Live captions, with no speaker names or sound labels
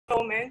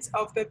installment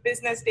of the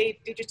Business Day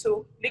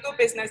Legal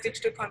Business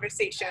Digital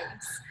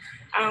Conversations.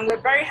 We're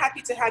very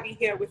happy to have you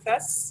here with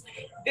us.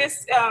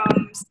 This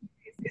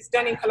is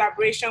done in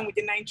collaboration with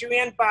the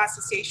Nigerian Bar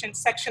Association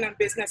Section on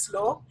Business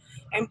Law,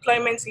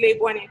 Employment,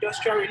 Labor and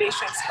Industrial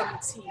Relations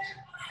Committee.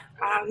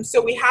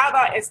 So we have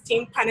our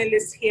esteemed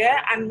panelists here,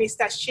 and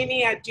Mr.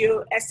 Shini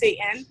Adio,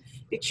 SAN,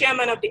 the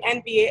chairman of the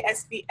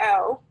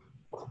NBA-SBL,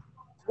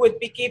 would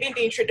be giving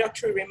the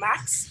introductory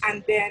remarks,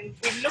 and then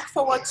we look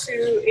forward to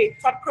a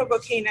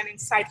thought-provoking and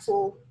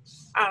insightful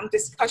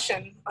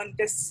discussion on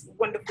this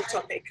wonderful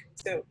topic.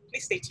 So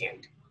please stay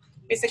tuned.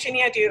 Mr.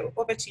 Shini Adio,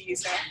 over to you,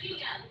 sir.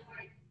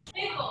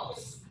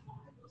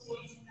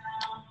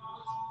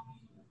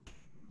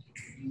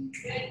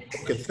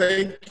 Okay,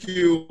 thank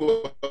you.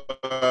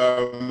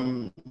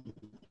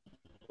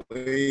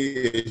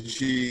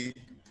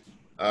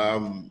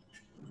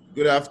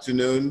 Good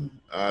afternoon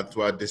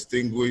to our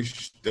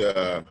distinguished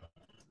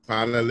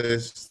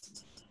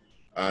panelists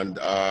and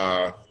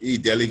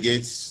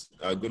e-delegates.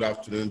 Good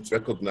afternoon to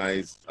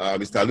recognize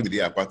Mr.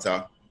 Alumide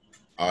Apata,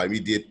 our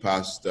immediate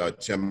past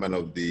chairman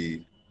of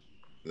the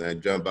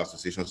Nigerian Bar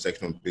Association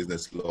Section on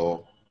Business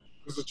Law.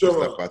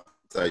 Mr.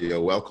 Apata,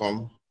 you're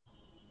welcome.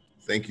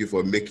 Thank you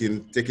for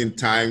taking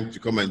time to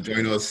come and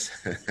join us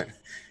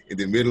in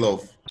the middle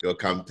of your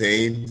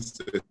campaign.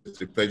 So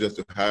it's a pleasure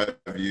to have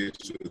you.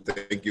 So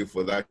thank you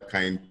for that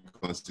kind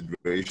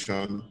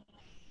consideration.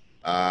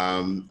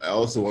 I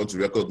also want to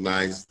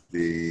recognize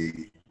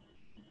the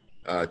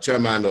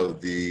chairman of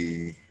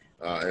the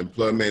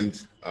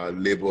Employment,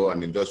 Labor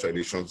and Industrial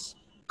Relations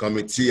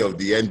Committee of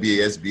the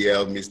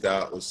NBA-SBL,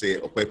 Mr. Ose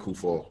Okpeku,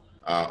 for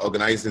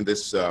organizing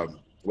this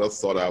well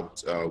thought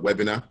out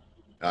webinar.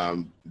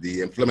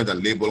 The Employment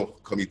and Labor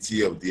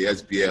Committee of the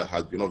SBL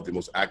has been one of the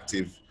most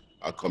active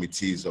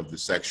committees of the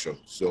section.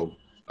 So,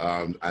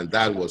 and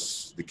that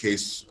was the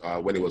case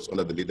when it was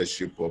under the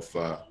leadership of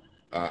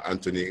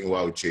Anthony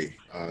Ucheibe.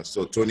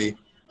 So Tony,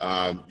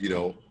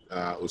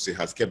 Ose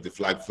has kept the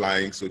flag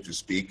flying, so to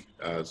speak.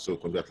 So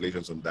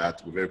congratulations on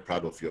that. We're very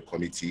proud of your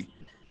committee.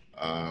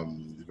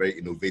 Very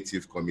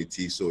innovative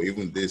committee. So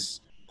even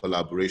this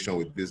collaboration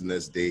with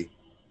Business Day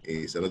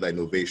is another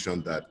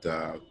innovation that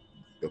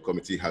your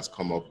committee has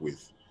come up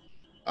with.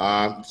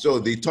 So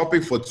the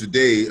topic for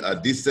today, a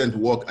decent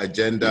work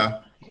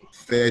agenda,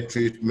 fair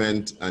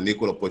treatment and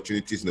equal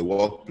opportunities in the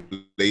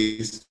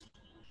workplace.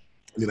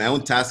 My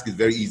own task is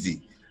very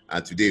easy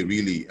today,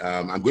 really.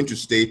 I'm going to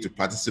stay to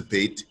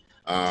participate,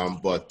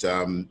 but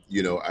I'm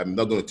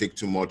not going to take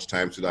too much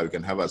time so that we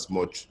can have as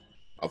much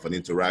of an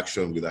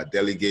interaction with our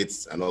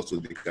delegates, and also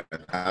they can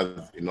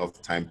have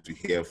enough time to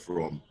hear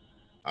from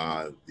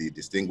the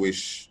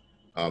distinguished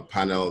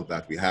panel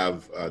that we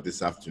have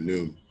this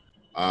afternoon.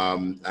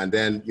 And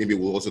then maybe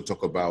we'll also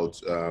talk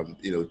about,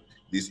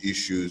 these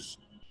issues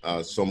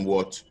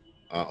somewhat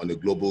on a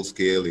global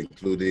scale,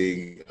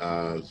 including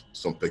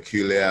some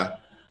peculiar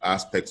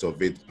aspects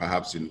of it,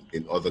 perhaps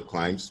in other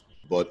climes.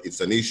 But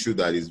it's an issue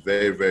that is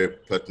very, very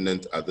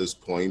pertinent at this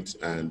point,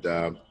 and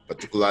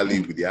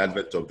particularly with the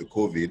advent of the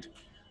COVID,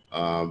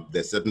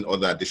 there's certain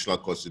other additional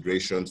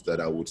considerations that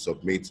I would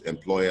submit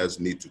employers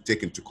need to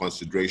take into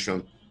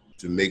consideration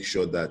to make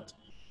sure that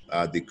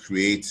they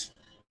create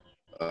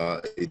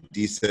a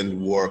decent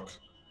work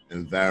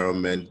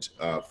environment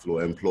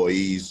for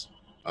employees,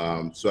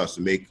 so as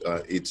to make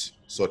it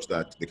such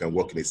that they can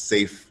work in a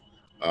safe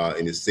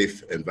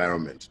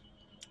environment.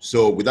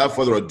 So without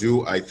further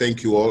ado, I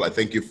thank you all. I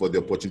thank you for the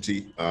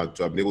opportunity to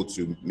have been able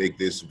to make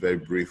this very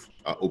brief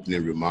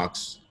opening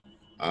remarks.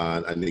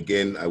 And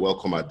again, I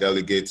welcome our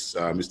delegates.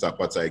 Mr.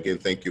 Apata, again,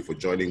 thank you for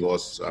joining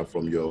us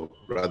from your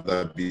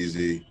rather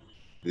busy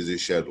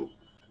schedule.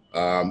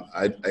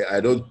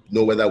 I don't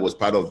know whether it was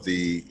part of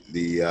the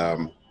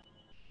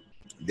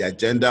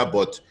agenda,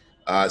 but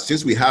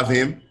since we have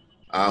him,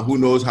 who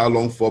knows how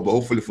long for, but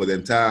hopefully for the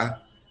entire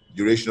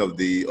duration of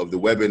the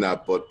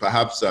webinar. But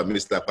perhaps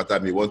Mr.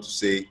 Apata may want to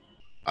say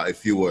a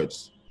few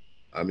words.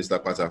 Mr.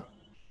 Apata.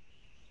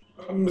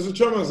 Mr.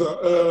 Chairman,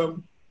 sir,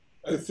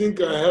 I think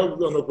I have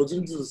an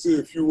opportunity to say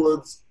a few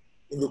words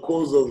in the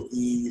course of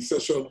the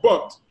session,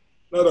 but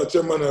now that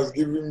Chairman has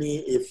given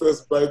me a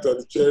first bite at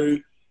the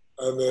cherry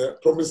and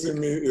promising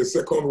me a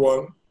second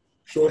one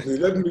shortly,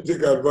 let me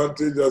take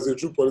advantage as a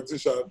true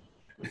politician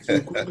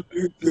to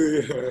quickly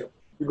say,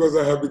 because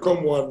I have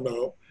become one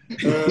now,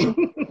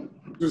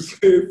 to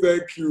say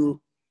thank you.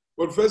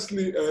 But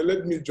firstly,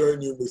 let me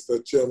join you,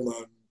 Mr.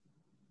 Chairman.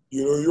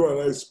 You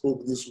and I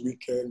spoke this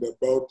weekend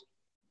about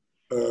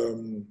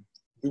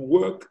the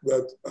work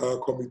that our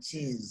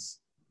committees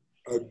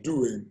are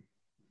doing,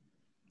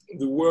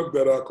 the work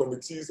that our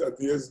committees at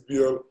the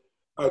SBL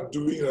are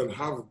doing and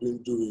have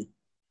been doing,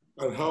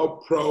 and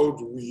how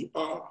proud we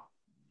are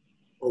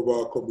of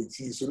our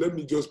committees. So let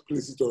me just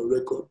place it on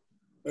record.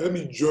 Let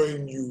me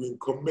join you in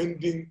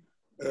commending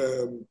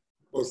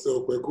Ose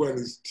Okpeku and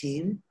his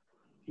team.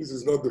 This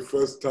is not the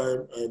first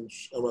time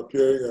I'm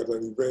appearing at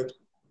an event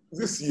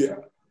this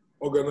year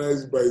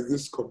organized by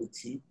this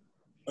committee.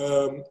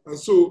 And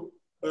so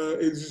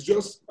it is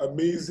just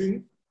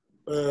amazing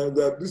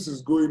that this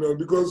is going on,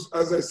 because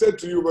as I said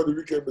to you over the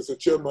weekend, Mr.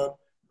 Chairman,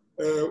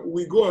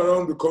 we go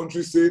around the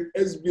country saying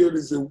SBL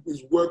is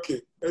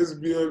working.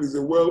 SBL is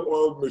a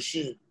well-oiled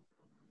machine.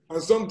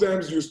 And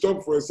sometimes you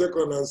stop for a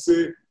second and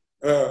say,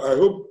 I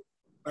hope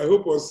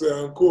Ose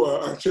and Co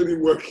are actually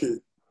working,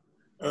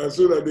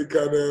 so that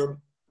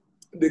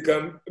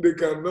they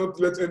cannot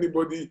let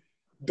anybody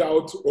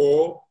doubt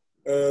or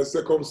to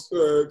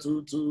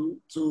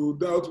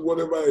doubt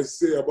whatever I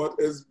say about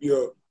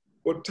SBL.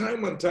 But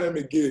time and time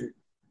again,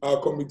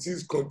 our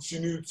committees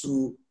continue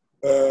to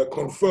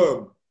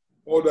confirm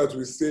all that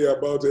we say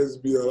about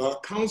SBL. Our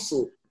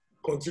council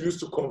continues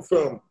to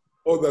confirm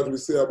all that we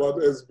say about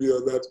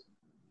SBL, that,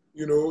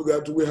 you know,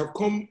 that we have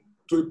come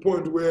to a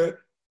point where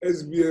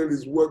SBL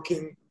is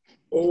working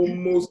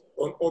almost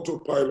on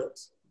autopilot.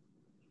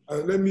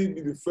 And let me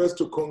be the first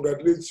to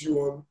congratulate you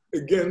on,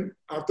 again,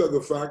 after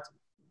the fact,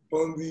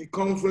 on the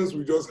conference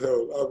we just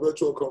held, our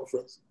virtual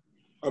conference.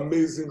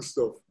 Amazing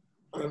stuff.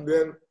 And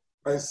then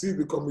I see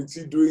the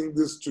committee doing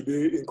this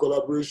today in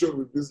collaboration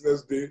with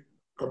Business Day.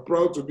 I'm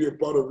proud to be a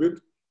part of it.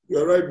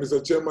 You're right,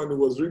 Mr. Chairman, it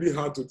was really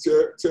hard to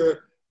tear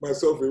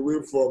myself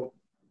away from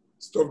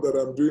stuff that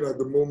I'm doing at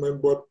the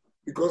moment, but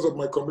because of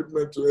my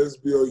commitment to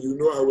SBL, you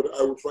know I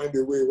would find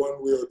a way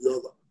one way or the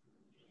other.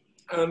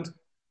 And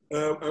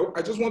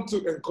I just want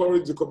to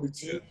encourage the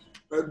committee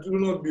that do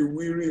not be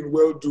weary in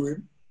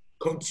well-doing.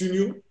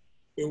 Continue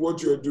in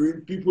what you're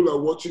doing. People are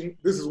watching.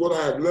 This is what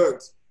I have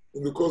learned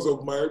in the course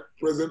of my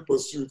present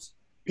pursuits.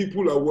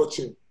 People are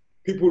watching.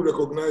 People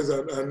recognize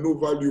and know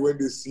value when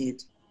they see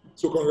it.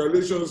 So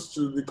congratulations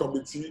to the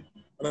committee.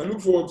 And I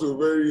look forward to a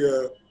very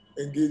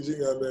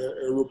engaging and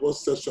a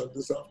robust session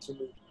this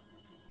afternoon.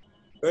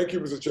 Thank you,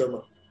 Mr.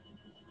 Chairman.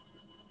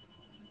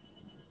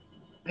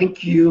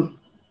 Thank you,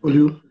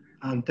 Olu,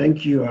 and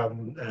thank you,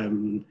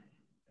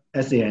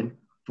 SAN,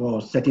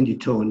 for setting the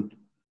tone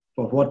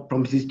for what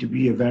promises to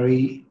be a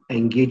very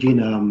engaging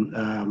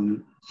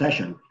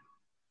session.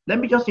 Let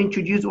me just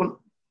introduce one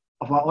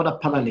of our other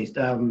panelists,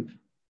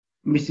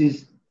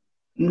 Mrs.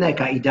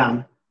 Nneka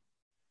Idam,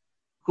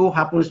 who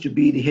happens to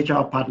be the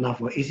HR partner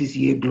for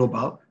ACCA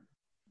Global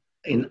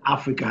in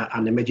Africa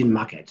and emerging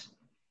markets.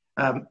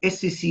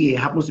 ACCA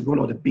happens to be one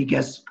of the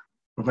biggest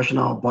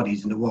professional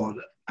bodies in the world,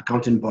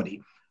 accounting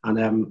body,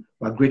 and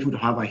we're grateful to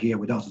have her here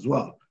with us as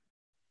well.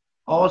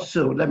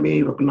 Also, let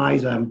me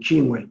recognize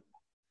Chinwe,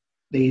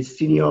 the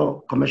Senior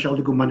Commercial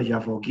Legal Manager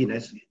for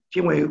Guinness.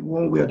 Chinwe,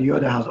 one way or the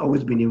other, has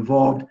always been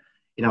involved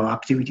in our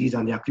activities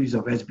and the activities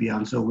of SBL,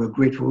 and so we're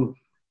grateful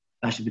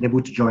that she's been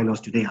able to join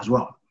us today as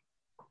well.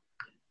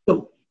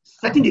 So,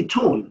 setting the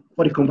tone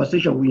for the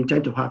conversation we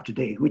intend to have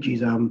today, which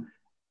is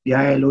the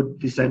ILO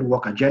Decent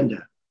Work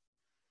Agenda.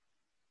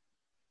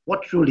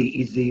 What truly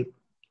is the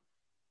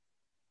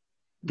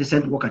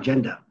Decent Work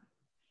Agenda?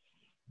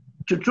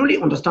 To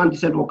truly understand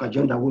Decent Work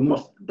Agenda, we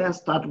must then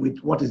start with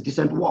what is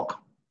decent work.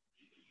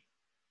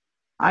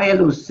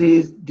 ILO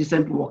says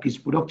decent work is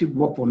productive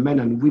work for men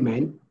and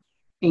women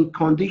in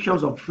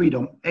conditions of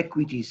freedom,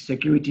 equity,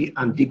 security,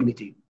 and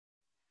dignity.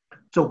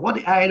 So what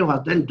the ILO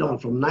has then done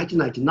from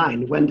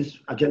 1999, when this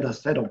agenda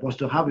set up, was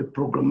to have a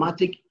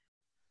programmatic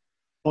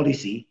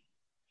policy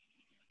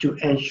to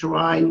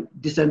enshrine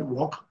decent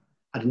work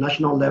at the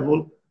national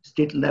level,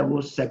 state level,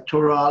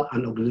 sectoral,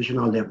 and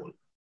organizational level.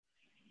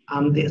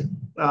 And this,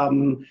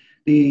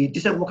 the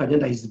decent work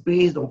agenda is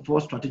based on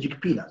 4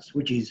 strategic pillars,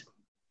 which is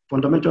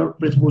fundamental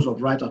principles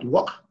of right at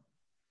work,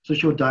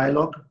 social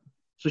dialogue,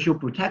 social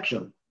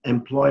protection,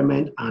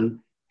 employment, and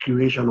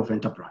creation of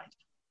enterprise.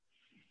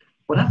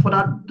 But after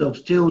that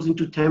dovetails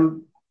into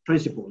 10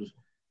 principles,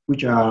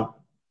 which are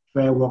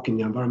fair work in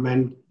the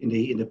environment, in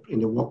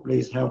the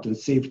workplace, health and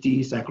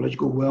safety,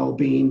 psychological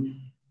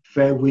well-being,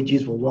 fair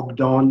wages for work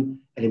done,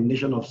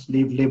 elimination of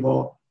slave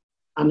labor,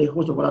 and a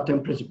host of other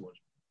 10 principles.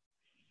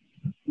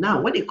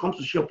 Now, when it comes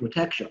to social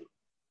protection,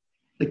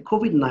 the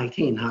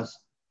COVID-19 has,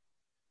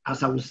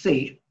 as I would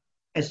say,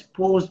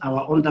 exposed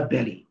our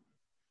underbelly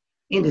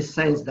in the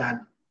sense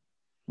that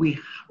we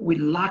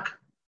lack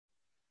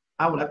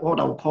what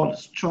I would call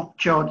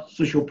structured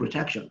social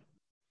protection.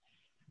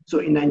 So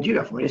in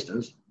Nigeria, for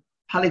instance,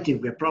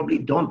 palliative were probably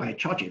done by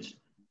churches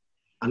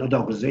and other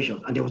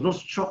organizations, and there was no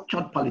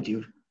structured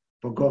palliative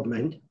for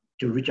government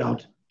to reach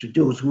out to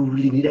those who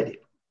really needed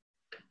it.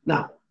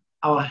 Now,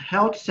 our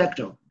health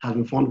sector has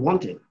been found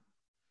wanting.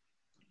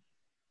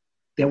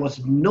 There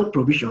was no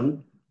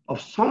provision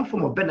of some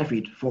form of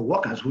benefit for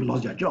workers who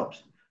lost their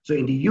jobs. So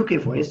in the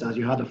UK, for instance,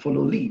 you had a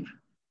follow leave,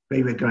 where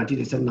you were guaranteed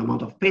a certain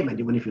amount of payment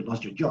even if you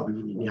lost your job,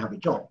 even if you didn't have a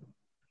job.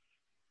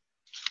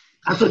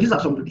 And so these are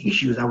some of the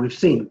issues that we've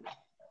seen.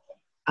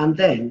 And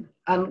then,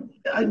 and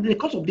in the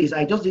course of this,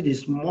 I just did a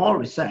small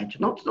research,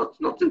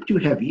 nothing too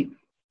heavy,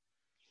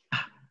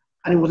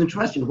 and it was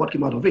interesting what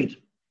came out of it.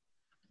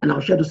 And I'll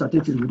share the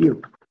statistics with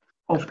you.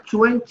 Of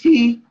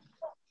 20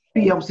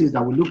 PLCs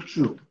that we looked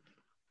through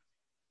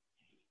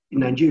in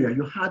Nigeria,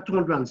 you had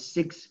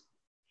 206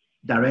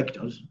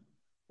 directors.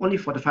 Only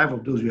 45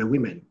 of those were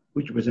women,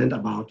 which represent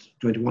about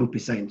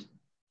 21%.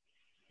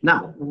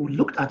 Now, we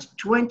looked at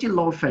 20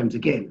 law firms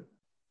again,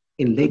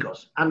 in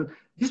Lagos. And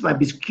this might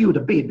be skewed a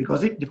bit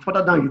because if the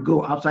further down you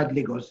go outside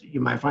Lagos, you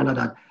might find out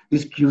that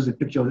this skews the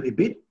picture a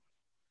bit.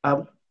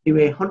 There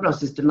were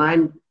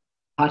 169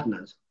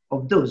 partners.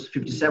 Of those,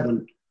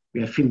 57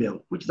 were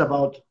female, which is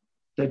about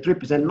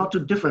 33%, not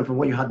too different from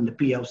what you had in the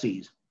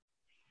PLCs.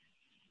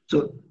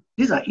 So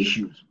these are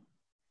issues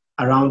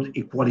around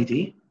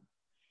equality.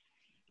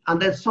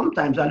 And then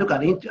sometimes I look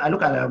at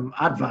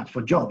adverts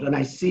for jobs and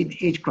I see the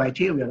age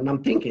criteria and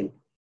I'm thinking,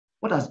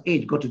 what has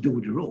age got to do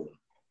with the role?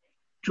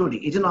 Truly,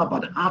 is it not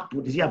about the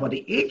output? Is it about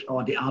the age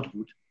or the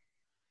output?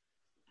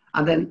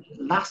 And then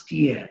last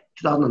year,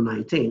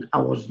 2019, I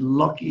was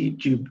lucky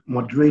to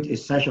moderate a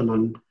session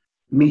on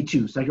Me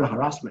Too, sexual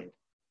harassment.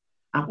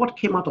 And what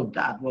came out of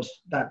that was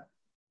that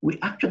we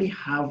actually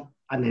have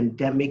an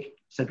endemic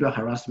sexual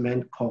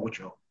harassment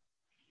culture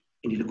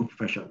in the legal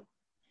profession,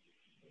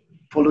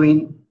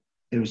 following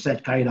the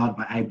research carried out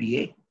by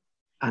IBA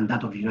and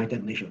that of the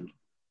United Nations.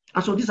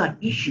 And so these are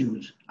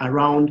issues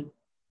around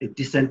a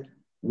decent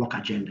work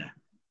agenda.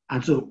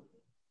 And so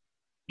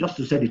just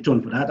to set the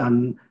tone for that,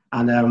 and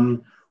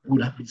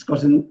we'll have been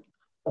discussing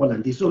all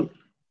of this. So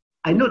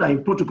I know that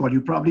in protocol,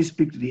 you probably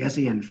speak to the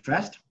SAN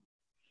first,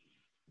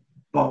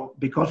 but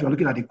because we're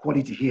looking at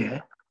equality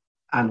here,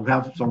 and we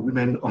have some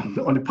women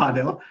on the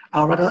panel,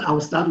 I'll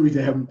start with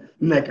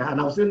Nneka,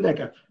 and I'll say,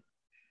 Nneka,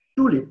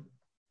 truly,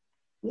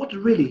 what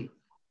really,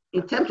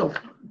 in terms of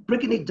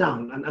breaking it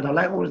down, and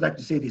I always like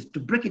to say this, to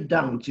break it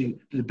down to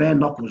the bare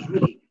knuckles,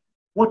 really,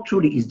 what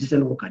truly is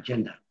decent work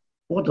agenda?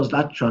 What does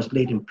that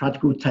translate in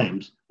practical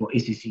terms for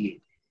ACCA?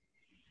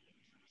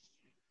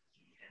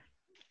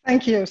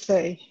 Thank you,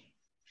 Ose.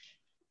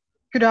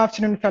 Good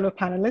afternoon, fellow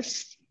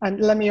panelists. And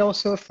let me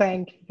also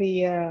thank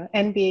the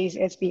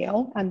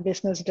NBA-SBL and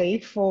Business Day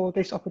for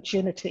this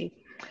opportunity.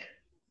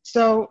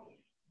 So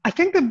I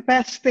think the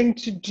best thing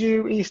to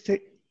do is to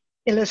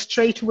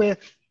illustrate with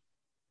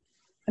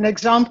an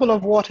example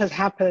of what has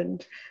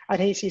happened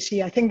at ACC.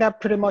 I think that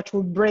pretty much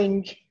will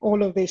bring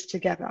all of this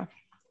together.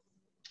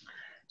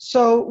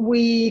 So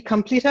we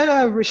completed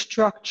a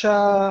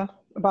restructure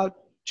about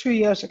 2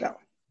 years ago.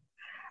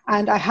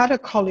 And I had a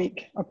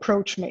colleague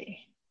approach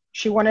me.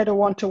 She wanted a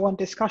one-to-one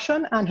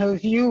discussion, and her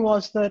view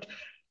was that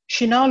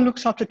she now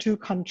looks after 2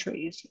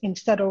 countries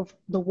instead of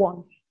the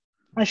one.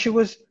 And she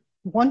was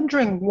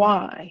wondering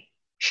why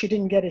she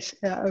didn't get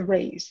a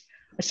raise,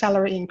 a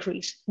salary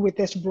increase with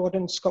this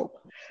broadened scope.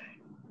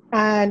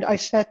 And I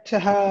said to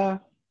her,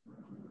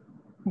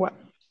 well,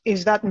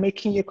 is that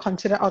making you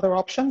consider other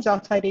options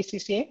outside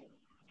ACCA?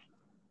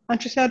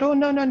 And she said, oh,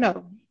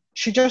 no.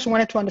 She just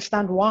wanted to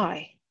understand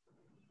why.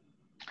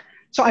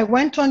 So I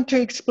went on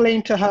to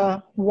explain to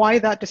her why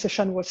that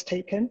decision was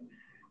taken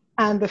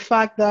and the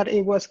fact that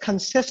it was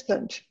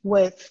consistent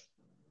with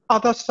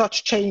other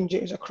such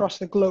changes across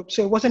the globe.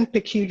 So it wasn't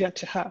peculiar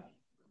to her.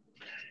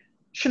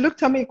 She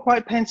looked at me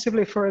quite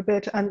pensively for a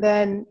bit, and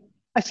then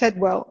I said,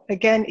 well,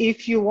 again,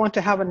 if you want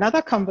to have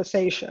another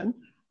conversation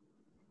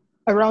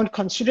around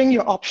considering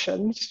your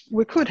options,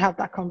 we could have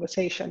that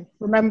conversation.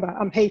 Remember,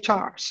 I'm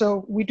HR,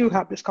 so we do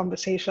have these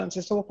conversations.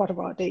 It's all part of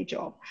our day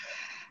job.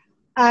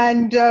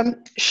 And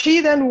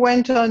she then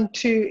went on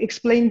to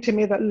explain to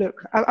me that,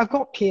 look, I've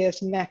got peers,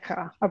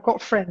 Nneka, I've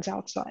got friends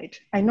outside.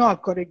 I know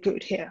I've got it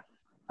good here.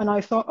 And I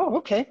thought, oh,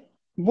 okay.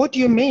 What do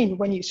you mean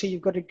when you say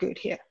you've got it good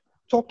here?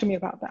 Talk to me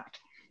about that.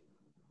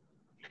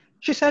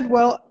 She said,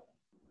 well,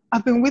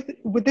 I've been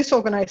with this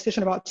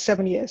organization about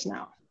 7 years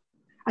now.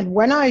 And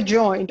when I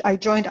joined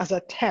as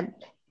a temp,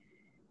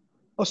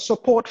 a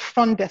support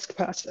front desk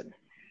person.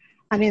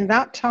 And in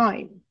that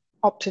time,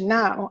 up to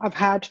now, I've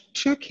had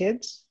 2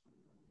 kids.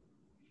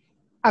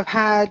 I've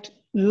had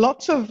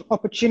lots of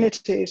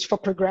opportunities for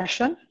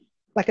progression.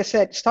 Like I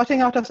said,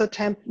 starting out as a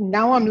temp,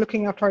 now I'm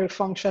looking after a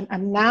function,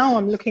 and now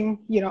I'm looking,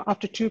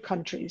 after 2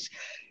 countries.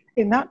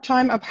 In that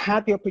time, I've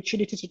had the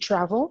opportunity to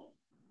travel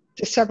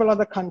to several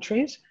other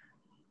countries.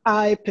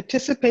 I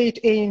participate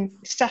in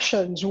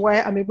sessions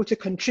where I'm able to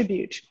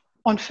contribute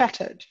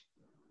unfettered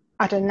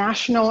at a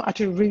national, at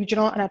a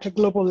regional, and at a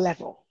global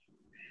level.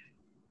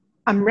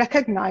 I'm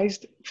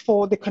recognized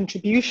for the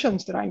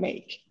contributions that I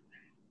make.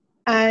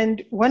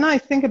 And when I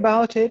think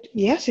about it,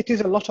 yes, it is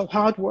a lot of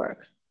hard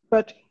work.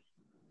 But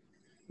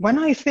when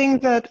I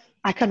think that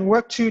I can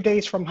work 2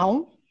 days from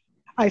home,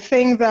 I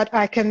think that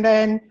I can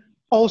then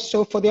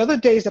also, for the other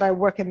days that I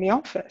work in the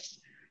office,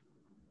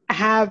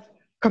 have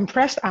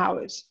compressed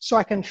hours so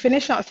I can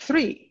finish at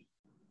 3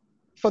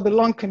 for the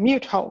long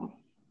commute home.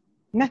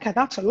 Nneka,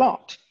 that's a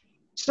lot.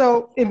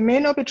 So it may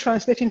not be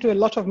translating to a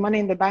lot of money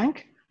in the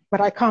bank, but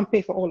I can't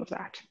pay for all of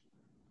that.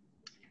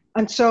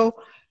 And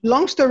so,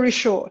 long story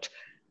short,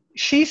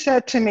 she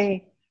said to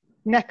me,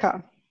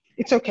 Nneka,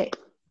 it's okay.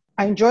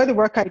 I enjoy the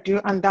work I do,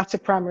 and that's a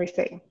primary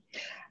thing.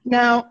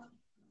 Now,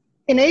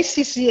 in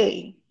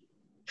ACCA,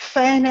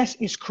 fairness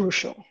is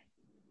crucial.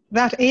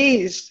 That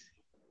is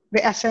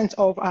the essence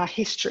of our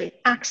history,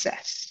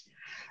 access,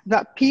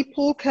 that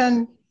people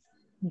can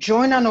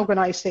join an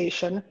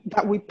organization,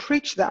 that we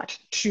preach that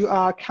to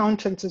our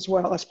accountants as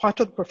well as part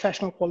of the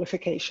professional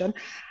qualification,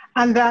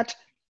 and that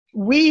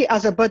we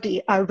as a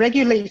body are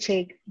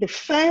regulating the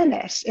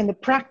fairness in the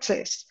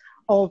practice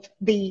of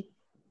the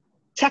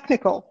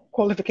technical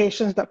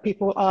qualifications that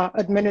people are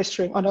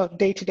administering on a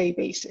day-to-day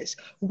basis.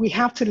 We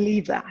have to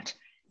leave that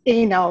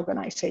in our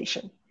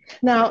organization.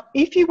 Now,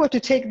 if you were to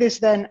take this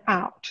then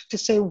out to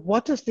say,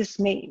 what does this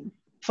mean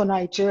for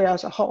Nigeria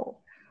as a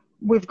whole?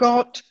 We've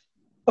got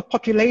a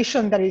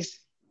population that is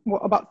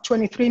about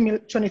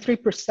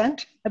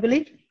 23%, I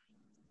believe.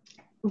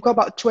 We've got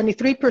about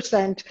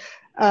 23%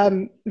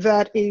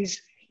 that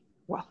is,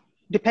 well,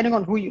 depending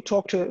on who you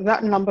talk to,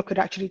 that number could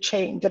actually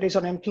change, that is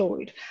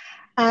unemployed.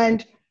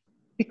 And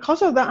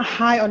because of that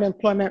high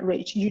unemployment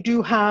rate, you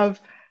do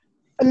have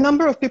a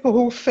number of people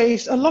who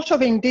face a lot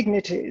of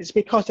indignities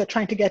because they're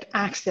trying to get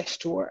access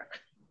to work.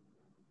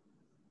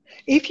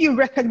 If you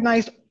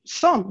recognize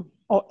some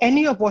or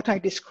any of what I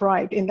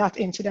described in that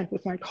incident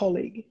with my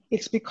colleague,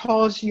 it's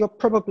because you're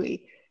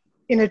probably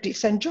in a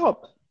decent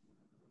job.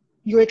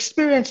 You're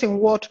experiencing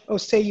what, or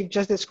say you've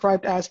just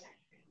described as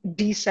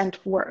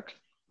decent work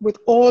with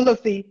all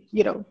of the,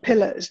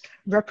 pillars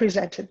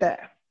represented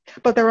there.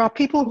 But there are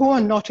people who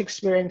are not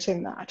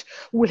experiencing that.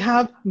 We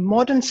have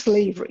modern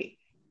slavery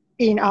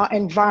in our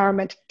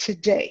environment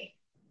today.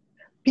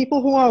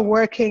 People who are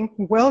working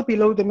well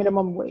below the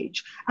minimum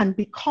wage. And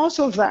because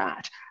of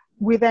that,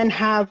 we then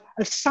have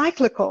a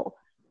cyclical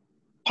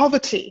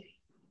poverty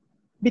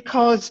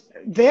because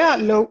they're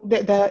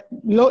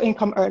low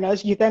income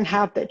earners. You then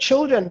have their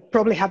children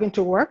probably having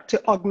to work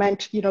to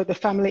augment, the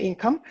family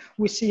income.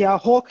 We see our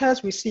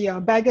hawkers, we see our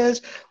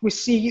beggars, we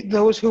see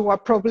those who are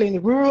probably in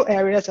the rural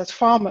areas as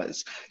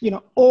farmers,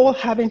 all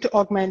having to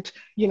augment,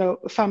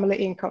 family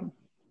income.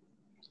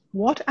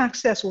 What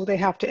access will they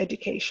have to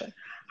education?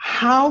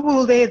 How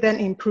will they then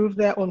improve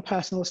their own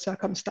personal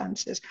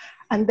circumstances?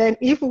 And then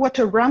if we were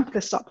to ramp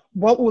this up,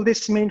 what will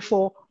this mean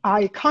for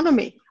our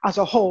economy as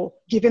a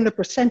whole, given the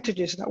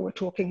percentages that we're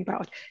talking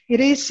about? It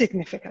is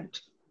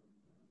significant.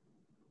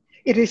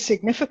 It is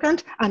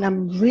significant, and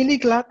I'm really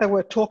glad that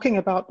we're talking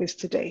about this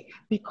today,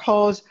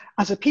 because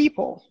as a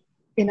people,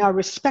 in our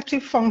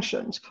respective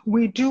functions,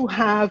 we do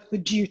have the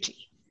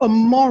duty, a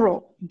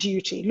moral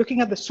duty,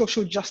 looking at the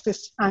social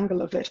justice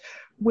angle of it.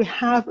 We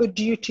have a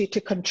duty to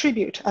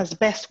contribute as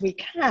best we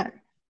can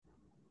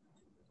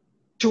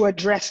to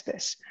address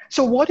this.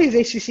 So what is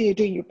ACCA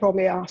doing, you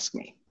probably ask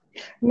me.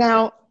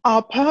 Now,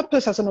 our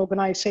purpose as an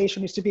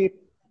organization is to be a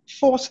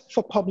force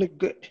for public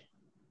good.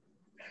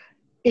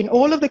 In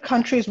all of the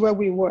countries where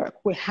we work,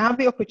 we have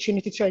the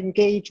opportunity to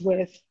engage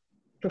with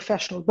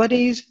professional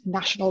bodies,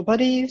 national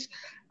bodies,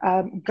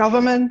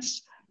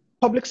 governments,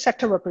 public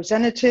sector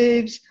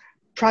representatives,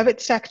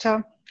 private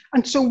sector.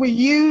 And so we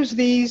use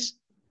these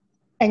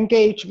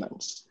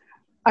engagements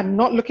and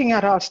not looking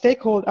at our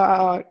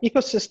our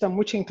ecosystem,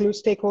 which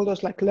includes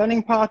stakeholders like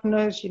learning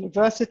partners,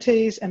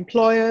 universities,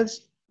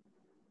 employers.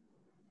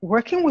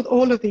 Working with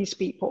all of these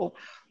people,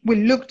 we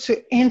look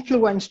to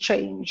influence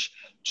change,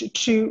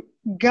 to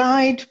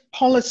guide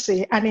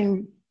policy, and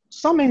in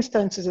some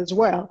instances as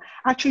well,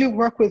 actually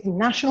work with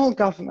national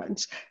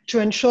governments to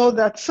ensure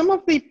that some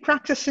of the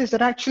practices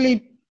that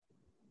actually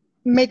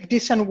make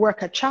decent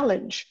work a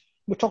challenge.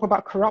 We talk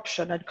about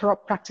corruption and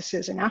corrupt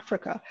practices in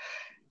Africa.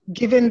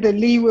 Given the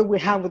leeway we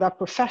have with our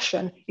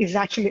profession, is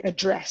actually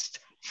addressed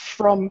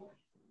from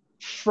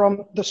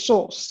the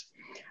source.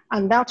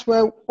 And that's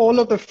where all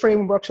of the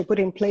frameworks we put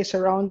in place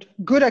around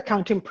good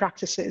accounting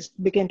practices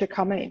begin to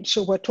come in.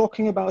 So we're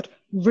talking about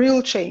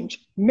real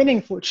change,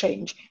 meaningful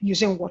change,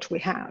 using what we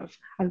have.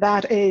 And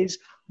that is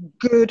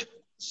good,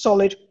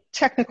 solid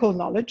technical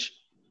knowledge,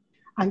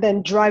 and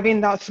then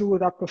driving that through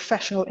with our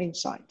professional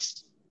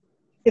insights.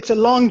 It's a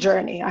long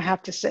journey, I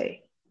have to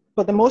say.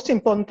 But the most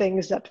important thing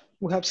is that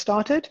we have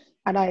started,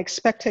 and I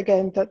expect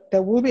again that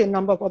there will be a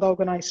number of other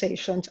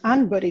organizations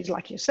and bodies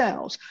like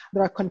yourselves that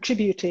are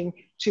contributing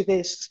to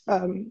this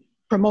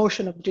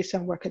promotion of the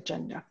decent work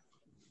agenda.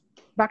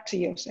 Back to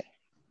you, Ose.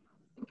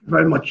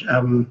 Very much.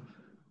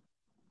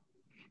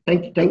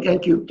 Thank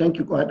you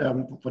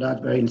for that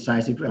very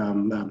incisive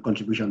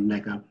contribution,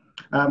 Nneka.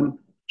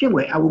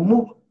 Chinwe, I will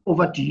move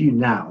over to you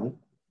now.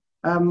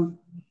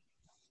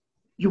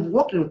 You've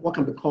worked in what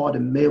can be called a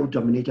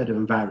male-dominated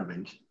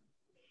environment,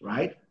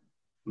 right?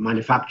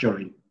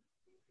 Manufacturing.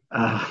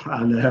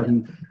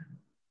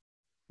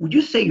 Would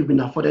you say you've been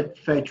afforded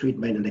fair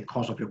treatment in the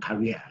course of your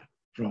career,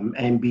 from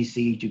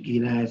NBC to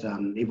Guinness,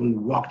 and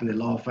even worked in a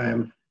law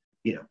firm?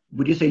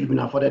 Would you say you've been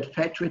afforded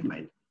fair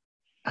treatment?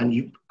 And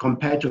you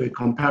compared to a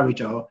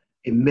comparator,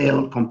 a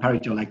male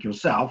comparator like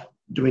yourself,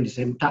 doing the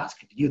same task,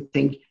 do you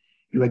think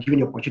you were given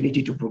the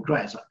opportunity to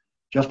progress,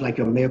 just like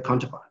your male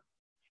counterpart?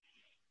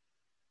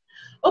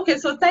 Okay,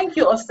 so thank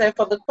you, Ose,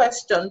 for the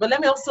question. But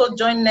let me also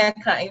join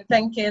Nneka in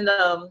thanking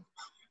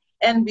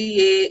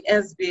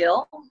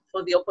NBA-SBL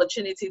for the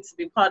opportunity to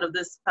be part of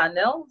this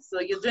panel. So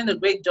you're doing a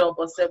great job,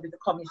 Ose, with the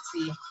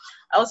committee.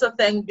 I also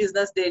thank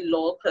Business Day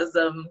Law, because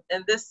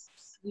in this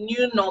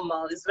new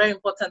normal, it's very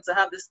important to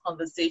have these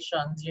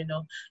conversations.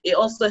 It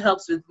also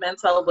helps with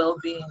mental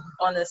well-being,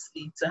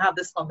 honestly, to have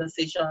these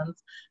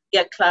conversations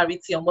get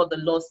clarity on what the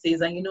law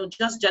says, and, you know,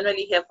 just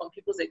generally hear from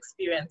people's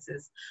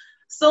experiences.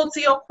 So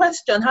to your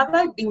question, have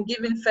I been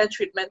given fair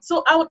treatment?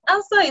 So I would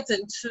answer it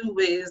in two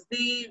ways.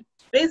 The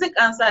basic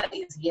answer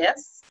is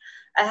yes.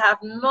 I have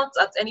not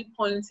at any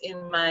point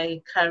in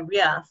my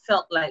career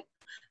felt like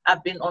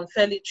I've been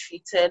unfairly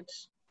treated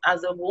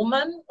as a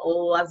woman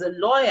or as a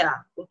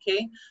lawyer,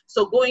 okay?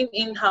 So going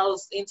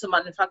in-house into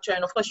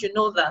manufacturing, of course, you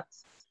know that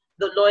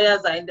the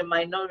lawyers are in the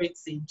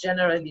minority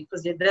generally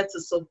because you're there to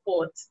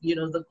support, you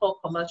know, the core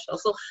commercial.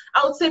 So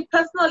I would say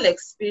personal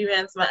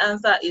experience, my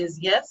answer is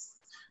yes,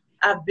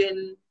 I've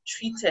been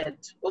treated,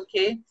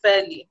 okay,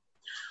 fairly.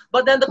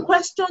 But then the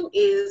question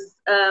is,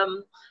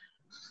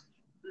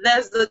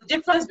 there's the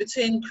difference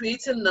between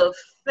creating the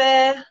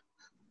fair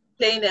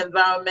playing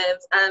environment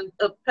and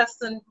a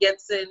person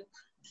getting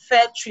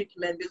fair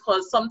treatment,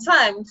 because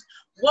sometimes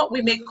what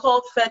we may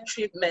call fair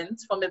treatment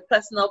from a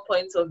personal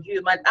point of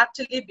view might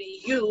actually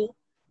be you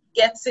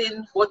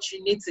getting what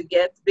you need to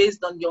get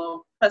based on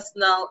your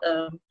personal,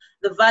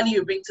 the value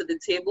you bring to the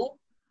table,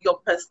 your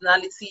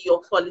personality,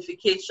 your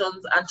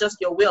qualifications, and just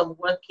your way of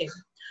working.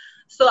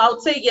 So I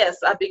would say, yes,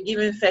 I've been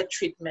given fair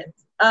treatment.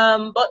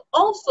 But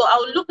also I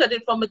would look at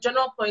it from a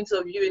general point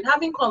of view in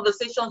having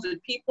conversations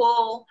with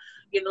people,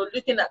 you know,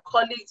 looking at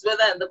colleagues,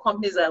 whether in the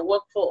companies I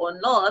work for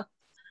or not.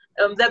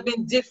 There have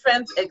been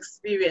different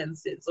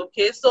experiences,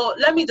 okay? So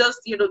let me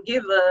just, you know,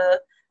 give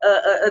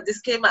a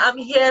disclaimer. I'm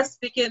here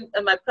speaking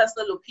in my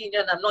personal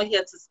opinion. I'm not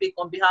here to speak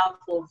on behalf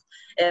of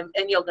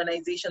any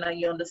organization, and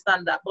you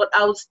understand that. But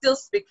I will still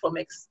speak from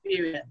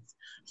experience.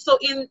 So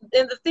in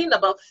the thing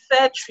about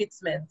fair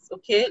treatment,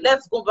 okay,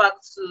 let's go back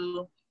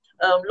to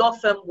law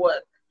firm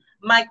work.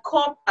 My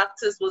core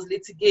practice was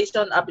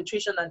litigation,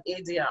 arbitration, and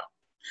ADR.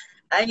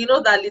 And you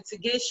know that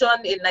litigation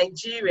in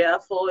Nigeria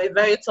for a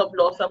very top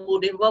law firm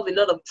would involve a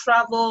lot of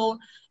travel,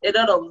 a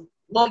lot of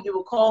what you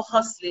would call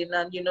hustling,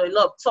 and, you know, a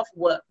lot of tough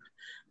work.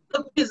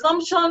 The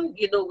presumption,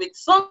 you know, with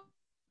some...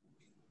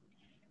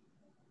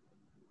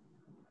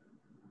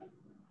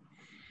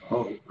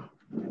 Oh,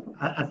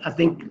 I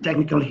think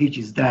technical hitch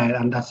is there,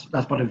 and that's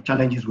part of the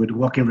challenges with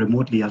working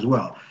remotely as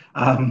well.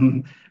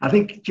 I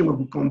think Chiwe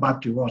will come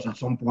back to us at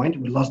some point.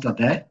 We lost her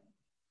there.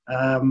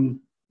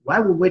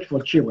 While we wait for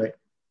Chiwe,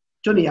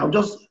 Tony, I'll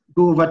just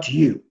go over to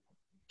you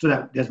so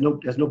that there's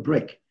no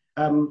break.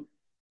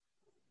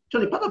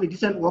 Tony, part of a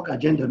decent work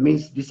agenda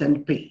means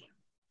decent pay,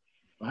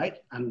 right?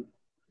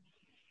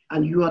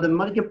 And you are the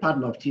managing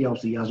partner of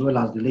TLC as well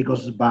as the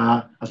Lagos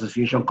Bar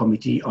Association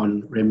Committee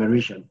on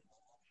Remuneration.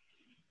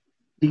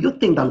 Do you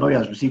think that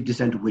lawyers receive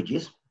decent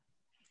wages?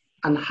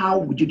 And how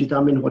would you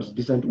determine what's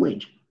decent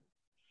wage?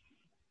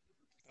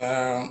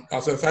 I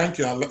say thank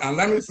you. And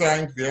let me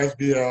thank the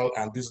SBL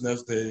and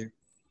Business Day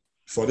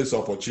for this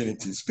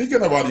opportunity.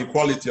 Speaking about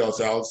equality,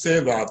 I'll say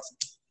that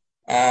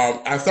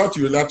I thought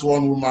you let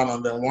one woman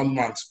and then one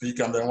man speak,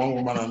 and then one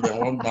woman and then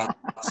one man.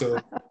 So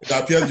it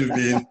appears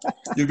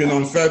you've been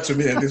unfair to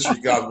me in this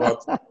regard,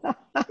 but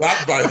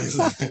that's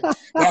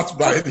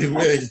by the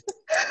way.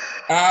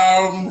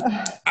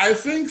 I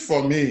think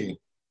for me,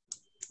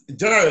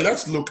 generally,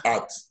 let's look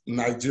at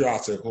Nigeria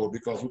as a whole,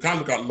 because we can't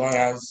look at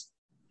lawyers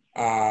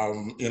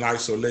in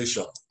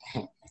isolation.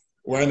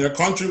 We're in a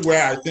country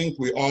where I think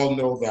we all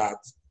know that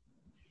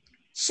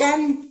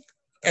some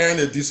earn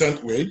a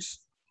decent wage,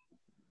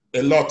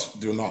 a lot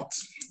do not.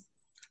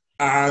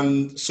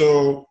 And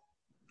so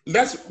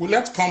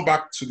let's come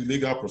back to the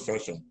legal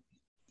profession.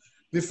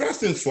 The first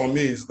thing for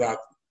me is that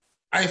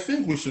I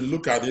think we should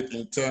look at it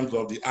in terms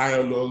of the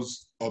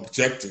ILO's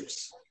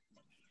objectives,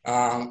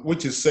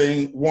 which is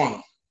saying,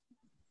 one,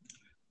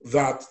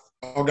 that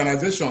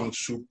organizations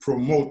should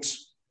promote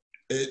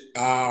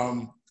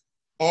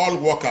all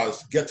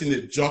workers getting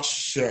a just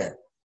share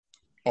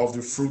of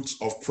the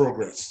fruits of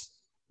progress.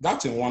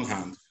 That's in one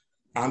hand.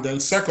 And then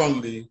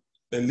secondly,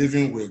 a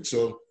living wage.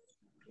 So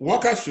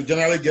workers should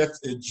generally get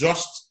a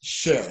just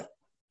share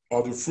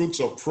of the fruits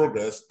of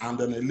progress and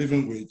then a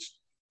living wage.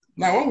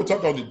 Now, when we talk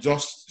about the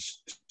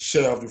just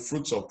share of the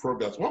fruits of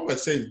progress, what we're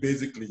saying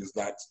basically is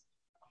that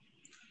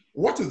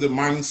what is the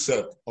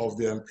mindset of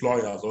the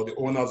employers or the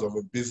owners of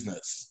a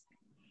business?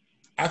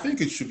 I think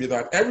it should be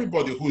that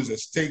everybody who is a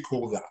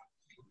stakeholder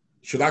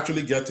should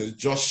actually get a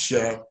just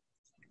share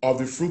of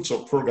the fruits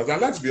of progress.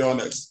 And let's be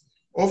honest,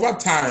 over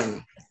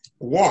time,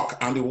 work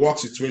and the work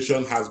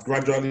situation has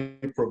gradually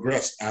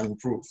progressed and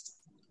improved.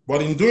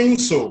 But in doing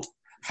so,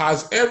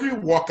 has every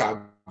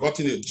worker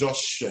gotten a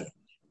just share?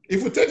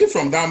 If we take it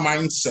from that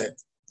mindset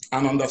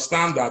and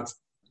understand that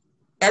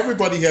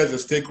everybody here is a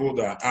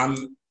stakeholder, and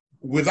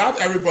without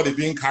everybody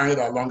being carried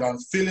along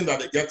and feeling that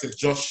they get a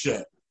just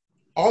share,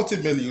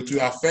 ultimately it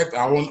will affect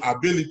our own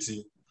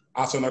ability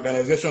as an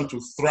organization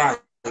to thrive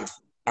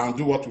and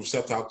do what we've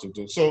set out to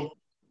do. So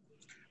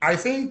I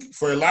think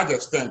for a large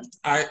extent,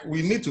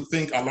 we need to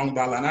think along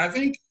that line. I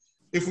think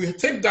if we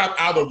take that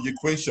out of the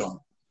equation,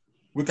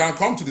 we can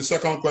come to the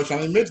second question.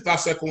 It makes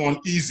that second one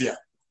easier,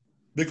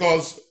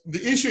 because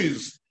the issue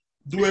is,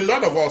 do a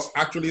lot of us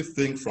actually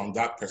think from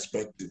that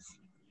perspective?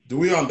 Do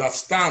we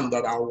understand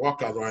that our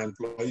workers or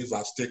employees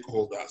are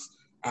stakeholders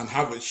and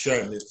have a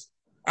share in it?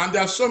 And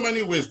there are so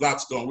many ways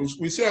that's done.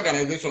 We see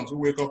organizations who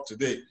wake up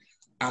today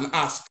and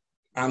ask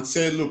and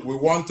say, look, we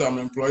want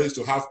employees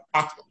to have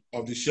part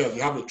of the shares.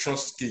 We have a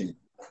trust scheme.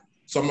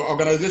 Some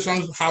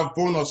organizations have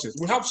bonuses.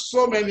 We have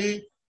so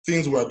many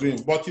things we're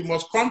doing, but it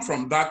must come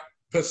from that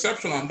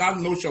perception and that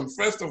notion,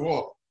 first of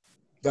all,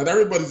 that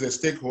everybody's a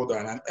stakeholder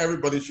and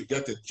everybody should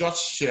get a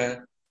just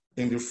share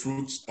in the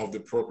fruits of the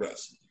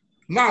progress.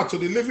 Now, to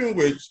the living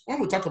wage, when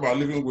we talk about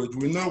living wage,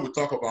 we know we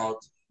talk about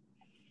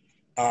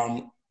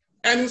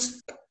any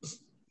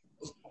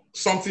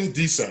something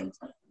decent,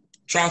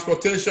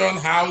 transportation,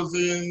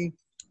 housing,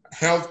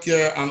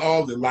 healthcare, and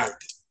all the like.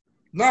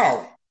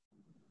 Now,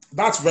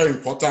 that's very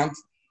important,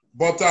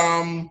 but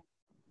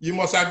you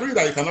must agree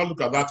that you cannot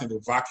look at that in a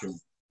vacuum.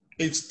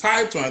 It's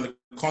tied to a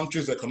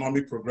country's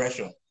economic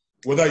progression,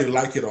 whether you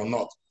like it or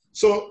not.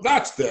 So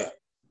that's there.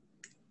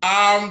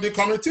 The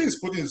committee is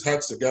putting its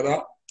heads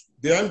together.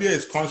 The NBA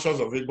is conscious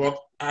of it, but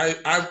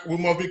we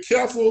must be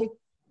careful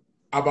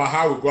about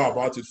how we go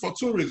about it for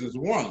two reasons.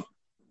 One,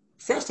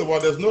 first of all,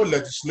 there's no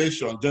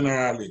legislation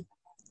generally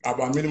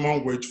about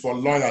minimum wage for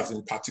lawyers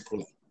in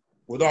particular.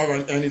 We don't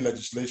have any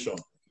legislation.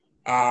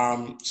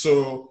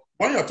 So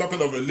when you're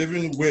talking of a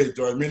living wage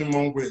or a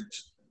minimum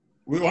wage,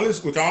 we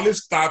can only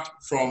start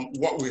from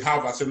what we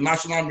have as a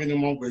national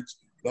minimum wage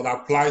that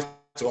applies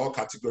to all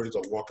categories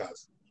of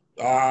workers.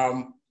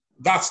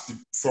 That's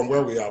from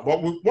where we are.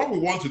 But what we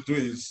want to do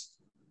is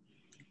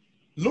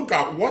look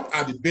at what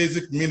are the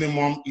basic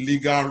minimum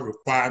legal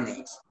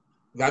requirements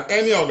that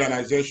any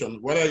organization,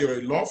 whether you're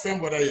a law firm,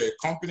 whether you're a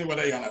company,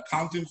 whether you're an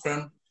accounting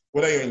firm,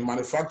 whether you're in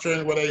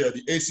manufacturing, whether you're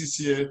the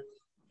ACCA,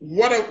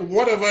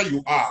 whatever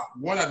you are,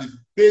 what are the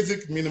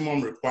basic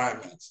minimum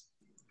requirements?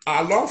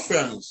 Are law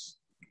firms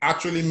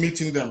actually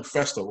meeting them,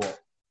 first of all?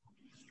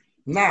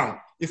 Now,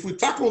 if we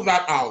tackle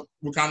that out,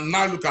 we can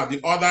now look at the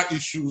other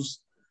issues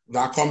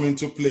that come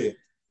into play.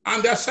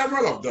 And there are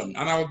several of them,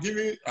 and I'll give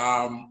you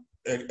an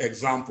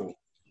example.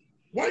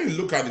 When you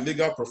look at the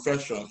legal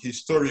profession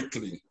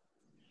historically,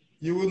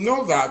 you will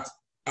know that,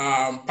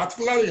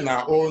 particularly in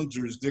our own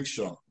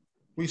jurisdiction,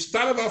 we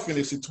started off in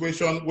a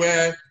situation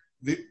where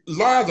the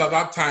lawyers at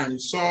that time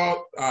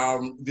saw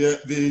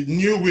the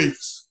new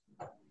wigs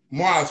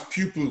more as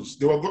pupils.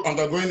 They were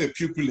undergoing a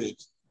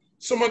pupillage.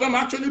 Some of them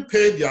actually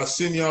paid their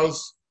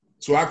seniors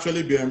to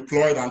actually be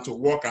employed and to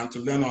work and to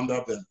learn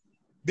under them.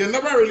 They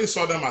never really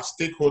saw them as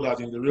stakeholders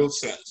in the real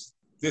sense.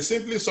 They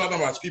simply saw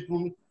them as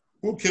people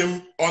who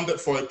came under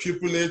for a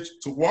pupillage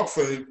to work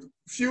for a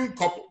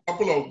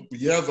couple of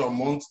years or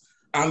months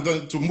and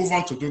then to move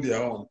on to do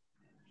their own.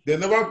 They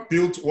never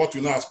built what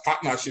we know as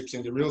partnerships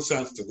in the real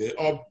sense today,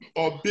 or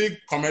big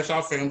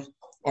commercial firms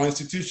or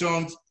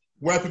institutions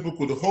where people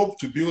could hope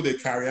to build a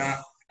career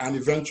and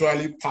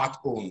eventually part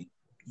own.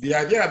 The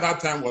idea at that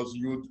time was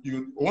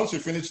once you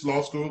finished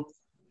law school,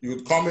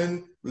 you'd come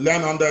in,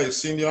 learn under a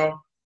senior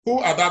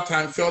who at that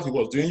time felt he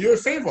was doing you a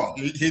favor.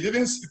 He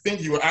didn't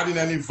think you were adding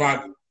any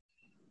value.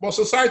 But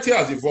society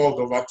has evolved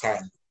over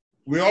time.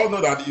 We all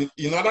know that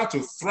in order to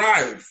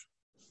thrive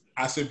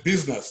as a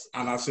business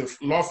and as a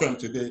law firm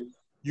today,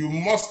 you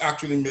must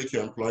actually make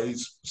your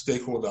employees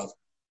stakeholders.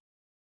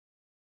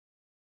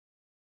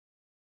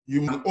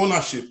 You have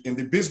ownership in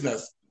the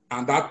business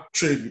and that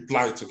trade you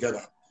apply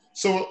together.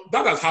 So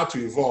that has had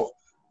to evolve.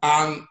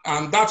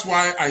 And that's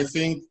why I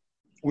think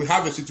we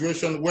have a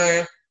situation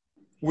where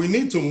we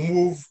need to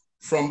move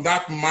from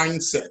that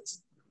mindset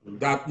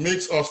that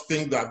makes us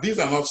think that these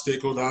are not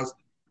stakeholders.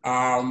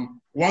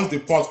 Once the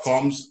pot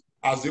comes,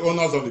 as the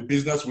owners of the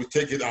business, we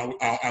take it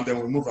and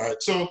then we move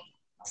ahead. So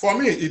for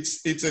me,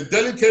 it's a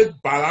delicate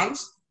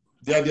balance.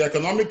 There are the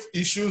economic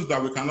issues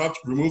that we cannot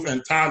remove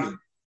entirely.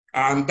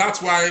 And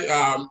that's why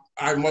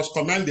I must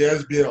commend the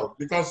SBL,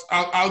 because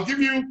I'll give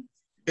you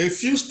a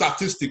few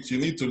statistics you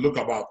need to look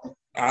about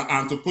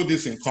and to put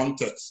this in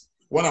context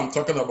when I'm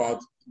talking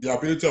about the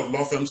ability of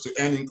law firms to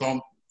earn income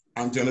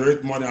and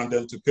generate money and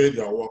then to pay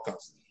their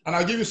workers. And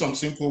I'll give you some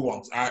simple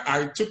ones.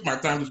 I took my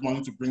time this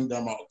morning to bring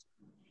them out.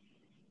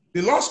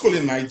 The law school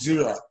in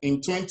Nigeria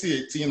in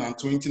 2018 and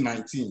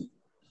 2019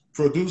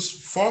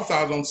 produced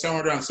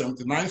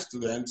 4,779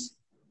 students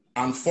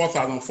and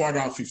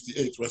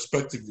 4,458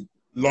 respectively,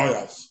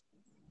 lawyers.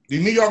 The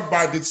New York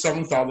bar did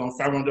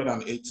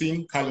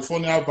 7,518,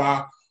 California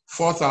bar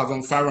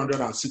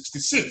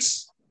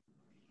 4,566.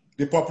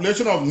 The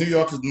population of New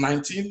York is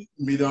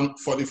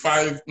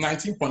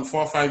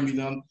 19.45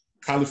 million,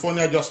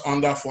 California just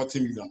under 40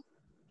 million.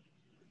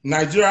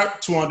 Nigeria,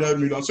 200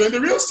 million. So in the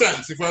real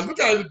sense, if I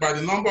look at it by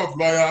the number of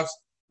lawyers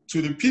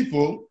to the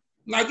people,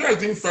 Nigeria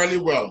is doing fairly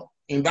well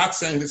in that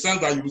sense, in the sense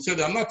that you would say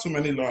there are not too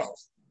many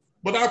lawyers.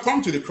 But I'll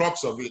come to the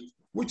crux of it,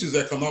 which is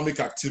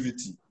economic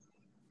activity.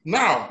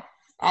 Now,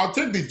 I'll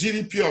take the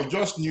GDP of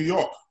just New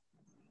York.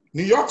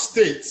 New York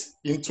State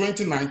in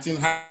 2019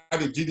 had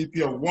a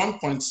GDP of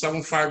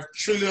 1.75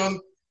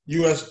 trillion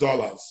US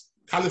dollars.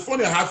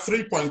 California had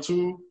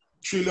 3.2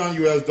 trillion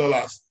US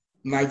dollars.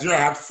 Nigeria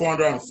had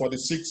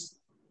 446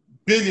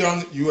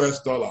 billion US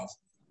dollars.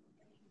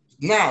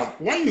 Now,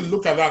 when you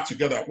look at that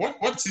together,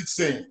 what's it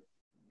saying?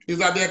 Is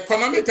that the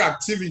economic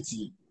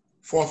activity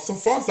for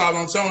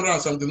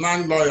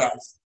 4,779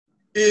 lawyers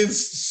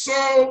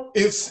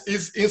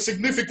is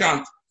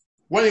insignificant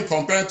when you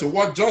compare to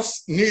what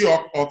just New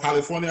York or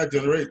California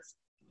generates.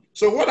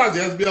 So what has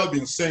the SBL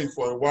been saying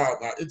for a while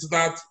now? It's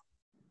that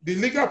the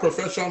legal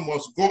profession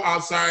must go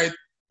outside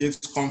its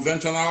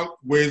conventional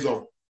ways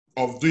of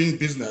doing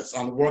business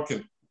and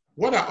working.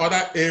 What are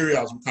other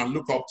areas we can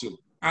look up to?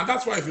 And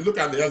that's why if you look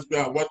at the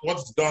SBL,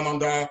 what's done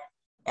under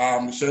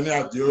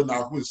Shenia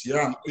Diona, who is here,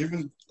 and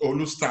even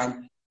Olu's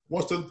time,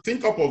 was to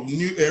think up of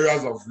new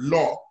areas of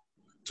law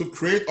to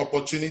create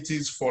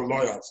opportunities for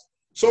lawyers.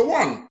 So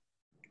one,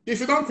 if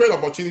you don't create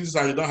opportunities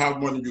and you don't have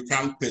money, you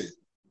can't pay,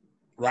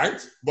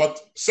 right? But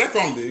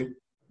secondly,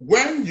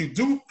 when you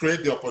do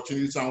create the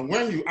opportunities and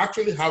when you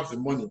actually have the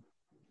money,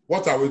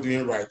 what are we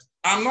doing right?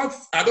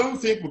 I don't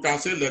think we can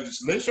say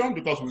legislation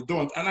because we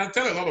don't. And I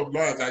tell a lot of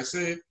lawyers, I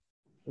say,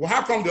 well,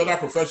 how come the other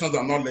professions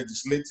are not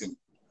legislating?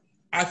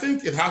 I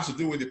think it has to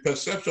do with the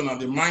perception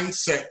and the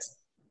mindset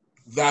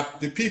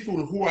that the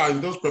people who are in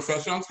those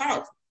professions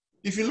have.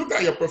 If you look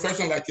at your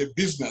profession like a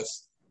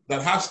business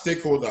that has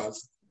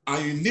stakeholders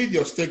and you need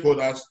your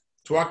stakeholders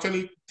to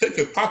actually take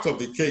a part of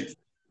the cake,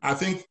 I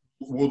think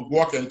would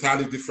work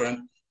entirely different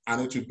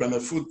and it will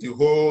benefit the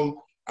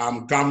whole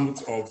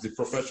gamut of the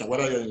profession,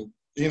 whether you're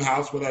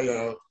in-house,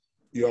 whether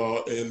you're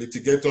a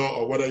litigator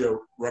or whether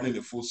you're running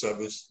a full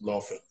service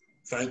law firm.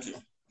 Thank you.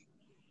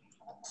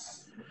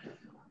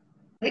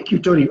 Thank you,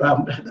 Tony.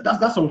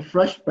 That's some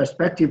fresh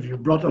perspective you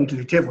brought onto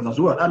the table as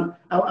well. And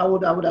I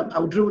would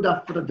drill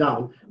that further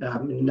down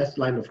in the next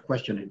line of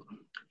questioning.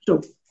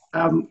 So,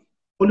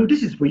 Olu,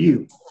 this is for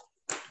you.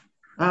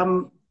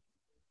 Over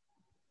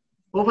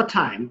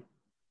time,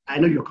 I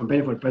know you're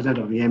campaigning for the president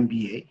of the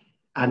NBA,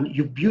 and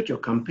you've built your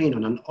campaign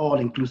on an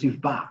all-inclusive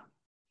bar.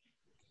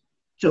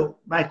 So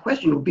my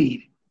question would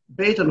be,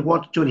 based on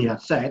what Tony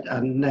has said,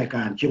 and Neka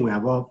and Chinwe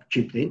have all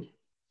chipped in,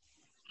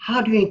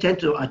 how do you intend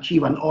to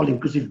achieve an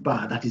all-inclusive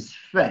bar that is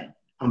fair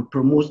and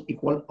promotes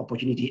equal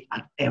opportunity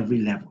at every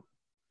level?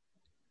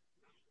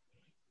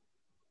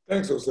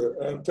 Thanks, Ose,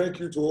 and thank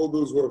you to all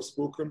those who have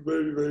spoken.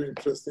 Very, very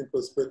interesting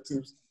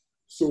perspectives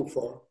so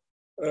far.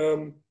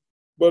 I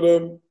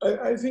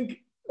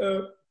think,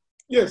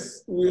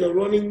 yes, we are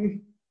all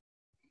in,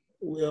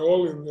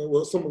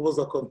 well, some of us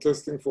are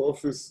contesting for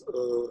office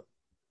at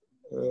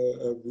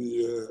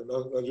the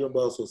Nigerian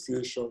Bar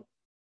Association,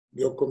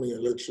 the upcoming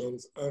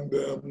elections. And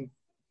the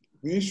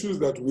issues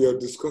that we are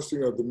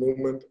discussing at the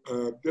moment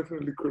are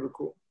definitely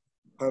critical.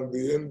 And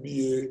the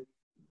NBA,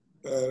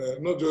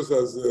 not just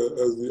as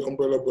the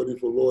umbrella body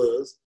for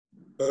lawyers,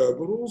 but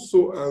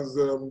also as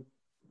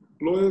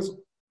lawyers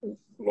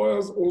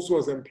also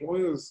as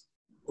employers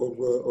of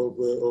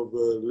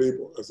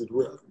labor, as it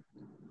were.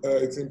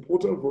 It's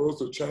important for us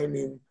to chime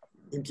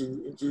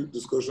into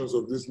discussions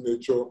of this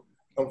nature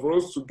and for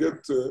us to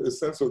get a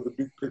sense of the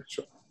big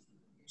picture.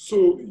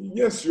 So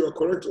yes, you are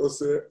correct,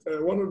 Ose.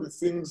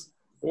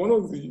 One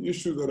of the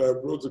issues that I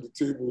brought to the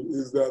table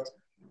is that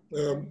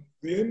the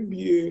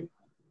NBA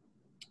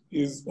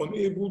is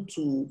unable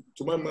to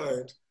my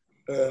mind,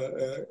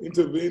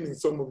 intervene in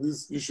some of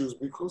these issues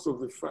because of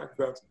the fact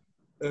that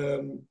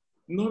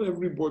not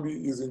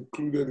everybody is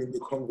included in the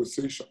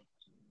conversation.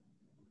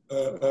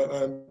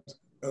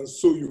 And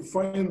so you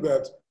find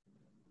that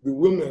the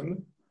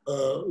women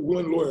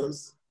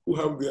lawyers who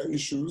have their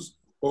issues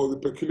or the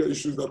peculiar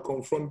issues that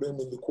confront them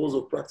in the course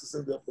of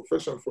practicing their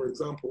profession, for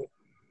example,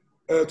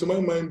 to my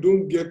mind,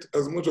 don't get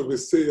as much of a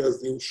say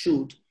as they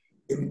should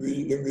in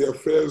the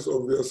affairs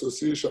of the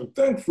association.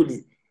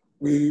 Thankfully,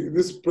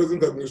 this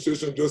present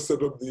administration just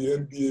set up the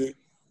NBA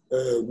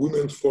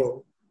Women's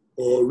Forum,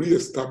 or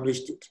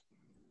re-established it.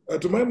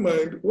 To my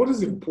mind, what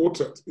is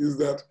important is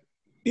that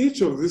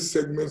each of these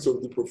segments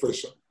of the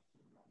profession,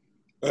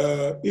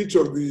 each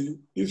of the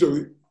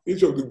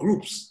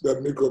groups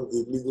that make up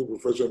the legal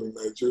profession in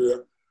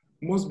Nigeria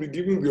must be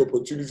given the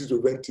opportunity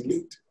to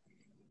ventilate.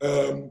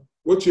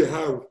 What you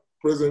have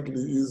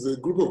presently is a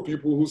group of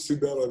people who sit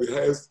down at the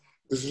highest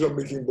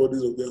decision-making body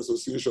of the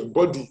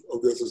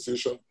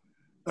association,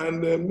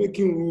 and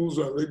making rules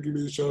and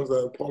regulations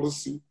and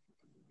policy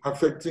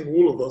affecting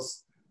all of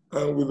us,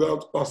 and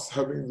without us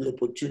having the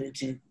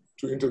opportunity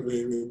to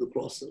intervene in the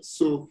process.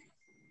 So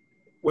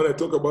when I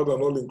talk about an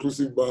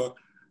all-inclusive bar,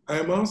 I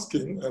am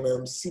asking and I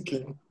am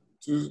seeking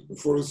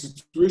for a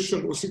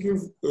situation, or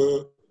seeking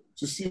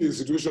to see a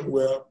situation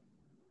where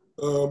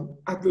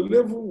at the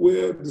level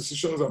where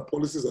decisions and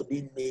policies are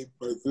being made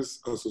by this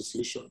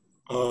association,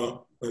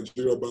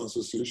 Nigeria Bar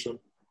Association,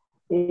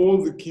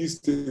 all the key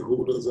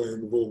stakeholders are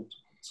involved,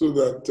 so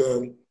that,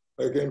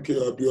 like MK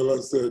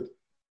Abiola said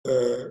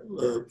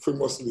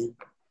famously,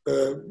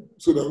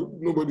 so that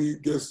nobody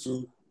gets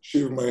to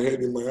shave my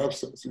head in my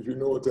absence, if you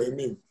know what I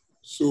mean.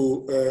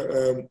 So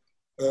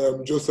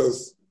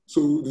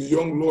so the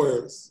young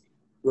lawyers,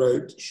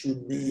 right,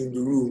 should be in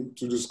the room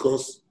to be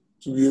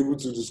able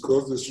to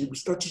discuss. They should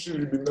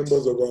statutorily be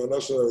members of our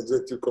National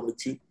Executive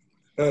Committee,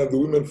 the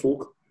women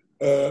folk,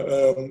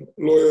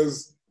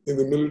 lawyers in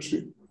the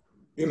military,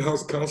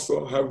 in-house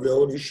counsel have their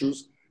own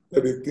issues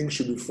that they think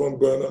should be front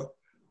burner.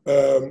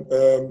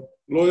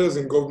 lawyers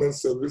in government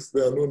service.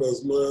 They are known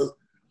as Lawyers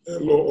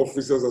and Law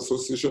Officers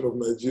Association of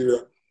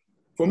Nigeria.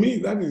 For me,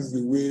 that is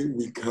the way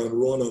we can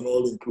run an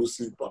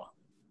all-inclusive bar.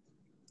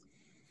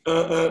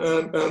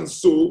 And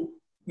so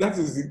that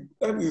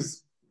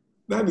is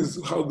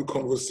how the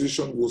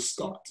conversation will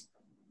start,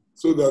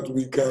 so that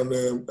we can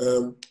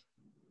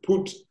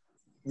put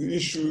the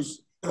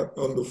issues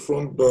on the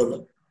front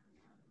burner.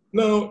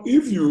 Now,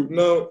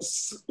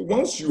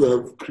 once you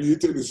have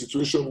created a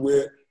situation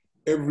where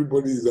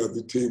everybody is at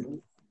the table,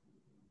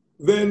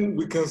 then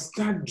we can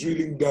start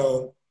drilling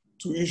down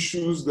to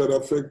issues that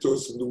affect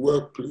us in the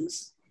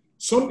workplace.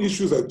 Some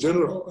issues are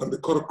general and they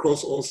cut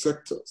across all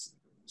sectors.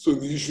 So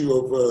the issue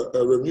of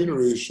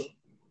remuneration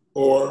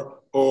or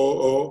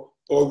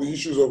the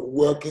issues of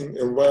working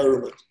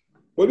environment.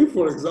 But if,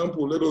 for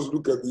example, let us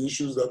look at the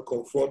issues that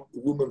confront the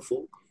women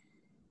folk.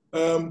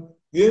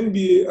 The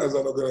NBA as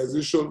an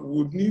organization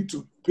would need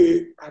to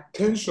pay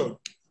attention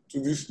to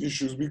these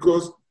issues,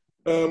 because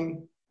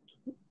one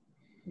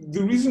of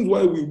the reasons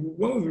why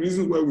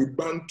we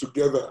band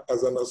together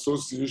as an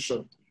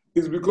association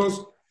is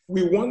because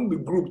we want the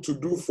group to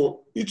do for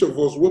each of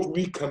us what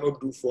we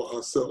cannot do for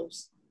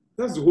ourselves.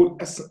 That's the whole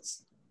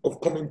essence of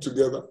coming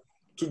together,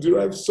 to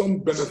derive some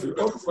benefit.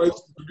 Otherwise,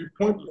 it will be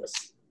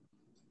pointless.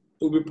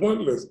 It will be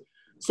pointless.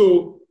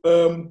 So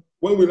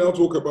when we now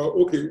talk about,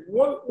 okay,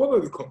 what are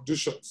the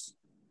conditions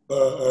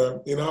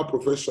in our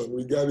profession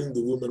regarding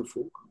the women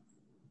folk?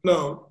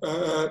 Now,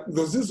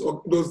 does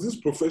this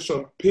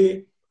profession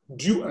pay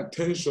due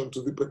attention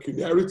to the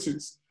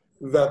peculiarities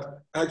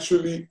that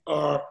actually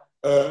are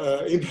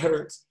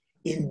inherent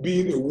in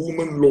being a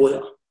woman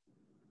lawyer?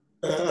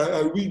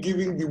 Are we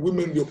giving the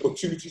women the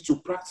opportunity to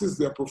practice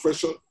their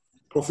profession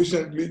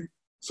proficiently,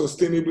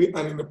 sustainably,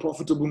 and in a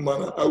profitable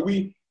manner?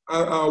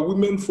 Are our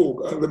women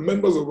folk and the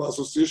members of our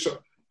association,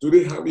 do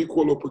they have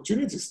equal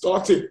opportunity,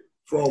 starting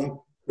from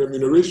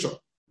remuneration?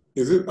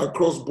 Is it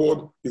across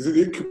board? Is it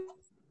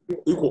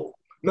equal?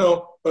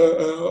 Now,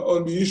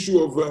 on the issue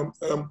of,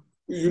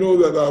 you know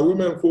that our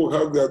women folk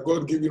have their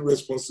God-given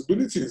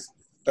responsibilities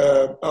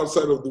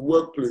outside of the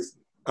workplace.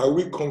 Are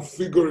we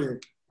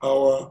configuring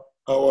the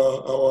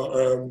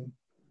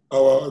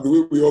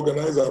way we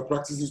organize our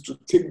practices to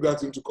take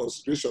that into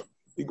consideration?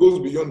 It goes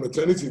beyond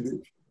maternity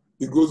leave.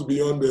 It goes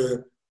beyond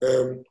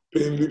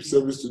paying lip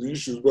service to the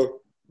issues. But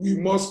we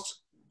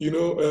must, when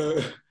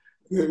a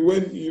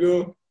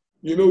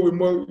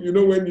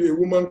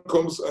woman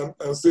comes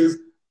and says,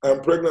 "I'm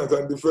pregnant,"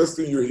 and the first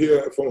thing you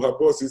hear from her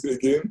boss is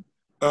again,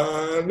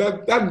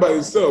 that by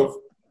itself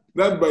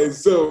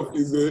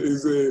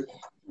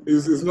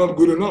is not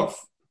good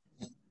enough,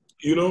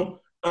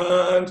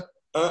 and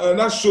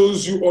that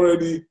shows you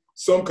already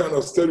some kind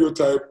of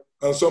stereotype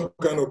and some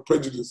kind of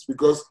prejudice,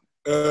 because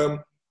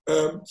it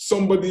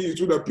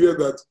would appear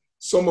that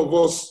some of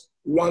us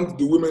want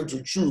the women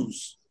to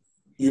choose.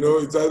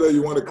 It's either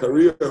you want a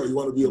career, or you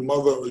want to be a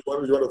mother, or you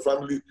want a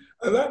family,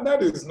 and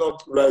that is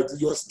not right.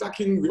 You're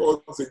stacking the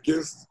odds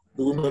against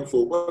the women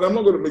folk. But I'm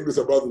not going to make this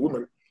about the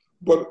women.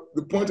 But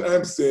the point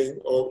I'm saying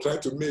or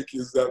trying to make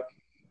is that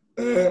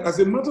as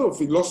a matter of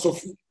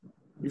philosophy,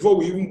 before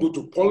we even go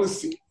to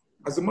policy,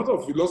 as a matter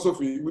of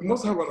philosophy, we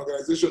must have an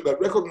organization that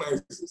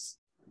recognizes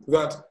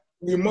that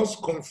we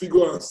must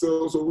configure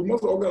ourselves, or we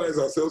must organize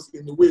ourselves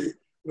in a way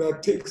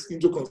that takes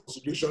into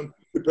consideration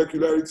the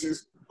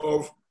peculiarities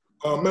of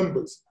our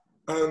members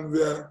and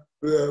their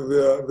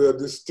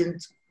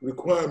distinct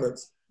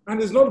requirements.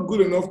 And it's not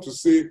good enough to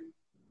say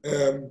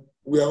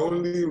we are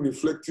only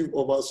reflective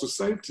of our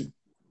society,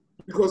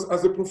 because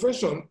as a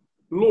profession,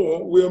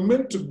 law, we are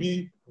meant to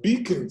be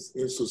beacons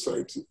in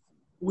society.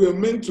 We are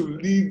meant to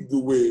lead the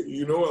way,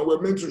 and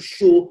we're meant to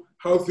show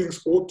how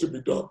things ought to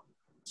be done.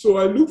 So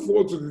I look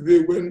forward to the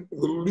day when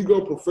the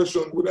legal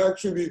profession would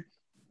actually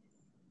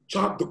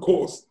chart the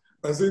course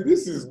and say,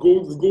 this is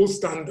the gold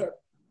standard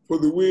for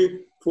the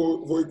way,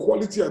 for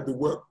equality at the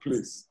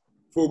workplace,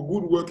 for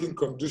good working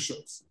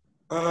conditions.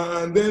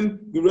 And then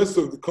the rest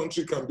of the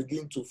country can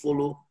begin to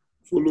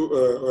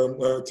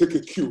take a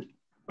cue.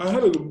 I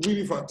had a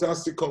really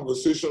fantastic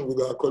conversation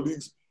with our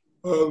colleagues,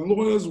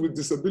 lawyers with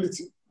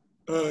disability,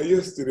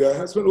 yesterday. I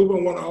had spent over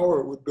 1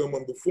 hour with them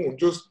on the phone,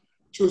 just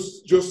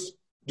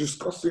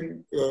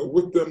discussing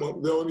with them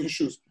on their own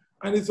issues.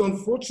 And it's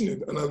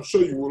unfortunate, and I'm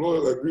sure you will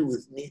all agree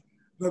with me,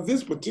 that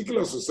this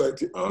particular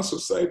society, our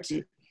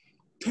society,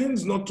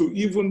 tends not to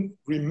even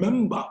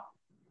remember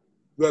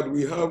that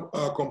we have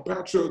our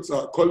compatriots,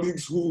 our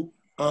colleagues who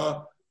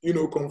are,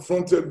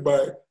 confronted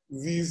by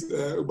these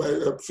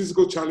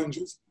physical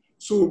challenges.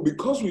 So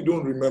because we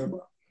don't remember,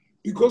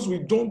 because we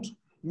don't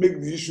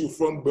make the issue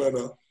front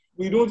burner,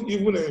 we don't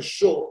even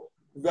ensure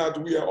that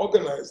we are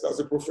organized as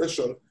a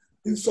profession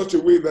in such a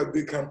way that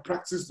they can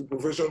practice the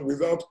profession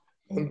without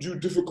undue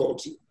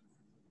difficulty.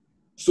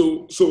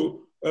 So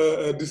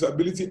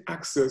disability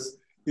access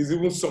is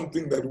even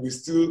something that we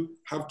still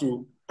have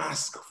to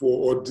ask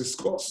for or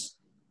discuss.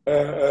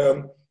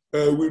 Do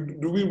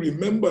we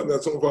remember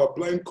that some of our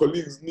blind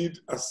colleagues need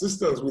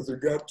assistance with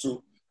regard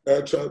to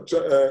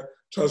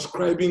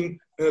transcribing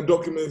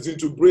documents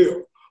into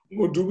Braille?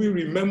 Or do we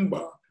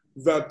remember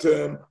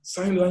that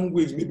sign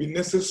language may be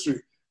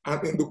necessary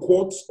and in the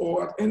courts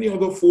or at any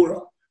other fora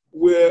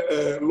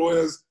where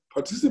lawyers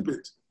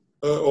participate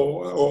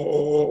or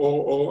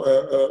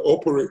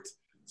operate.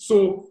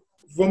 So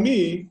for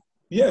me,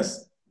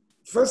 yes,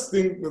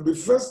 the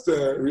first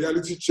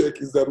reality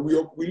check is that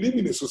we live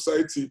in a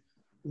society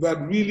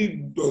that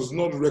really does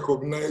not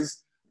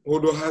recognize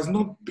or has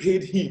not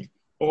paid heed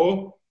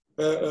or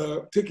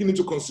taken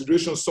into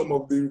consideration some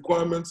of the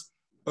requirements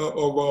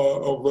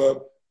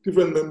of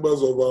different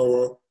members of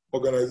our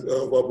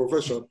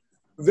profession.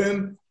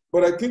 Then,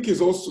 but I think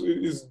it's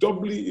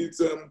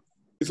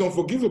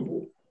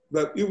unforgivable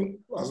that even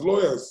as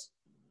lawyers,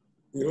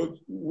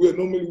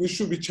 we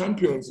should be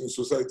champions in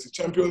society,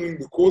 championing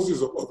the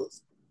causes of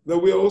others, that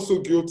we are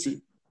also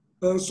guilty.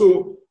 And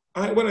so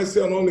when I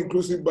say an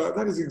all-inclusive bar,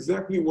 that is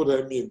exactly what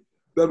I mean,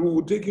 that we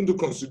will take into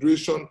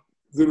consideration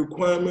the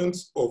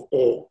requirements of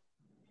all.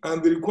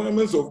 And the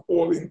requirements of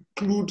all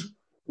include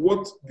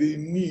what they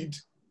need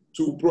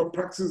to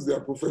practice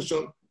their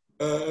profession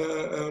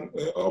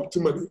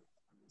optimally.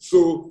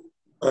 So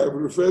I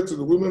refer to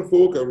the women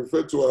folk, I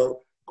refer to our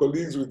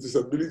colleagues with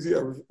disability,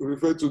 I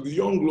refer to the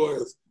young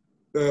lawyers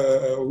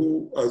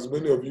who, as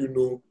many of you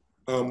know,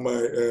 are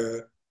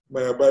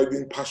my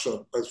abiding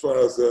passion as far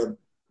as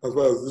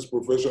this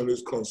profession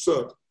is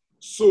concerned.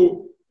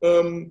 So,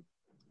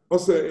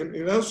 also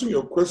in answering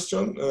your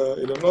question,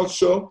 in a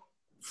nutshell,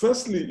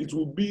 firstly, it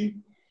will be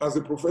as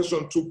a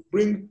profession to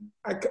bring,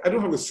 I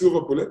don't have a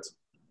silver bullet,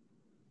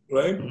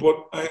 right?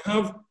 But I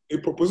have a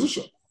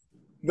proposition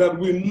that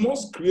we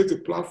must create a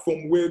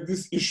platform where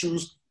these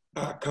issues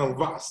are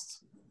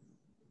canvassed.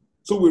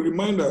 So we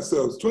remind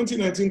ourselves,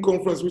 2019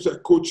 conference, which I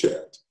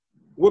co-chaired,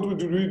 what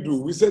did we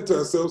do? We said to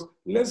ourselves,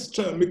 let's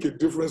try and make a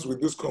difference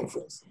with this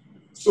conference.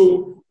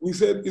 So we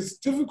said, it's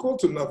difficult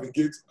to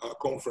navigate our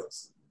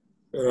conference,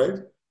 all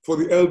right, for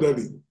the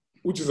elderly,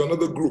 which is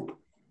another group,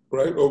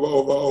 right,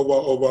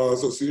 of our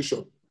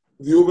association,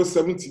 the over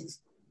 70s.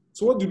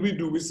 So what did we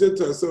do? We said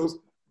to ourselves,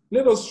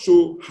 let us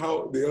show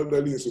how the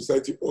elderly in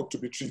society ought to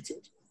be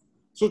treated.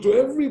 So to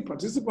every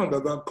participant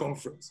at that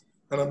conference,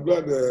 and I'm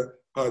glad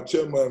our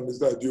chairman,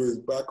 Mr. Adio, is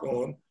back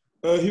on,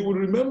 he will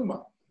remember,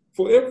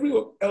 for every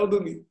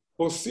elderly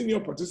or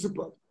senior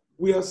participant,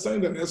 we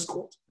assigned an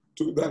escort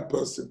to that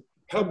person,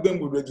 help them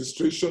with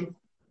registration,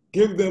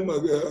 give them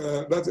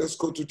that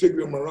escort to take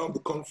them around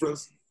the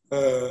conference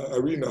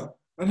arena,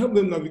 and help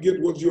them navigate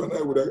what you and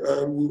I would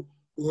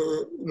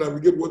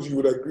navigate what you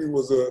would agree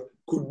was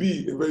could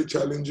be a very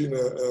challenging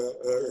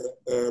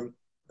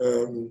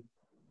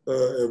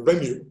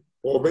venue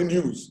or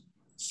venues.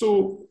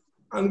 So,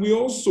 and we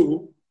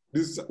also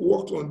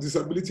worked on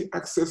disability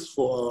access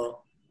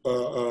for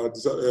our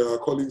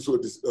colleagues who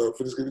are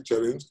physically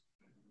challenged,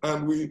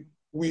 and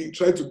we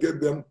tried to get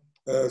them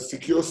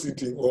secure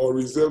seating or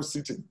reserved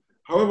seating.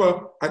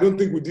 However, I don't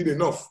think we did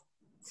enough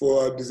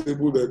for our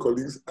disabled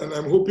colleagues, and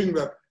I'm hoping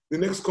that the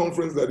next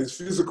conference that is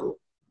physical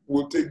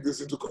will take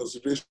this into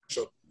consideration.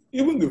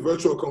 Even the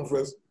virtual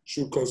conference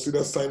should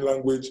consider sign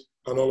language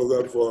and all of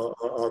that for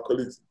our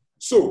colleagues.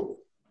 So,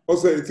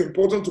 also, it's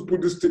important to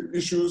put these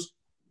issues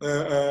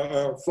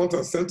front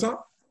and center,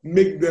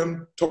 make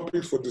them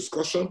topics for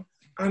discussion,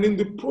 and in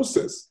the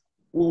process,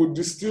 we will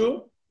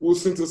distill, we'll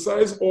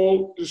synthesize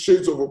all the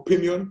shades of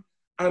opinion,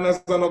 and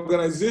as an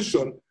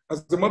organization,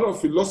 as a matter of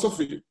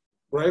philosophy,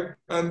 right?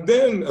 And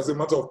then as a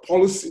matter of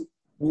policy,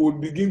 we will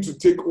begin to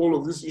take all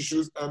of these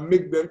issues and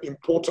make them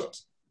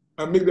important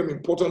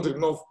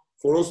enough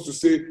for us to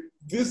say,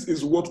 this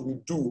is what we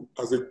do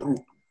as a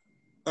group.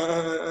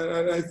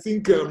 And I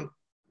think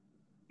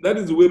that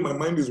is the way my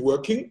mind is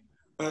working.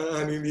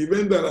 And in the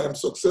event that I'm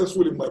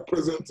successful in my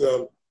present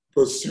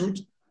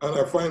pursuit, and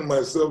I find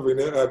myself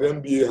at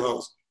MBA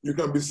House, you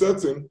can be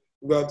certain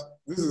that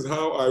this is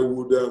how I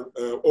would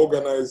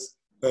organize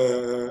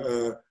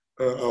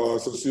our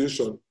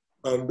association,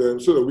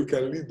 and so that we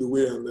can lead the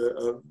way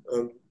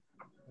and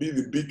be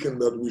the beacon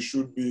that we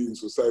should be in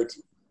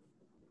society.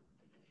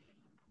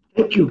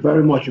 Thank you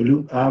very much,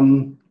 Olu.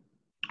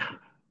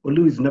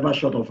 Olu is never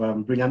short of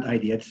brilliant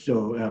ideas,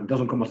 so it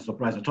doesn't come as a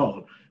surprise at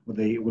all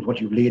with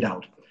what you've laid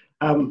out.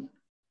 SAN,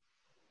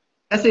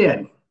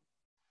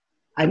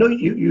 I know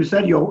you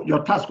said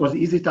your task was the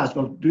easy task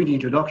of doing the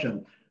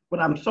introduction, but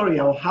I'm sorry,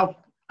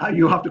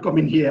 you have to come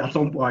in here at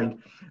some point.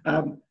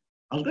 I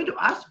was going to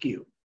ask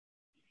you,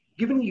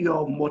 given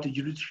your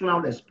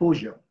multi-jurisdictional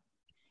exposure,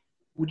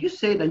 would you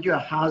say Nigeria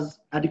has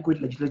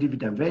adequate legislative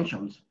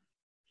interventions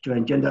to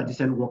engender a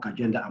decent work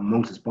agenda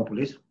amongst its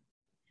populace?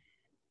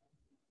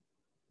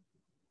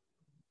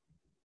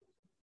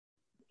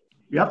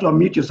 You have to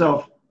unmute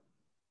yourself.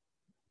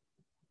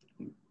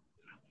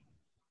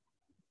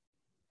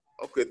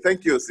 Okay,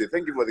 thank you, Ose.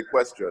 Thank you for the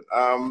question.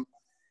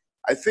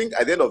 I think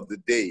at the end of the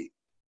day,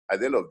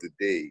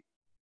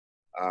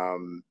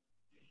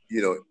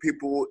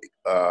 people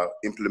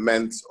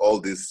implement all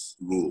these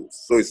rules.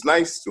 So it's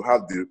nice to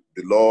have the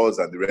laws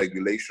and the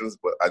regulations,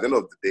 but at the end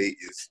of the day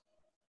is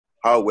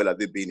how well are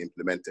they being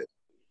implemented?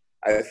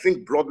 I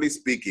think broadly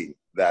speaking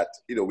that,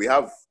 we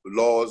have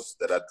laws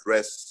that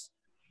address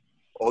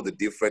all the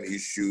different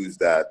issues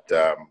that,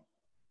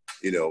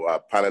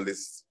 our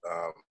panelists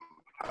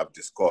have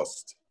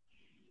discussed.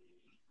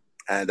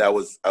 And I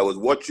was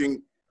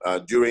watching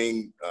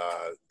during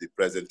the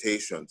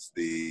presentations,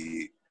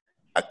 the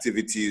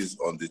activities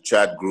on the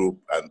chat group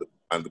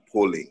and the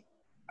polling.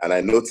 And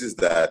I noticed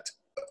that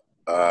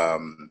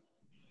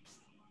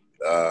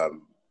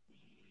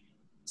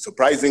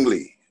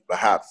surprisingly,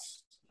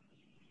 perhaps,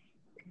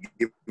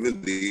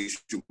 given the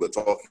issue we're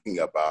talking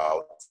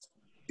about,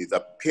 it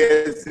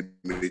appears the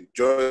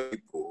majority of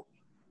people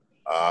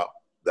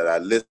that are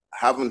listed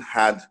haven't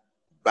had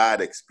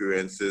bad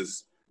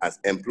experiences as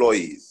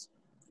employees.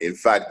 In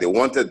fact, they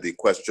wanted the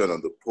question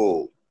on the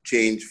poll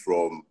changed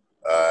from,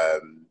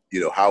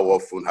 how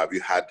often have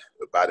you had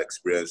a bad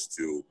experience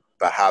to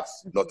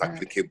perhaps not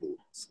applicable,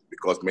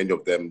 because many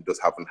of them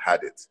just haven't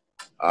had it.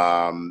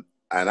 And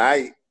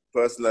I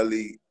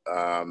personally,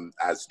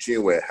 as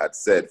Chinwe had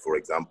said, for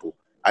example,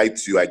 I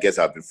too, I guess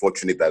I've been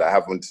fortunate that I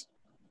haven't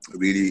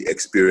really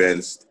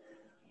experienced,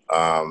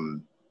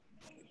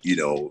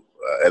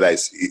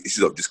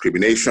 issues of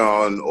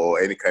discrimination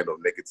or any kind of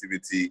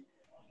negativity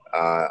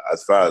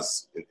as far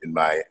as in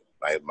my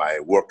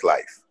work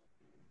life.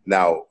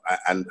 Now,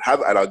 and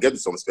I'll get to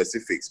some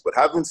specifics, but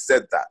having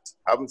said that,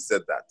 I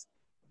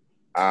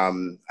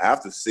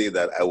have to say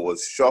that I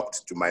was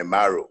shocked to my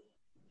marrow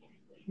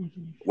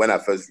when I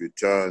first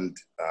returned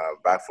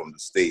back from the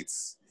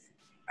States.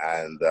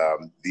 And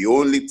the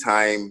only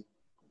time,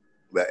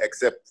 well,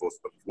 except for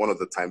one of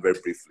the time very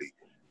briefly,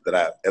 that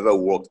I ever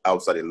worked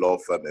outside a law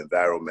firm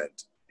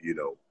environment,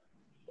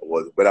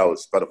 was when I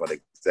was part of an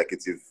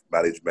executive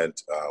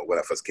management when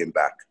I first came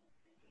back.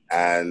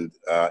 And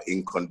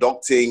in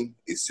conducting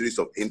a series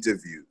of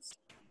interviews,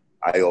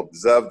 I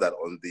observed that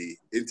on the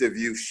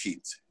interview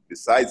sheet,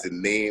 besides the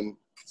names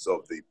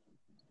of the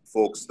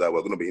folks that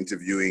were going to be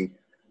interviewing,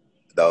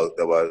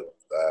 there were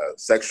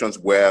sections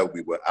where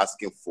we were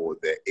asking for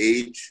their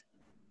age,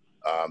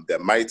 their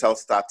marital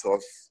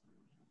status,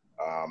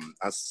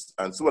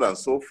 and so on and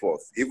so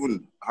forth.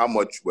 Even how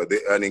much were they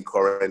earning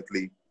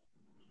currently?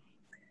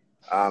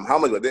 How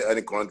much were they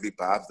earning currently?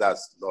 Perhaps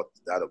that's not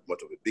that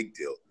much of a big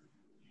deal.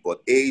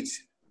 But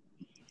age,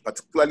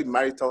 particularly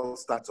marital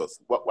status,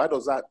 why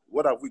does that?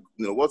 What have we?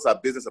 What's our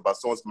business about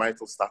someone's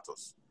marital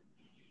status?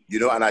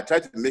 And I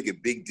tried to make a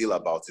big deal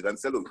about it and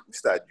say, look,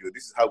 Mr. Adio,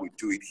 this is how we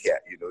do it here.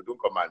 Don't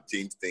come and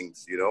change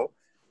things.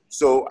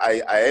 So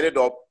I ended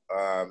up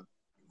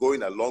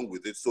going along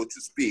with it, so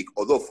to speak.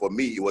 Although for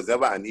me it was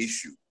never an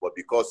issue, but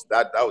because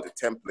that was the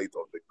template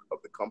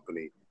of the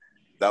company,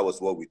 that was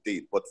what we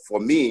did. But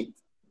for me,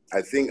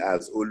 I think,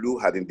 as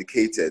Olu had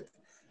indicated,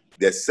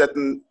 there's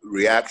certain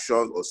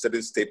reactions or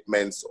certain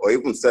statements or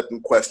even certain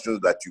questions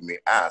that you may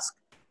ask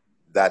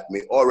that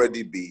may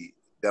already be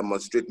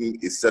demonstrating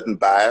a certain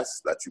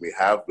bias that you may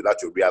have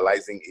without you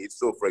realizing it.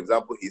 So, for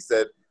example, he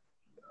said,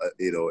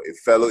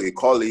 a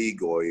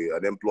colleague or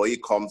an employee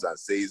comes and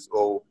says,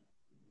 oh,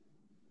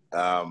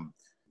 I'm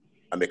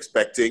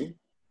expecting,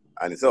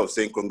 and instead of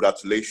saying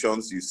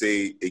congratulations, you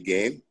say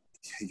again,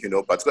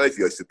 particularly if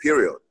you're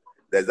superior,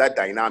 there's that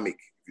dynamic.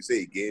 If you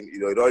say again,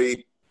 it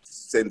already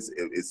sends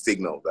a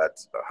signal that,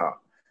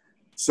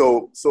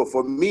 So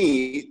for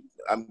me,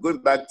 I'm going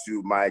back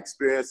to my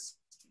experience,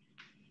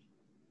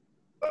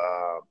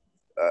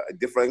 a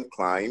different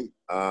client.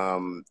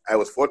 I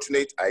was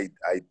fortunate. I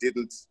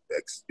didn't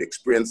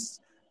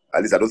experience,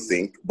 at least I don't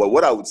think, but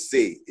what I would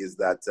say is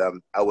that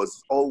I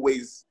was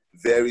always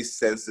very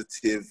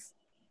sensitive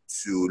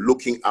to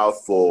looking out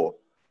for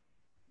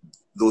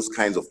those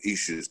kinds of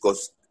issues,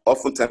 because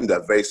oftentimes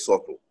they're very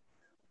subtle.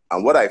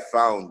 And what I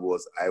found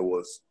was I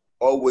was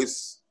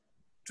always,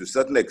 to a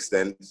certain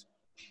extent,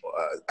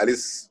 at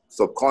least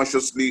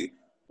subconsciously,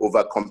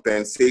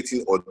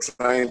 overcompensating or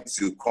trying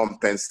to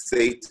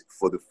compensate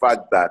for the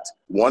fact that,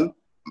 one,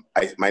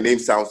 my name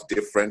sounds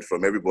different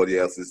from everybody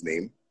else's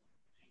name.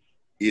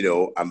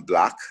 I'm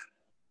Black,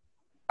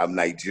 I'm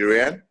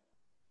Nigerian,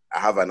 I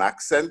have an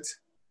accent,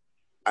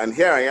 and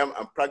here I am,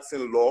 I'm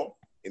practicing law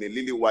in a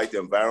lily white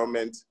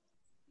environment,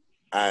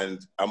 and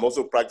I'm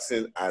also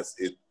practicing as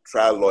a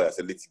trial lawyer, as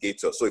a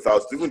litigator. So if I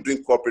was even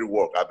doing corporate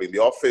work, I'd be in the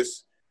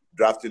office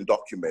drafting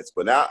documents,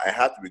 but now I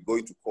have to be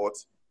going to court,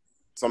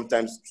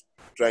 sometimes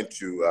trying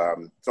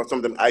to,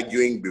 sometimes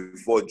arguing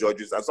before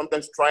judges, and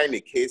sometimes trying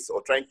cases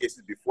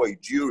before a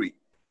jury.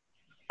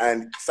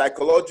 And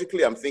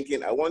psychologically, I'm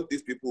thinking, I want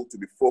these people to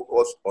be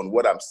focused on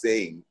what I'm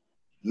saying,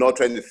 not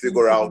trying to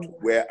figure out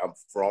where I'm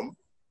from.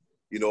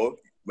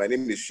 My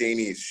name is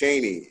Shaney,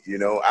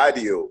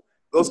 Adio,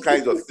 those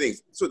kinds of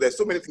things. So there's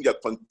so many things you're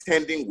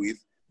contending with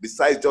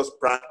besides just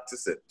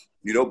practicing,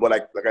 but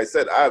like I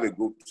said, I have a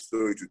good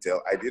story to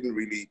tell. I didn't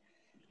really,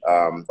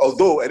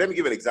 although, and let me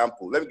give an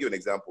example.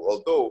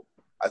 Although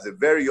as a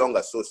very young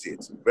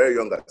associate,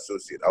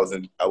 I was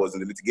in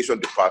the litigation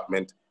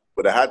department,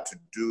 but I had to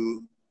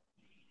do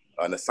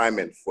an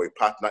assignment for a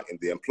partner in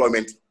the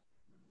employment,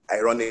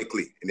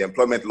 ironically, in the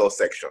employment law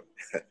section.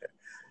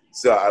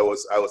 So I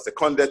was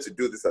seconded to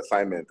do this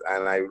assignment,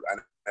 and I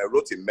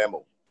wrote a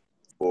memo,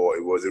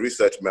 it was a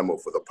research memo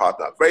for the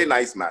partner, very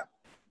nice man.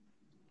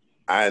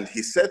 And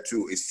he said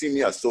to a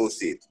senior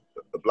associate,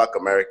 a Black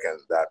American,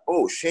 that,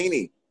 oh,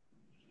 Shaney,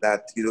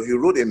 that, you know, he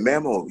wrote a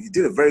memo. He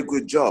did a very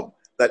good job.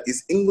 That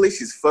is English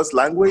his first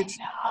language?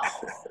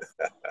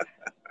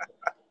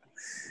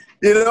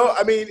 You know,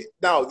 I mean,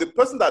 now the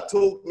person that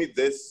told me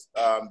this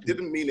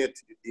didn't mean it.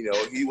 You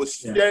know, he was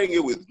sharing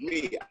it with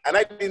me, and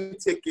I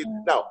didn't take it.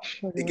 Now,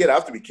 again, I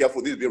have to be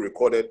careful. This is being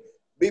recorded.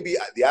 Maybe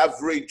the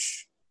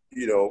average,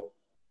 you know,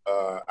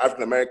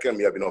 African American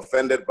may have been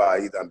offended by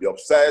it and be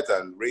upset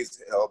and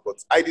raise hell,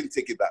 but I didn't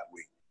take it that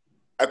way.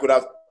 I could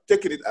have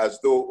taken it as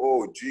though,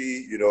 oh,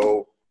 gee, you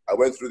know, I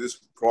went through this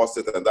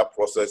process, and that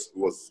process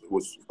was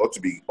ought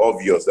to be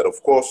obvious that,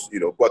 of course, you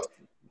know, but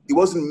it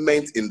wasn't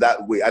meant in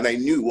that way. And I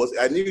knew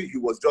he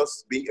was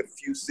just being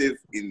effusive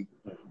in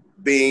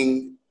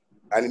being,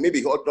 and maybe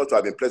he ought not to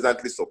have been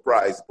pleasantly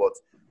surprised, but,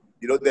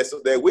 you know,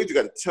 there are ways you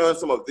can turn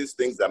some of these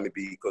things that may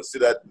be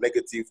considered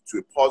negative to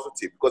a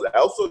positive, because I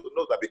also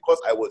know that because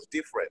I was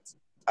different,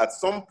 at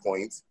some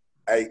point,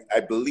 I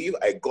believe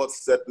I got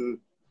certain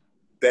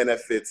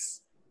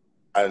benefits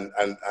and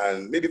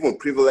maybe even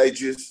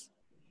privileges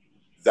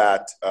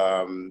that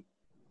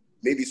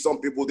maybe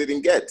some people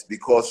didn't get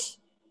because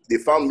they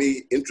found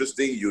me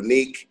interesting,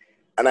 unique,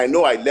 and I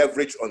know I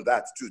leveraged on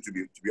that too, to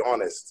be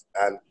honest,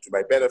 and to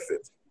my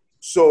benefit.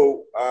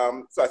 So,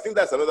 so I think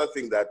that's another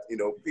thing that, you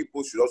know,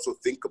 people should also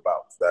think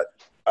about. That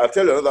I'll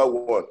tell you another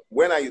one.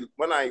 When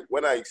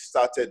I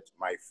started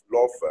my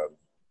law firm,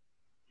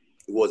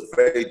 it was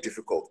very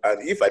difficult,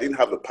 and if I didn't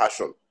have the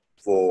passion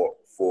for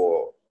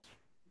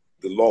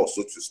the law,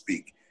 so to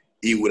speak,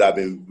 it would have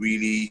been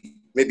really,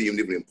 maybe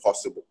even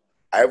impossible.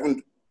 I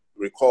even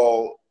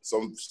recall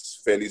some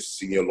fairly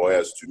senior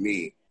lawyers to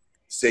me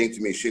saying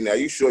to me, Shane, are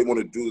you sure you want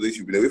to do this?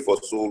 You've been away for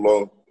so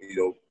long, you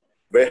know,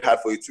 very hard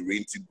for you to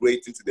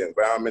reintegrate into the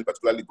environment,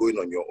 particularly going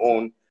on your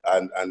own,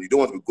 and you don't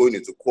want to be going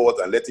into court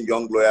and letting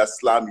young lawyers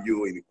slam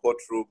you in the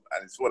courtroom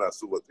and so on and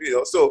so forth. You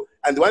know, so,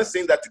 and the one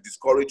saying that to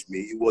discourage me,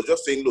 it was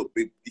just saying, look,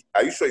 babe,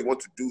 are you sure you want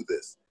to do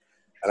this?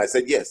 And I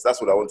said, yes, that's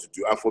what I want to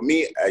do. And for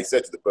me, I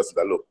said to the person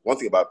that, look, one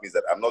thing about me is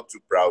that I'm not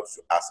too proud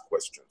to ask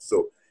questions.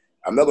 So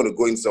I'm not going to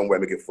go in somewhere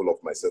and make a fool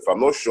of myself.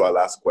 I'm not sure I'll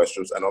ask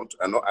questions, and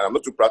I'm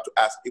not too proud to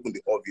ask even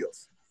the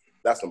obvious.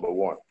 That's number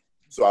one.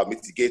 So I'll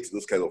mitigate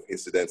those kind of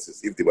incidences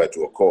if they were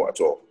to occur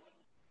at all.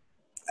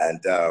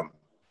 And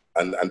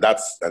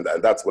that's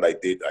what I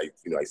did.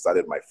 I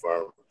started my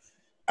firm,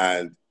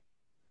 and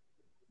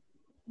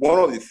one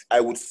of the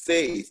I would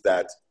say is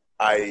that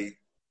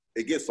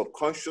again,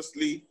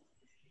 subconsciously,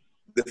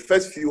 the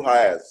first few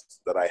hires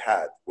that I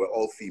had were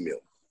all female.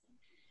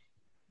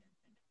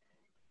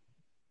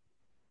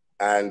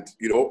 And,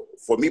 you know,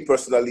 for me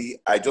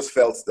personally, I just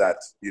felt that,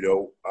 you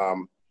know,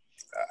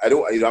 I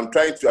don't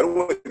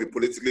want to be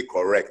politically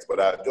correct,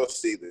 but I'll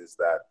just say this,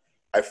 that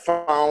I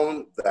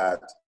found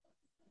that,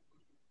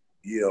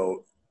 you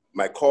know,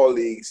 my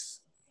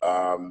colleagues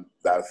that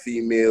are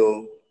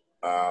female,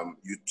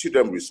 you treat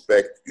them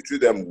respect, you treat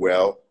them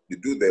well, you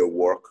do their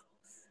work,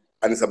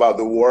 and it's about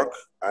the work.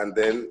 And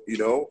then, you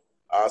know,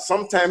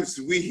 sometimes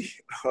we,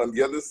 on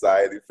the other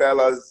side, the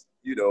fellas,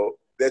 you know,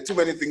 there are too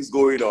many things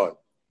going on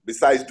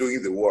besides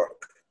doing the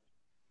work.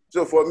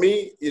 So for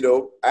me, you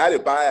know, I had a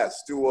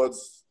bias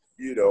towards,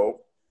 you know,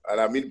 and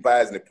I mean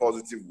bias in a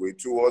positive way,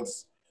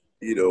 towards,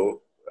 you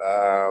know,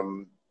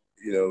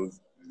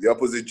 the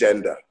opposite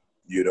gender,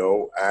 you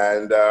know,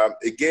 and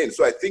again,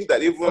 so I think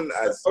that even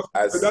as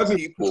that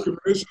people, is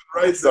discrimination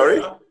right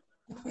sorry, there.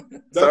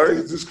 That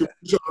is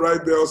discrimination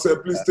right there.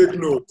 So please take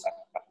note.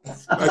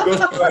 I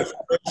just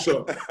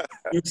mention.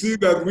 You see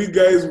that we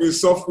guys, we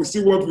suffer. We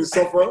see what we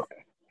suffer.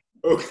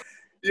 Okay.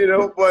 You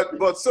know,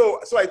 but so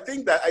I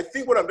think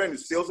what I'm trying to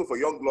say also for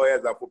young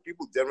lawyers and for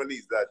people generally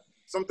is that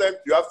sometimes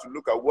you have to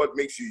look at what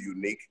makes you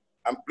unique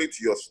and play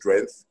to your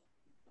strengths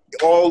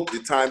all the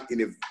time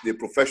in a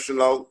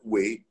professional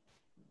way,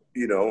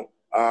 you know.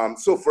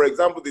 So for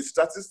example, the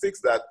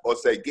statistics that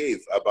Ose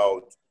gave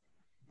about,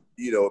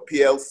 you know,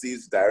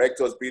 PLCs,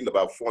 directors being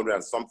about 400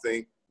 and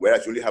something,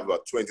 whereas you only have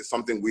about 20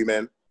 something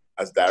women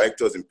as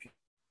directors in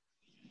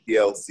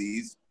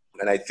PLCs.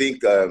 And I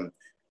think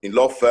in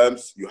law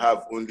firms, you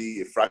have only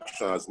a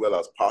fraction as well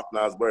as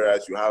partners,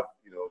 whereas you have,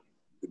 you know,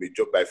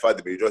 by far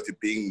the majority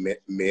being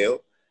male.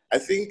 I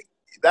think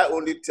that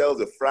only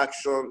tells a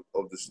fraction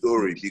of the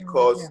story,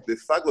 because the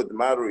fact of the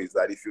matter is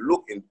that if you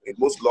look in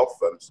most law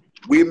firms,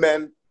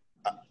 women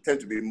tend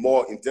to be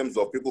more in terms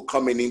of people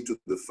coming into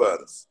the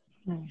firms.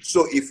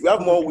 So if we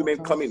have more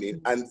women coming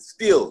in, and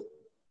still,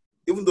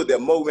 even though there are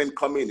more women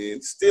coming in,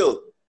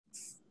 still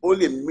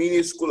only a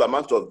minuscule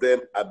amount of them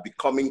are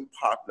becoming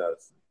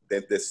partners,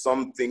 then there's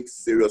something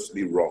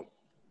seriously wrong.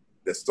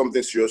 There's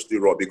something seriously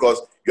wrong,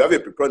 because you have a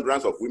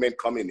preponderance of women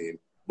coming in,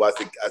 but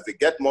as they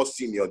get more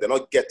senior, they're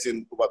not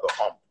getting over the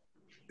hump.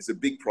 It's a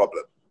big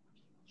problem.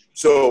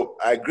 So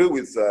I agree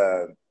with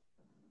Mr.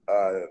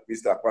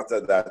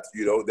 Akpata that,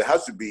 you know, there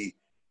has to be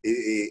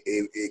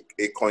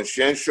a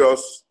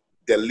conscientious,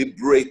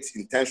 deliberate,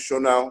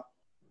 intentional,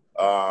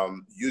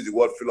 use the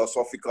word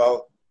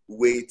philosophical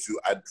way to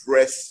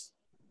address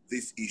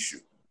this issue.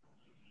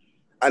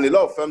 And a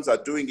lot of firms are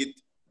doing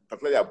it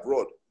particularly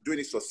abroad, doing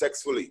it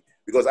successfully.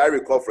 Because I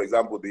recall, for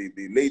example, the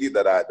lady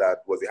that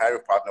was the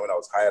hiring partner when I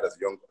was hired as a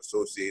young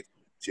associate,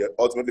 she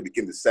ultimately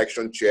became the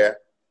section chair,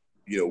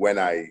 you know, when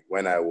I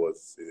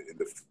was in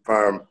the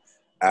firm.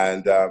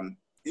 And,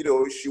 you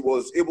know, she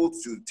was able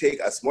to take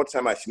as much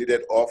time as she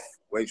needed off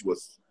when she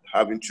was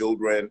having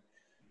children,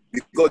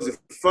 because the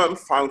firm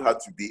found her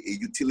to be a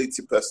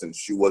utility person.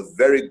 She was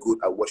very good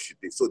at what she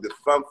did. So the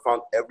firm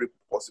found every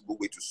possible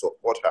way to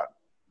support her.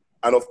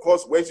 And of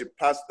course, when she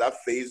passed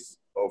that phase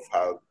of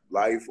her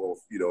life of,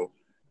 you know,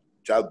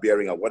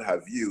 childbearing and what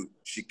have you,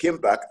 she came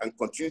back and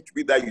continued to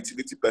be that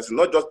utility person,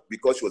 not just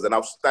because she was an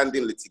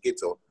outstanding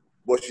litigator,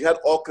 but she had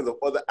all kinds of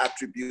other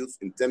attributes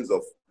in terms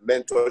of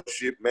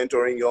mentorship,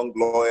 mentoring young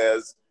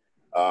lawyers,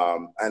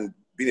 and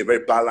being a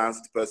very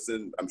balanced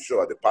person. I'm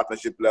sure at the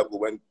partnership level,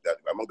 when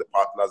among the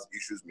partners,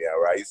 issues may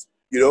arise,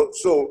 you know.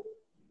 So,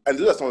 and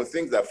those are some of the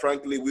things that,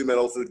 frankly, women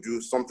also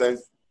do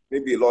sometimes,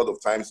 maybe a lot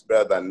of times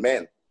better than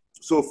men.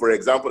 So, for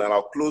example, and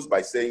I'll close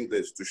by saying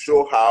this to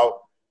show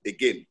how,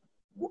 again,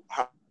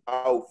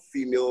 how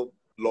female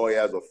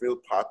lawyers or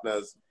female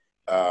partners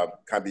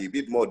can be a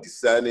bit more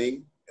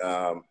discerning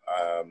and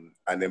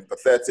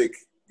empathetic,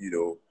 you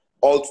know,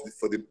 all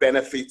for the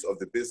benefit of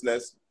the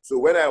business. So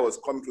when I was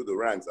coming through the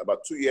ranks,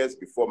 about 2 years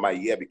before my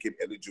year became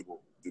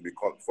eligible to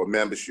become for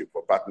membership,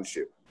 for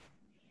partnership.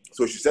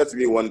 So she said to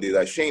me one day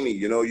that, Shani,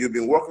 you know, you've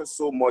been working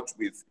so much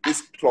with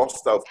this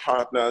cluster of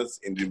partners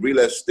in the real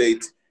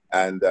estate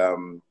and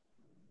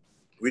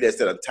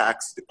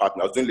tax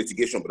department. I was doing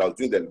litigation, but I was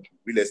doing the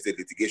real estate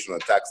litigation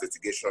and tax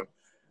litigation.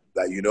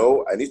 That, you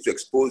know, I need to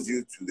expose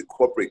you to the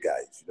corporate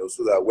guys, you know,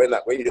 so that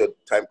when your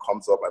time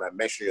comes up and I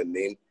mention your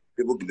name,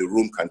 people in the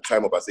room can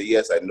chime up and say,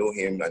 yes, I know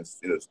him, and,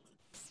 you know,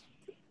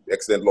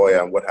 excellent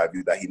lawyer and what have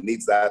you, that he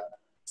needs that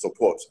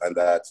support and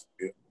that,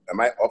 you know, am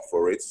I up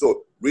for it?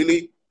 So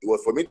really, it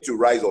was for me to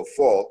rise or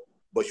fall,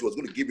 but she was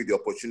going to give me the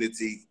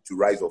opportunity to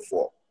rise or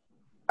fall.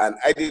 And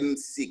I didn't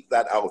seek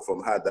that out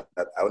from her,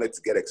 that I wanted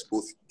to get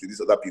exposed to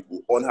these other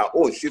people on her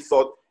own. She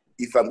thought,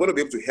 if I'm going to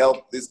be able to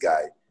help this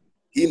guy,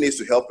 he needs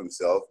to help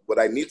himself, but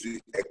I need to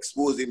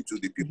expose him to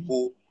the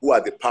people who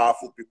are the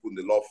powerful people in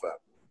the law firm,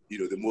 you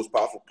know, the most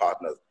powerful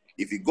partners.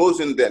 If he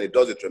goes in there and he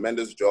does a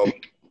tremendous job,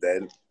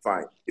 then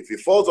fine. If he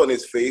falls on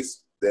his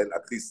face, then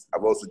at least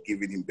I've also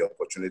given him the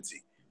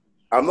opportunity.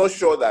 I'm not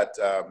sure that,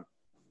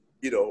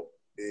 you know,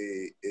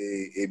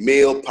 a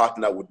male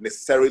partner would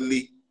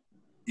necessarily,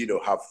 you know,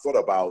 have thought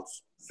about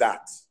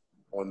that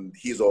on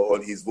his or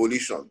on his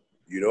volition,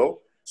 you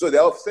know. So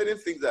there are certain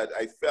things that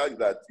I felt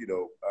that,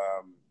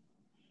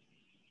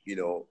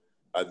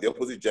 the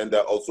opposite gender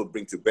also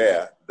bring to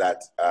bear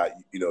that,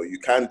 you know, you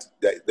can't,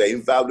 they're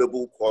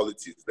invaluable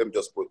qualities. Let me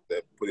just put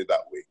it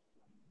that way,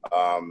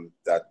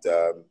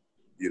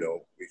 you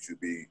know, we should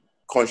be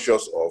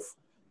conscious of.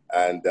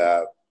 And,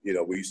 you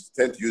know, we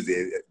tend to use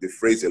the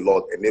phrase a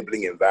lot,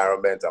 enabling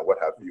environment and what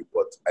have you.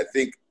 But I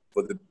think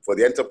for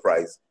the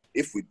enterprise,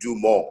 if we do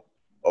more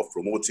of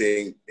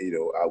promoting, you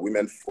know, our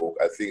women folk,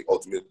 I think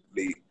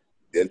ultimately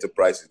the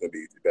enterprise is going to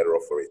be better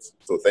off for it.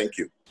 So thank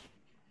you.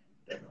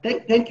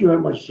 Thank you very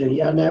much,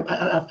 Sherry. And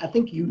I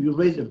think you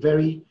raised a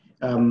very,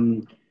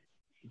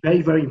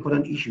 very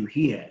important issue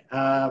here.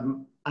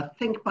 I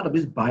think part of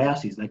this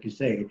bias is, like you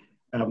say,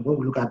 when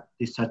we look at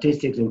the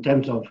statistics in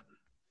terms of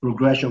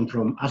progression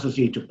from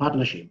associate to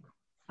partnership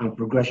and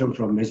progression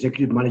from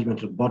executive management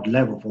to board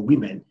level for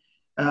women,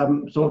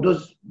 some of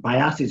those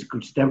biases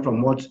could stem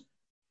from what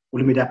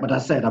Olumide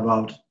Akpata said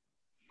about,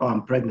 oh,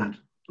 I'm pregnant,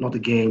 not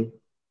again.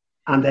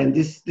 And then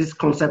this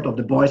concept of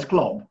the boys'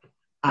 club,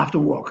 after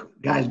work,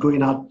 guys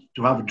going out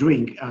to have a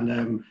drink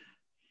and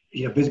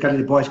basically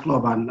the boys'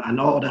 club and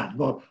all that.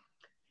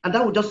 And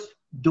that would just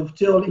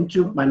dovetail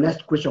into my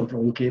next question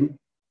from Kim.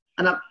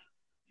 And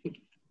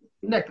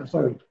we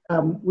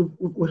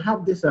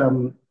have this,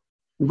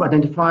 we've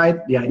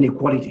identified their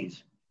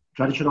inequalities,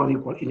 traditional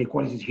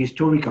inequalities,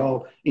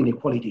 historical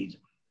inequalities.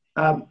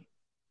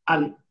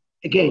 And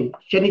again,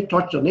 Jenny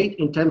touched on it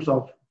in terms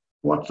of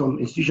what some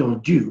institutions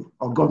do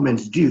or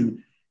governments do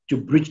to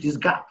bridge this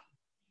gap.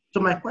 So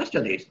my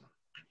question is,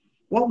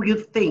 what would you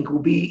think will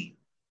be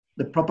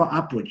the proper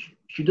approach?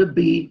 Should it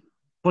be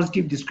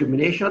positive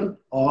discrimination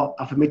or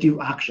affirmative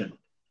action?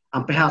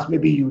 And perhaps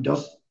maybe you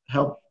just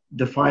help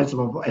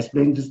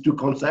explain these two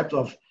concepts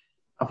of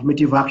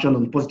affirmative action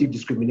and positive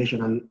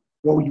discrimination, and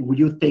what would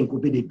you think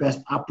would be the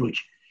best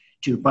approach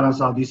to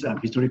balance out these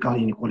historical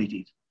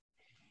inequalities?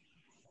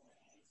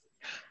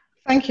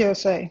 Thank you,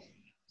 Ose.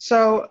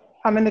 So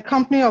I'm in the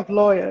company of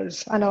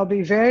lawyers, and I'll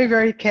be very,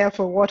 very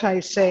careful what I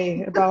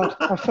say about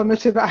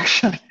affirmative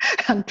action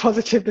and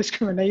positive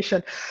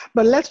discrimination.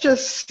 But let's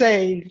just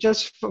say,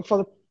 just for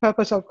the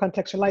purpose of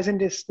contextualizing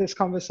this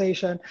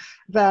conversation,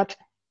 that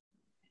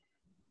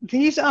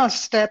these are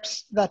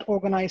steps that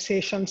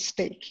organizations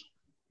take,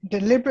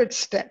 deliberate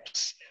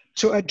steps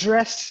to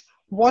address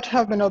what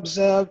have been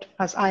observed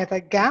as either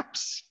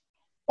gaps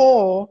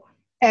or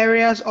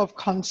areas of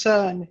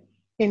concern,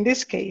 in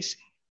this case,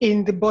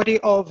 in the body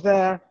of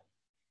the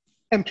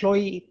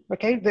employee,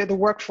 okay, the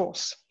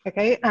workforce.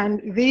 Okay,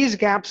 and these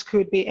gaps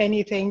could be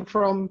anything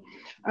from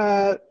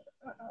an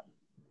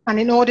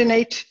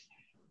inordinate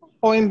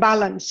or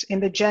imbalance in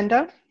the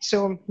gender,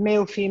 so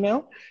male,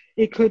 female.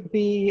 It could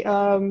be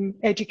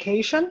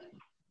education.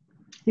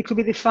 It could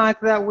be the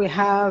fact that we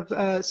have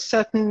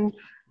certain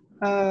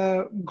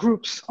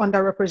groups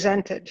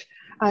underrepresented.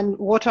 And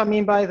what I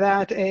mean by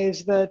that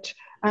is that,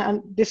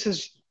 and this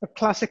is a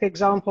classic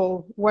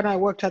example, when I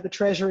worked at the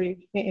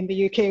Treasury in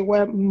the UK,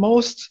 where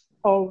most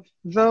of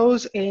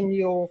those in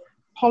your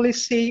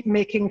policy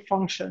making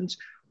functions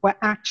were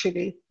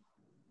actually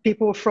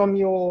people from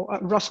your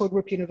Russell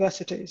Group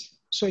universities.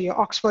 So your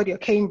Oxford, your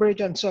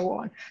Cambridge, and so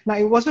on. Now,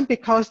 it wasn't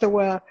because there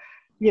were,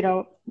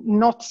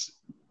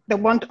 there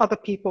weren't other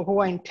people who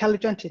were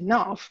intelligent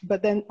enough,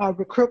 but then our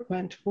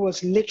recruitment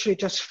was literally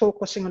just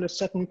focusing on a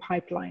certain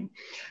pipeline.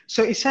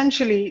 So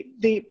essentially,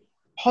 the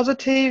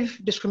positive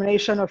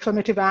discrimination or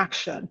affirmative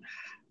action,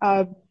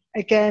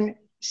 again,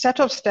 set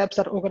of steps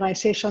that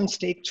organizations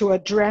take to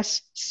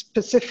address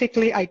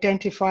specifically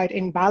identified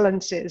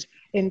imbalances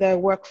in their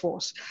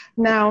workforce.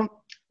 Now,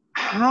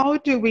 how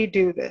do we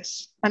do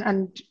this?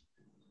 And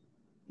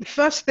the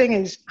first thing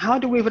is, how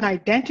do we even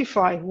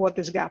identify what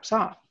these gaps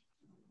are?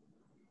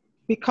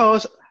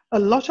 Because a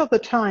lot of the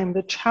time,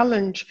 the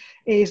challenge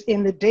is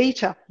in the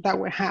data that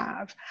we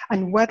have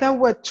and whether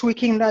we're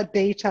tweaking that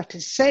data to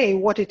say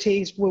what it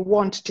is we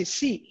want to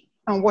see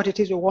and what it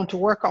is we want to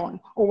work on,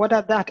 or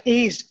whether that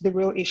is the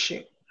real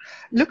issue.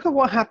 Look at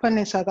what happened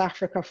in South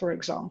Africa, for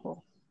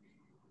example.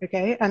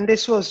 Okay, and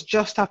this was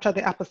just after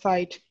the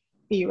apartheid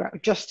era,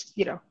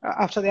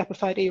 after the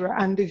apartheid era,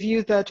 and the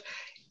view that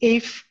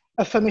if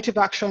affirmative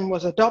action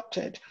was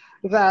adopted,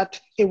 that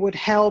it would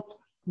help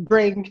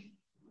bring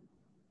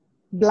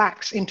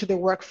Blacks into the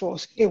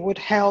workforce, it would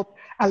help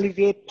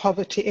alleviate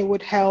poverty, it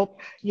would help,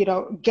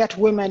 get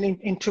women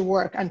into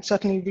work and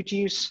certainly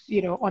reduce,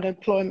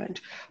 unemployment.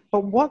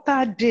 But what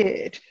that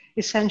did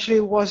essentially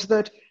was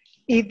that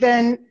it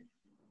then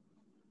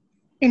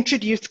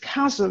introduced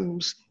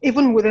chasms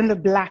even within the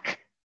Black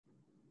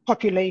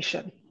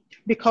population,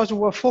 because we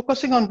were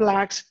focusing on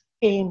Blacks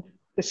in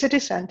the city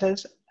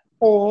centers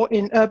or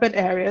in urban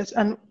areas.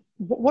 And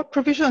what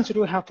provisions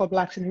do we have for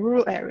Blacks in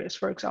rural areas,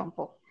 for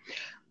example?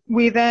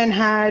 We then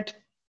had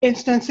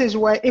instances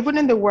where even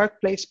in the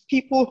workplace,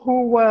 people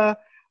who were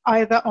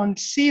either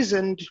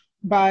unseasoned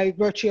by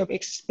virtue of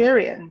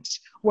experience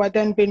were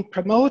then being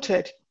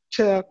promoted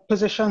to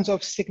positions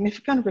of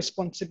significant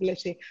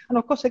responsibility. And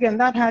of course, again,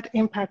 that had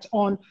impact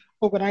on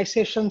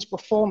organizations'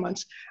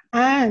 performance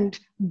and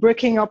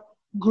breaking up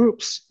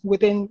groups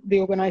within the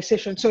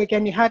organization. So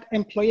again, you had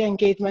employee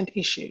engagement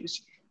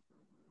issues.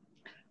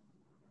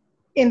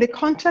 In the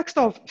context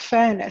of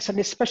fairness, and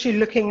especially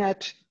looking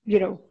at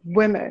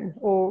women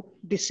or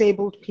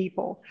disabled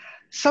people,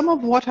 some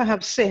of what I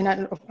have seen,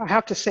 and I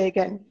have to say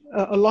again,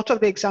 a lot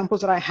of the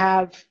examples that I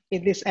have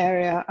in this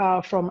area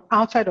are from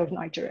outside of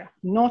Nigeria,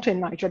 not in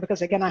Nigeria,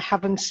 because again, I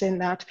haven't seen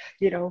that,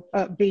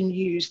 being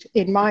used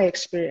in my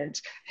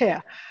experience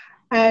here.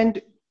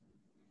 And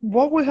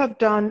what we have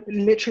done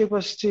literally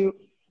was to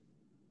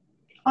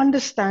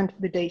understand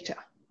the data,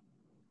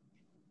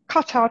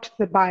 cut out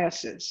the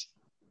biases,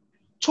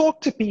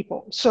 talk to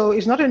people. So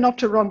it's not enough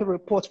to run the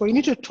reports, but you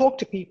need to talk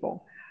to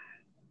people.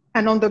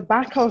 And on the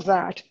back of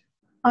that,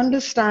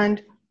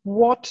 understand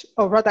what,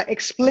 or rather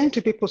explain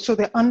to people so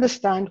they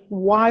understand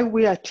why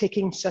we are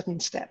taking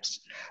certain steps.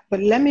 But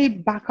let me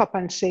back up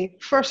and say,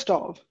 first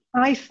off,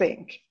 I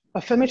think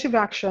affirmative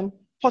action,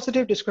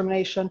 positive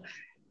discrimination,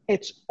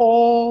 it's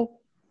the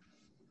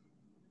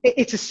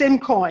same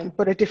coin,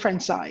 but a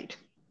different side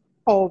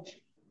of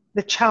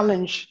the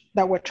challenge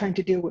that we're trying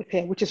to deal with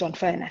here, which is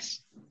unfairness.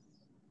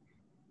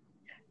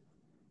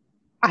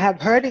 I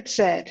have heard it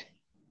said,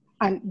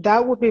 and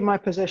that would be my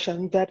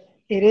position, that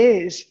it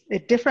is a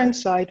different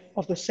side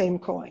of the same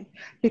coin,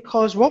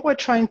 because what we're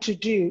trying to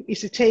do is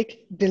to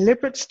take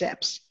deliberate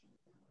steps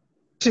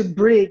to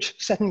bridge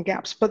certain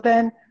gaps. But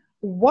then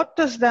what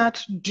does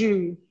that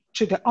do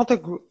to the other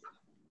group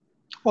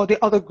or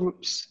the other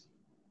groups?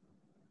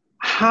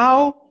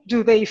 How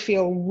do they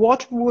feel?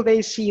 What will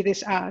they see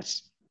this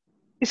as?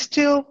 It's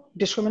still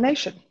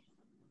discrimination.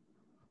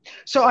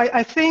 So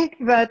I think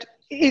that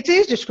it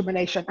is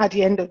discrimination at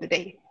the end of the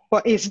day,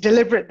 but it's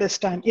deliberate this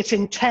time. It's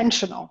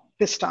intentional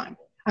this time.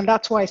 And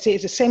that's why I say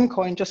it's the same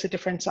coin, just a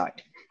different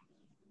side.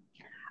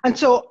 And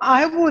so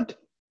I would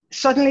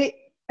certainly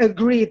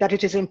agree that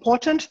it is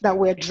important that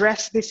we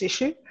address this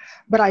issue,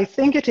 but I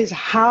think it is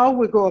how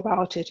we go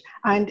about it.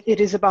 And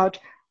it is about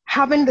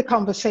having the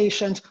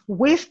conversations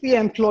with the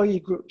employee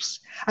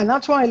groups. And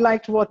that's why I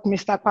liked what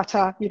Mr.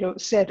 Pata,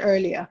 said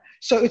earlier.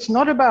 So it's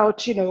not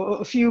about,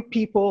 a few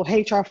people,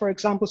 HR, for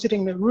example,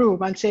 sitting in a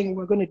room and saying,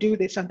 we're going to do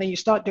this, and then you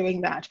start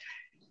doing that.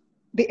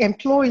 The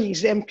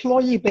employees, the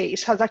employee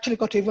base has actually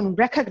got to even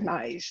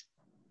recognize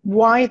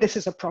why this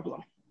is a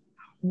problem.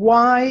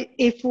 Why,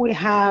 if we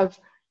have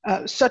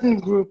certain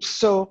groups,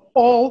 so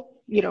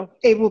all,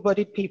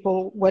 able-bodied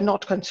people, we're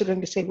not considering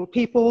disabled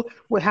people,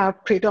 we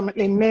have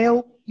predominantly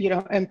male,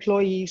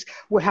 employees,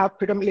 we have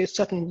predominantly a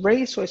certain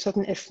race or a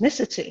certain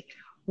ethnicity.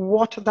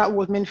 what that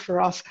would mean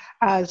for us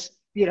as,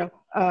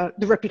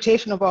 the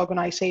reputation of our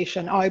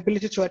organization, our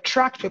ability to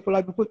attract people,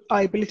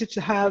 our ability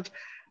to have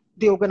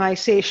the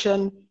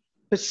organization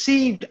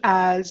perceived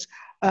as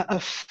a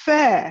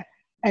fair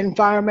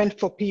environment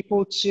for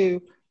people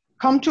to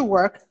come to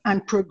work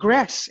and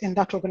progress in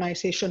that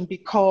organization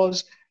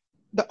because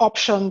the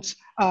options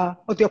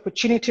or the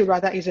opportunity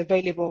rather is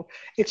available.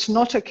 It's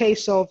not a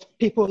case of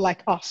people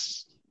like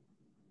us,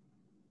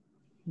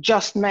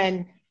 just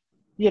men,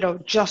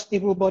 just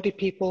able-bodied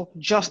people,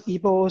 just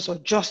Igbos or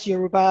just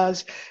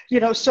Yorubas,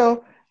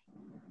 so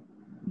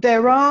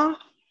there are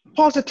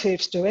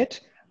positives to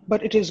it,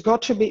 but it has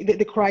got to be,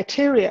 the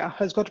criteria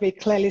has got to be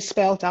clearly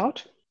spelled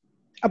out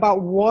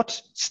about what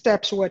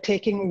steps we're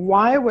taking,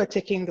 why we're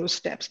taking those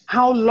steps,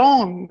 how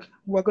long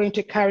we're going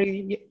to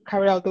carry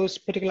out those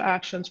particular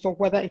actions, for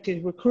whether it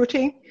is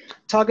recruiting,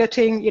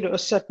 targeting, a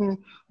certain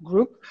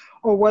group,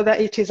 or whether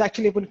it is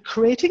actually even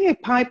creating a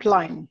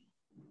pipeline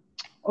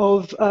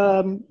of,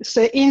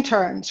 say,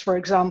 interns, for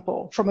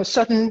example, from a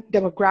certain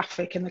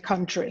demographic in the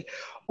country,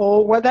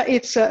 or whether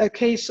it's a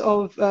case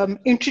of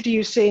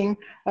introducing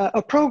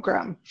a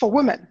program for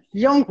women,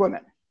 young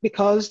women,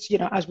 because,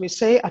 as we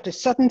say, at a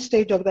certain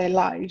stage of their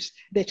lives,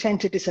 they tend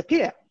to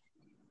disappear,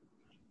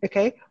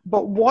 okay?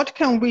 But what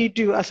can we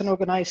do as an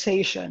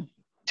organization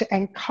to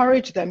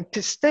encourage them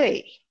to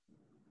stay?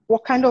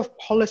 What kind of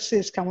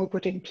policies can we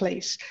put in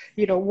place?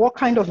 What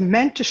kind of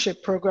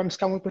mentorship programs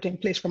can we put in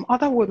place from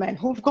other women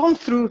who've gone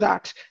through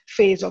that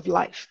phase of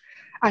life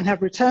and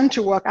have returned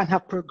to work and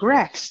have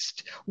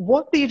progressed?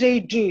 What did they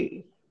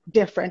do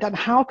different? And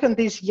how can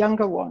these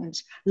younger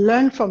ones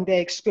learn from their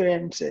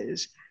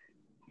experiences,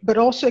 but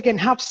also, again,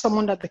 have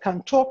someone that they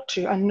can talk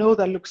to and know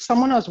that, look,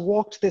 someone has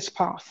walked this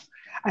path,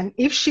 and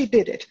if she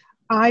did it,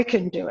 I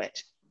can do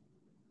it.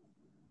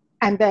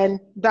 And then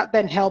that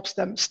then helps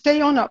them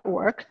stay on at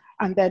work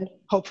and then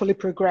hopefully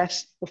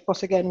progress, of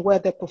course, again, where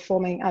they're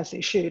performing as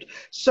they should.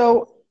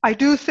 So I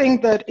do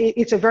think that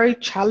it's a very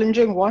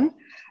challenging one,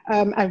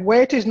 and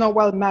where it is not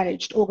well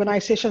managed,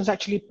 organizations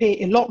actually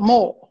pay a lot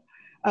more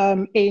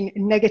in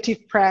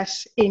negative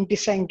press, in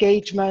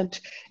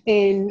disengagement,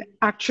 in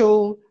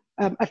actual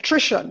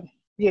attrition,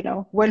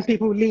 when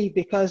people leave,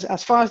 because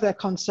as far as they're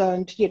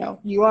concerned,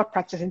 you are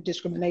practicing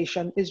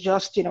discrimination. It's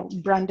just,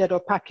 branded or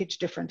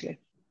packaged differently.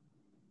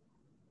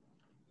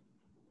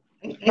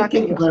 Thank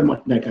you very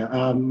much,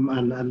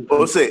 Nneka.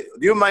 Ose,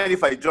 do you mind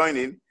if I join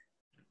in?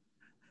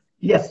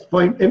 Yes,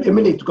 for a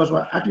minute, because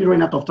we're actually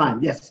running out of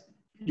time. Yes,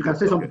 you can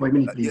say something for a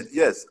minute, please.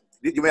 Yes,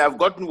 you may have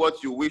gotten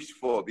what you wished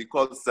for,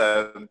 because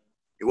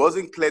it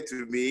wasn't clear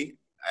to me.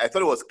 I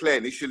thought it was clear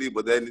initially,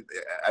 but then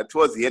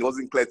towards the end, it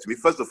wasn't clear to me.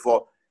 First of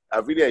all, I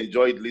really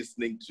enjoyed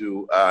listening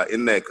to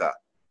Nneka.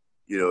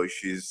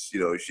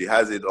 She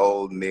has it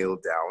all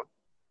nailed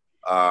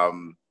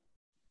down.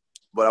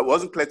 But it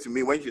wasn't clear to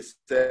me when she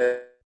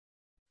said,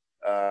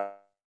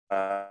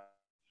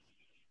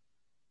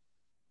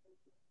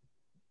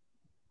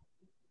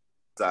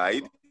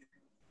 side,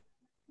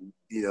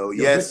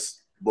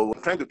 yes, but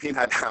we're trying to pin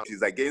her down.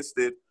 She's against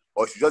it,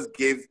 or she just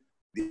gave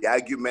the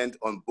argument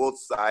on both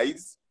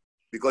sides,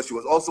 because she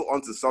was also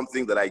onto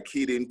something that I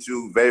keyed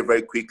into very,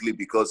 very quickly,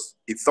 because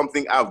it's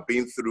something I've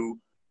been through,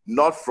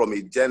 not from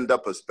a gender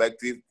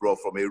perspective, but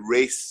from a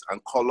race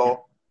and color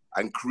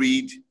and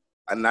creed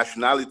and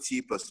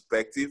nationality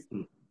perspective.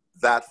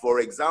 That, for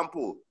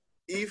example,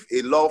 if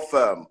a law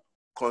firm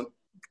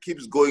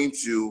keeps going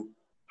to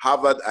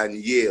Harvard and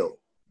Yale,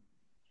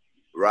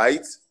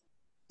 right,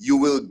 you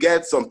will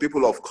get some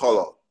people of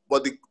color,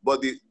 but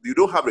you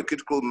don't have a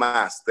critical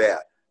mass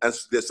there. And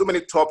there's so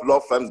many top law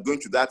firms going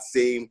to that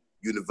same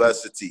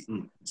university.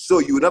 So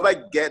you never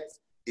get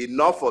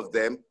enough of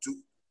them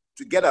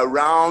to get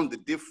around the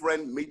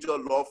different major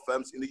law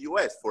firms in the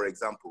US, for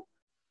example.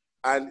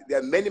 And there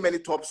are many, many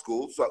top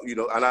schools, so,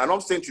 and I'm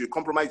not saying to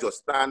compromise your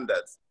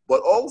standards,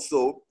 but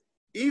also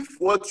if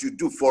what you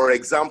do, for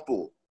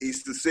example,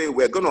 is to say,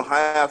 we're going to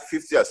hire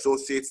 50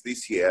 associates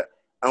this year,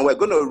 and we're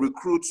going to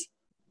recruit,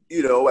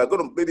 we're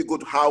going to maybe go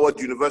to Howard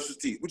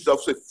University, which is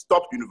also a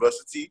top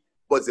university,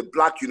 but it's a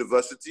Black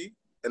university,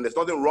 and there's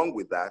nothing wrong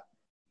with that.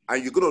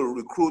 And you're going to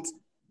recruit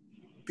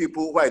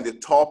people who are in the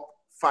top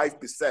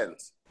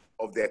 5%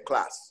 of their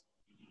class.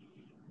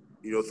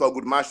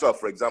 Thurgood Marshall,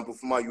 for example,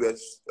 former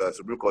U.S.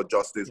 Supreme Court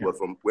Justice,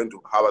 went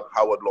to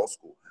Howard Law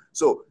School.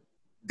 So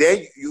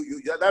then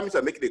that means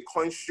you're making a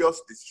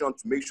conscious decision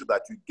to make sure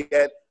that you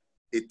get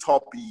a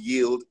top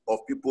yield of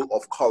people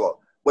of color.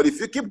 But if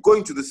you keep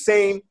going to the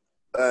same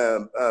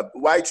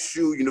white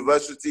shoe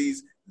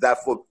universities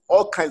that, for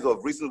all kinds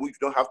of reasons which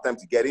we don't have time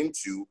to get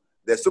into,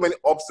 there's so many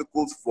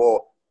obstacles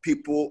for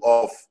people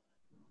of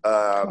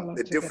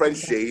a different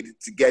shade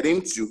to get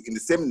into in the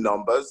same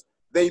numbers,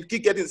 then you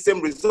keep getting the same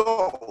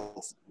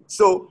results.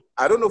 So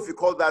I don't know if you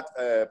call that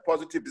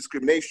positive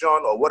discrimination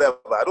or whatever.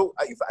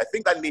 I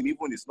think that name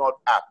even is not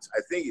apt. I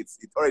think it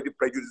already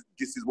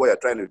prejudices what you're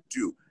trying to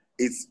do.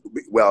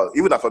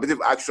 Even affirmative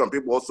action,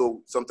 people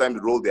also sometimes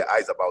roll their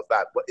eyes about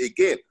that. But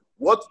again,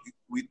 what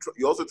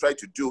you also try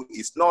to do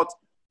is not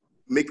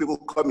make people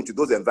come into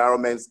those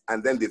environments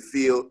and then they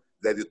feel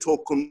there's a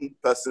token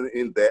person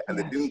in there and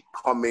they didn't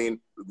come in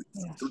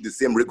through the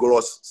same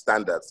rigorous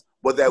standards.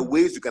 But there are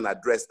ways you can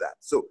address that.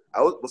 So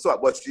I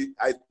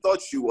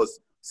thought she was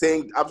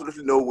saying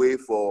absolutely no way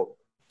for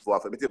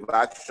affirmative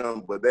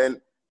action, but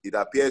then it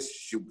appears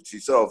she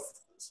sort of,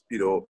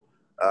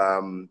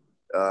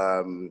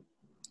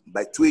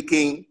 by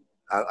tweaking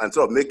and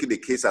sort of making the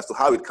case as to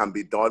how it can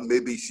be done,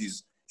 maybe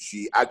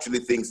she actually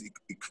thinks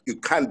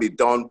it can be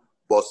done,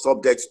 but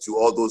subject to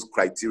all those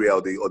criteria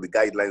or the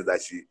guidelines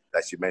that she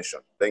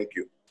mentioned. Thank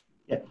you.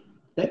 Yeah,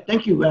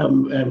 thank you,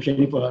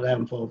 Shani, for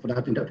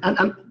that.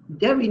 And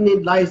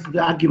therein lies the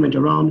argument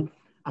around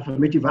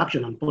affirmative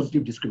action and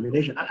positive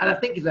discrimination. And I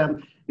think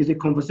it's a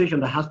conversation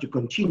that has to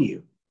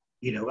continue.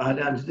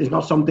 And it's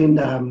not something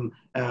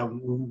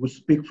we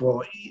speak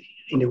for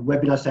in a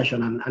webinar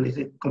session, and it's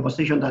a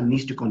conversation that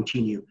needs to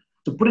continue.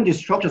 So putting the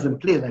structures in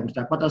place, like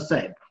Mr. Potter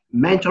said,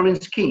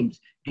 mentoring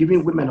schemes,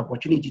 giving women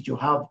opportunity to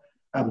have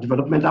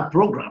developmental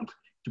programs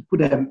to put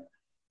them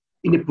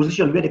in a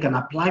position where they can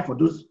apply for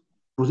those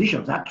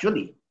positions,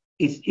 actually,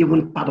 is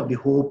even part of the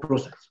whole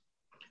process.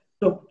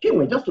 So,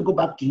 Kingsley, just to go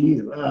back to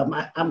you,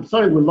 I'm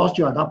sorry we lost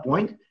you at that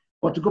point,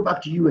 but to go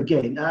back to you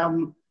again,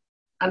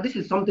 and this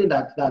is something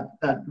that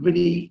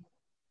really,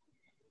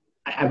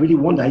 I really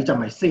wonder each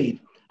time I say it.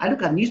 I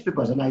look at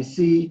newspapers and I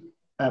see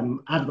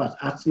adverts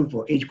asking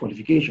for age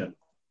qualification,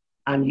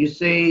 and you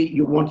say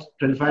you want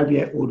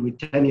 25-year-old with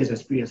 10 years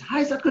experience. How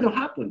is that going to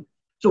happen?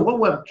 So what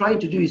we're trying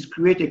to do is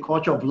create a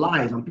culture of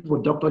lies and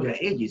people doctor their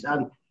ages.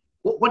 And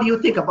what do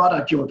you think about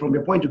that, Joe, from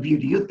your point of view?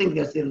 Do you think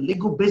there's a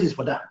legal basis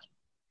for that?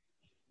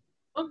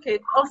 Okay,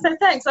 also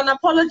thanks, and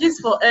apologies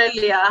for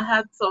earlier. I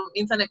had some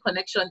internet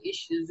connection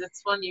issues.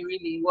 It's funny,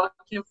 really,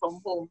 working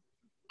from home.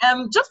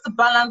 Just to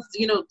balance,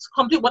 to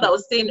complete what I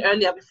was saying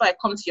earlier before I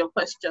come to your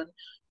question,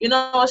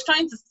 I was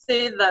trying to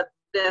say that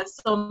there's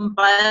some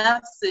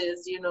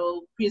biases,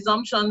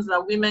 presumptions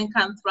that women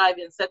can't thrive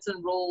in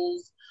certain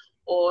roles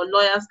or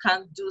lawyers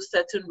can't do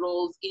certain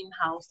roles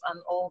in-house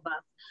and all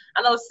that.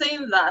 And I was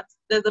saying that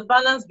there's a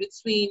balance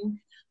between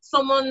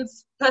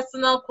someone's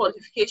personal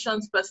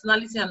qualifications,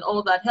 personality, and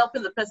all that,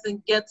 helping the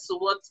person get to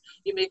what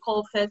you may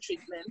call fair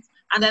treatment,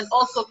 and then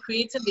also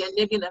creating the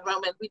enabling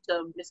environment, which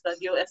Mr.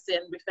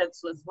 Dio-SN referred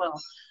to as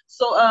well.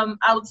 So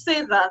I would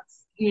say that,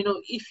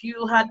 if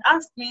you had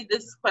asked me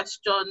this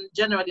question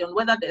generally on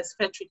whether there's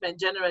fair treatment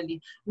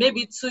generally,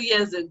 maybe 2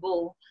 years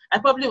ago, I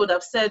probably would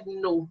have said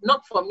no,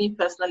 not for me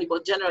personally,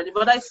 but generally.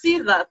 But I see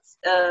that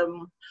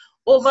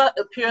over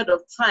a period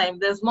of time,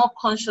 there's more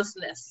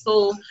consciousness.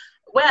 So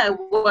where I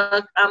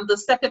work, I'm the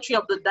secretary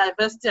of the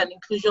Diversity and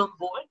Inclusion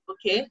Board,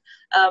 okay?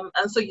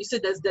 And so you see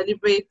there's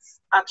deliberate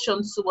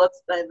action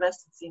towards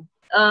diversity.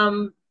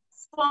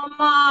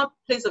 Former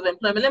place of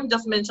employment, let me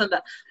just mention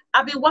that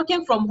I've been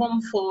working from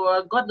home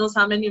for God knows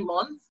how many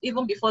months,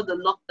 even before the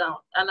lockdown,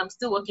 and I'm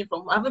still working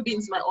from home. I haven't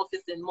been to my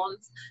office in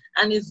months,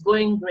 and it's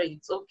going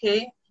great,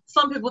 okay?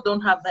 Some people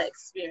don't have that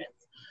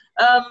experience.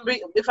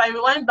 If I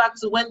rewind back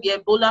to when the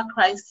Ebola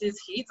crisis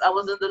hit, I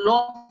was in the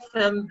law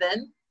firm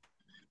then,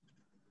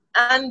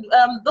 and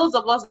those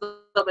of us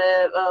that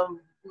were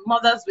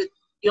mothers with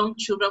young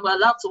children were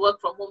allowed to work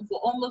from home for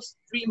almost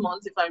 3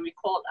 months, if I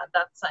recall, at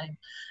that time.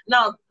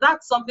 Now,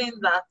 that's something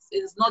that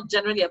is not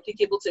generally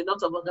applicable to a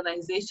lot of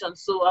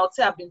organizations, so I would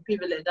say I've been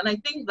privileged. And I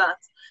think that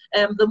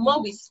the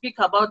more we speak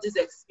about these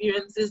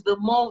experiences, the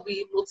more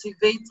we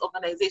motivate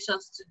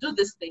organizations to do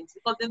these things,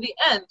 because in the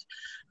end,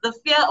 the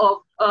fear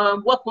of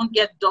work won't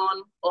get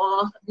done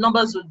or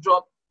numbers will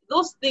drop,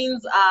 those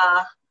things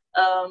are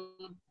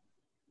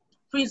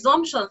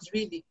presumptions,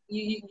 really.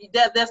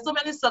 There's so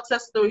many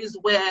success stories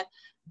where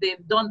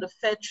they've done the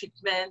fair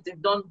treatment, they've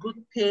done good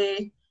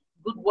pay,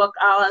 good work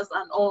hours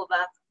and all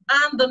that,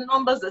 and the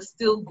numbers are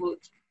still good,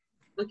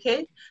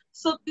 okay?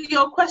 So to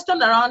your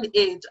question around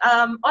age,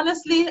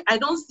 honestly, I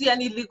don't see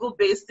any legal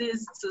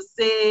basis to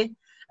say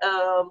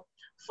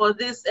for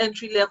this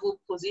entry-level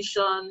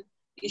position,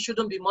 it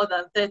shouldn't be more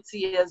than 30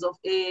 years of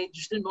age, it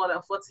shouldn't be more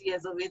than 40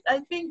 years of age. I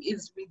think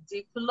it's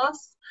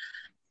ridiculous.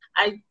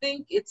 I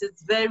think it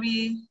is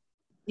very,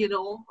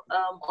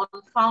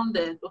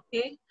 unfounded,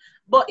 okay?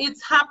 But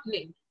it's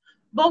happening.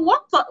 But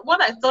what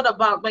I thought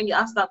about when you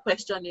asked that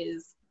question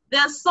is, there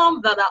are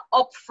some that are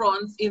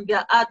upfront in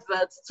their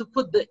adverts to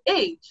put the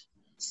age.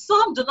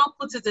 Some do not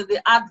put it in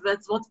the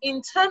adverts, but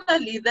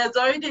internally there's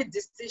already a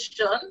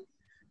decision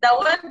that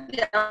when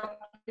the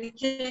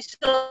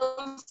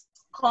applications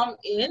come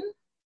in,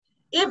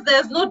 if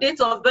there's no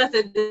date of birth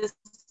in the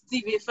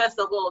CV, first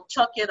of all,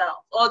 chuck it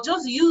out, or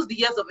just use the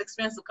years of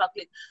experience to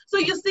calculate. So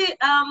you see,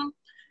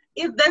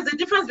 if there's a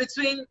difference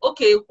between,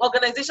 okay,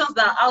 organizations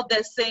that are out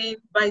there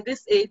saying by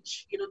this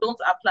age, don't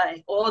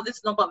apply, or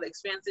this number of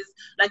experiences,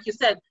 like you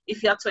said,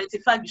 if you're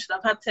 25, you should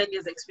have had 10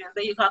 years experience,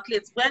 then you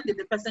calculate when did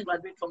the person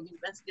graduate from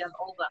university and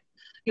all that,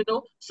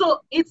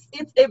 So it's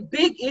a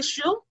big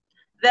issue.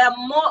 There are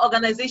more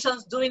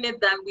organizations doing it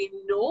than we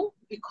know,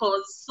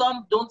 because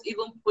some don't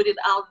even put it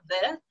out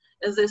there.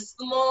 There's a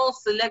small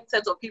select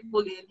set of people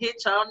in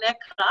HR,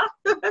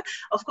 NECA.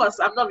 Of course,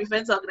 I'm not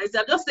referring to organizations.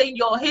 I'm just saying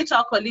your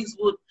HR colleagues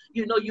would,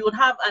 you would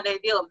have an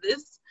idea of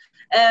this.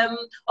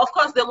 Of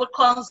course, they would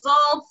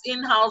consult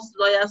in-house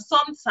lawyers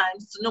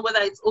sometimes to know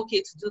whether it's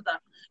okay to do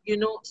that, you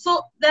know.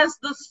 So there's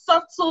the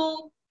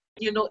subtle,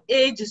 you know,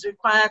 age is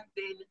required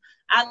thing,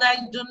 and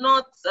I do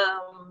not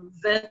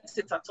vet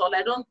it at all.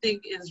 I don't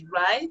think it's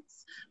right,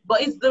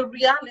 but it's the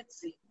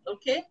reality,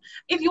 okay?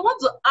 If you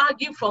want to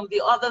argue from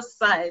the other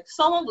side,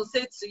 someone will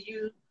say to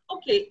you,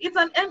 okay, it's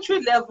an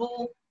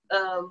entry-level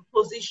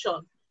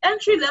position.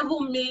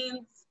 Entry-level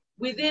means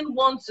within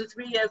 1 to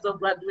 3 years of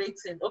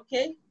graduating,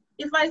 okay?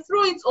 If I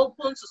throw it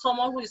open to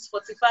someone who is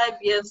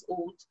 45 years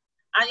old,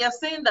 and you're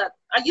saying that,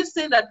 are you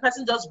saying that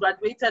person just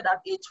graduated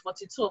at age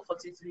 42 or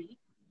 43?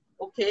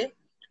 Okay.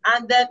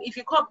 And then if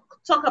you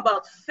talk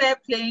about fair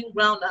playing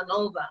ground and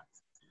all that,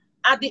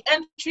 at the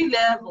entry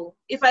level,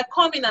 if I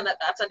come in at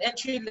an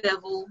entry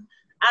level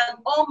and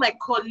all my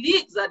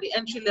colleagues at the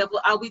entry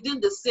level are within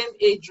the same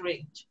age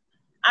range,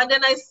 and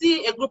then I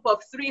see a group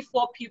of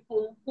 3-4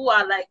 people who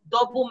are like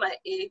double my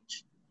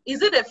age,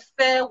 is it a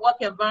fair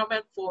work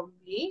environment for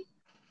me?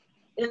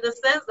 In the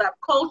sense that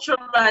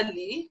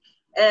culturally,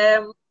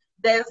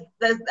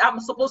 I'm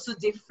supposed to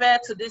defer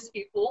to these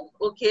people,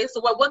 okay?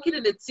 So we're working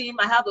in a team,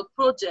 I have a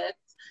project,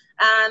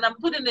 and I'm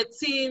putting a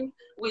team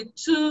with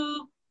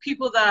 2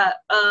 people that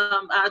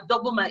are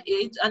double my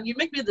age, and you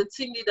make me the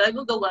team leader,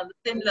 even though we're on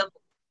the same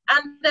level.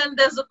 And then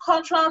there's a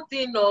cultural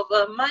thing of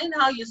mind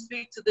how you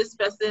speak to this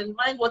person,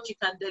 mind what you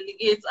can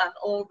delegate and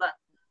all that.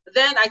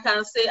 Then I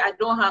can say I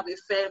don't have a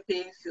fair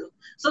playing field.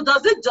 So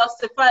does it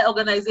justify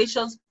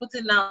organizations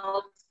putting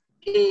out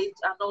age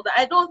and all that?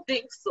 I don't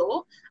think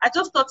so. I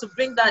just thought to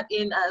bring that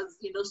in as,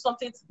 you know,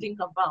 something to think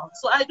about.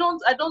 So I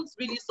don't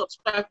really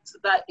subscribe to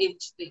that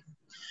age thing.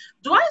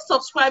 Do I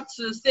subscribe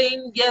to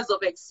saying years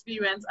of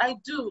experience? I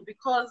do,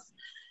 because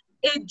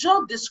a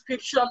job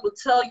description will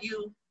tell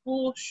you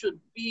who should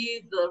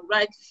be the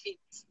right fit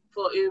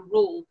for a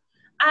role.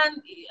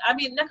 And I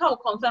mean, NECA will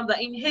confirm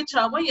that in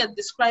HR, when you're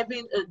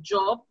describing a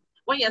job,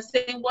 when you're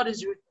saying what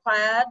is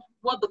required,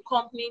 what the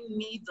company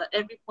needs at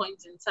every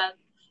point in time,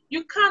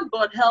 you can't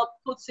but help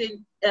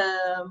putting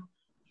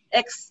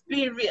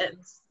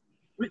experience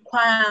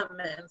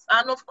requirements.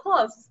 And of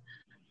course,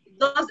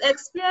 do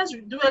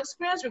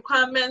experience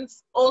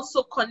requirements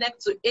also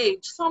connect to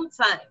age?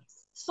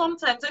 Sometimes.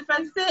 If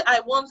I say I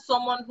want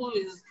someone who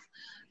is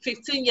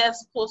 15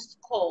 years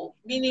post-call,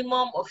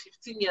 minimum of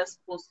 15 years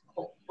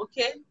post-call,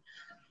 okay?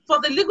 For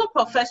the legal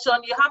profession,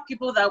 you have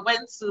people that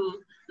went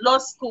to law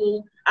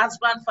school as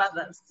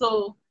grandfathers.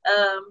 So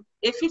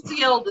a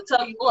 50-year-old will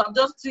tell you, oh, I'm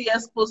just 2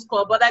 years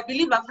post-call, but I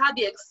believe I've had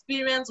the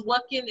experience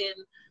working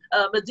in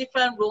a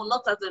different role,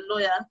 not as a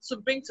lawyer, to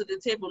bring to the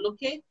table,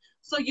 okay?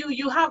 So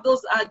you have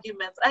those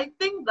arguments. I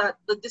think that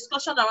the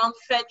discussion around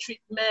fair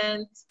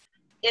treatment,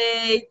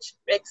 age,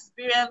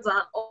 experience,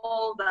 and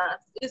all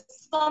that is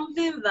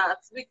something that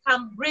we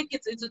can break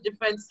it into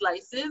different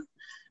slices,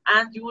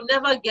 and you will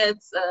never get,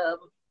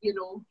 you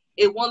know,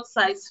 a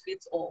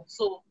one-size-fits-all.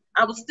 So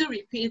I will still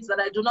repeat that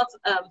I do not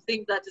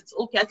think that it's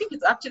okay. I think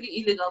it's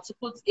actually illegal to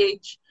put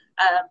age,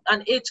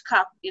 an age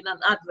cap in an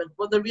advert.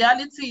 But the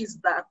reality is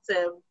that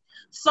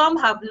some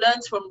have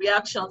learned from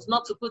reactions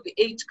not to put the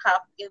age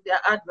cap in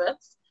their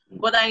adverts.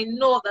 But I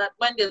know that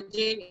when they're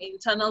doing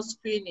internal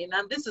screening,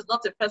 and this is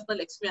not a personal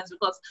experience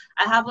because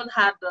I haven't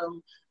had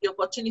the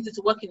opportunity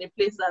to work in a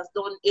place that's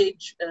done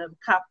age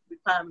cap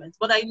requirements.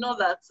 But I know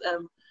that,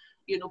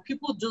 you know,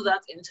 people do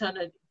that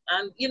internally.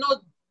 And, you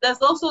know,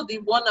 there's also the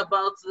one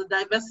about the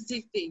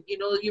diversity thing. You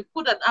know, you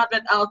put an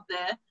advert out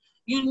there,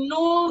 you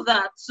know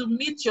that to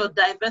meet your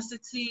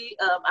diversity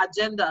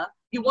agenda,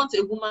 you want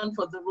a woman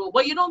for the role,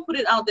 but you don't put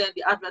it out there in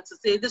the advert to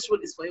say this role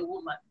is for a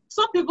woman.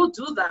 Some people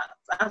do that.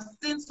 I've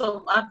seen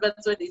some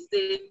adverts where they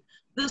say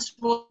this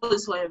role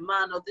is for a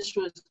man or this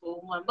role is for a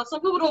woman, but some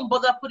people don't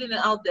bother putting it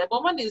out there.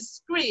 But when it's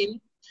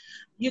screened,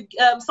 you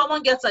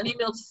someone gets an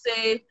email to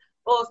say,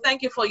 oh,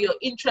 thank you for your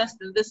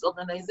interest in this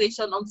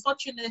organization.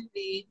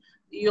 Unfortunately,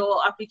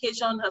 your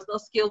application has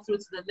not scaled through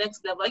to the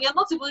next level. And you're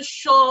not even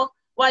sure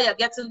why you're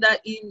getting that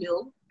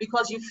email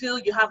because you feel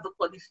you have the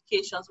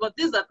qualifications. But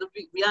these are the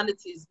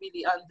realities,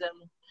 really. And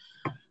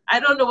I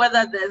don't know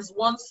whether there's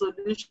one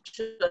solution.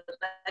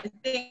 I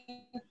think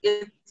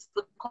it's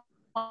the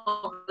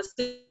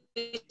conversations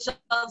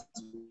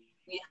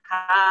we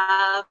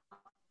have,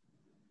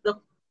 the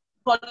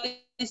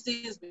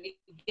policies we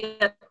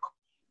get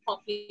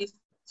companies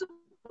to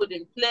put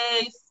in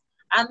place,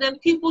 and then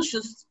people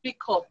should speak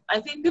up. I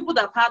think people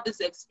that have had these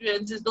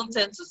experiences don't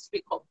tend to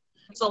speak up.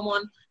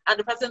 Someone, and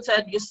the person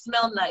said, you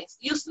smell nice.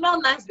 You smell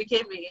nice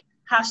became a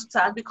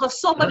hashtag because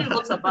somebody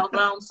wrote a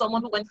background,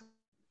 someone who went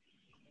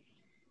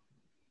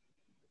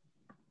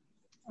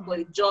for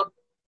a job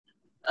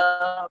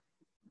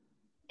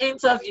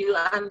interview,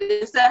 and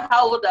they said,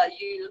 how old are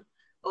you?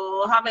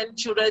 Or how many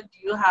children do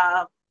you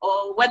have?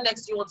 Or when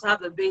next do you want to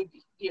have a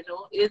baby? You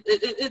know,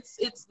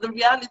 it's the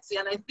reality.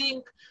 And I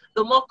think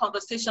the more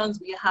conversations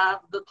we have,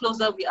 the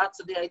closer we are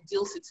to the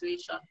ideal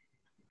situation.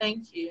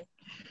 Thank you.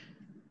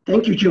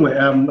 Thank you,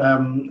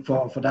 Ucheibe,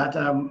 for that.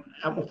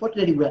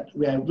 Unfortunately,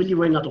 we are really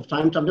running out of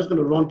time, so I'm just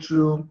going to run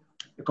through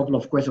a couple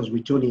of questions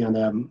with Tony and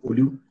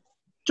Olu.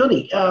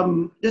 Tony,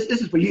 this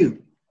is for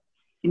you.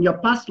 In your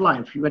past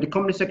life, you were the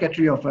company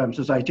secretary of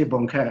Societe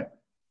Bancaire,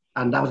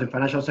 and that was the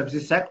financial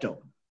services sector.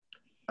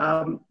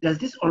 There's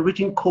this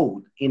unwritten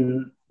code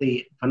in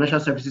the financial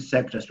services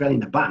sector, especially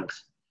in the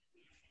banks,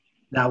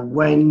 that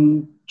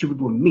when two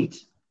people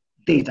meet,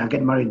 date, and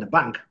get married in the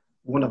bank,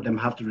 one of them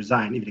have to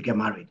resign if they get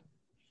married.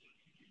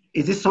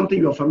 Is this something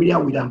you're familiar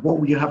with, and what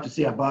would you have to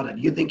say about it?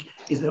 Do you think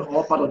is it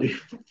all part of the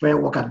fair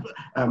work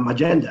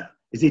agenda?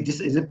 Is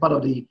it part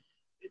of the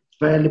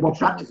fair labor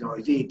practice, or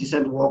is it a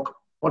decent work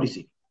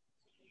policy?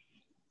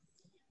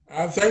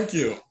 Thank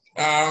you.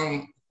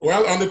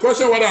 Well, on the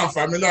question whether I'm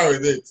familiar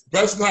with it,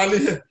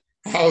 personally,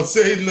 I'll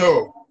say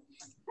no.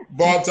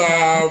 But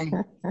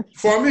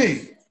for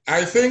me,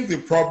 I think the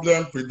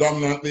problem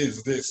predominantly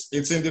is this.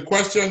 It's in the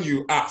question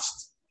you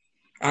asked.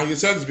 And you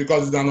said it's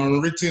because it's an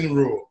unwritten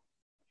rule.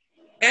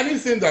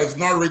 Anything that is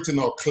not written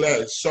or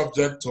clear is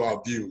subject to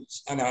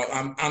abuse. And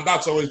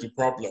that's always the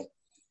problem.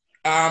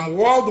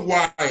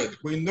 Worldwide,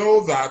 we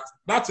know that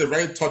that's a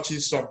very touchy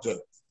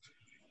subject.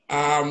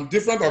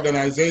 Different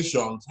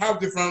organizations have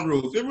different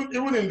rules,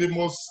 even in the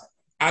most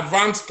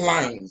advanced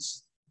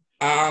clients,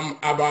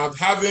 about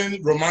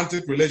having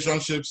romantic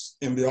relationships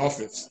in the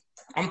office.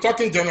 I'm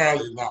talking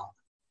generally now.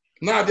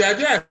 Now, the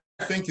idea,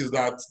 I think, is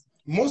that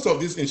most of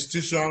these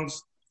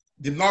institutions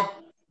did not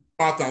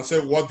part and say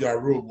what their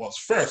rule was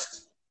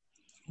first.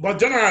 But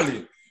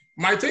generally,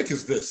 my take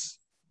is this,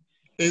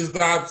 is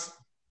that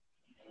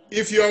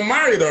if you're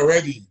married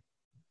already,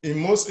 in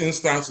most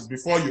instances,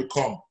 before you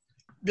come,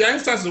 there are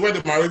instances where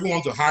they might even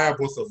want to hire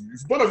both of you.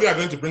 If both of you are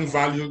going to bring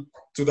value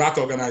to that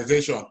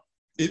organization,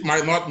 it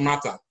might not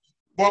matter.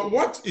 But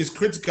what is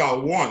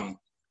critical, one,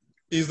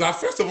 is that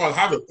first of all,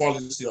 have a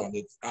policy on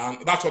it.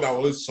 And that's what I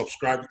always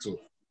subscribe to.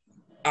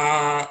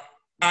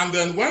 And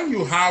then when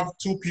you have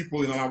two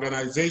people in an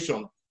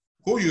organization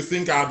who you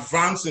think are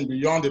advancing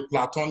beyond a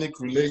platonic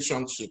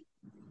relationship,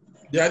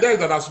 the idea is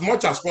that as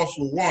much as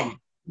possible, one,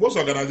 most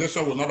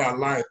organizations will not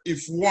allow it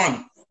if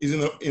one is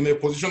in a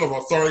position of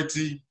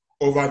authority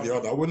over the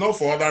other. We know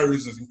for other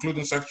reasons,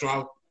 including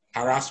sexual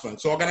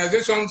harassment. So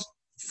organizations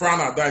frown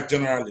at that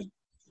generally.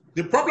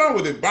 The problem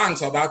with the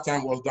banks at that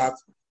time was that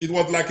it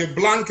was like a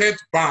blanket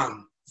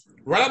ban.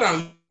 Rather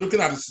than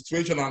looking at the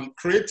situation and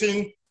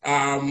creating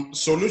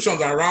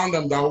solutions around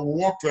them that will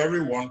work for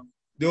everyone,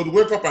 they would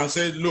wake up and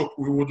say, look,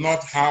 we would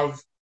not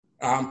have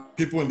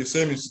people in the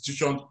same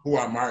institution who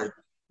are married.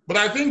 But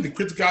I think the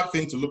critical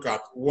thing to look at,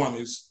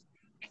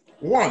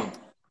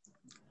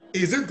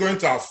 is it going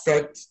to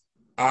affect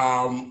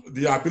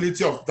the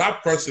ability of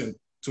that person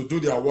to do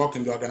their work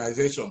in the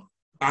organization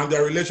and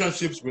their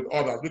relationships with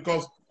others?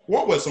 Because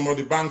what were some of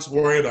the banks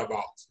worried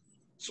about?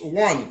 So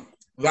one,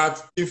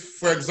 that if,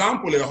 for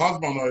example, a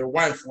husband or a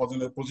wife was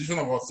in a position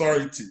of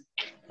authority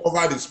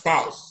over the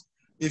spouse,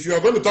 if you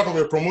are going to talk of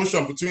a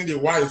promotion between the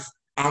wife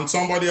and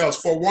somebody else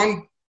for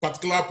one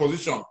particular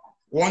position,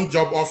 one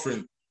job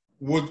offering,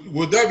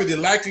 would there be the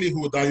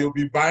likelihood that you'll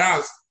be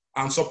biased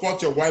and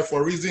support your wife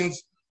for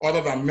reasons other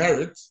than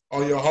merit,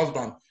 or your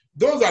husband?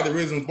 Those are the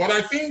reasons. But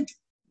I think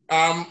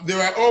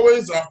there are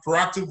always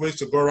proactive ways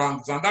to go around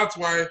this. And that's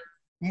why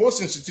most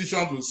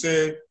institutions will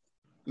say,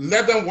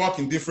 let them work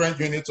in different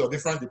units or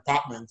different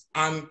departments.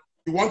 And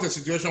you want a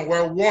situation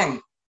where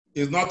one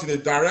is not in a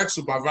direct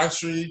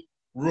supervisory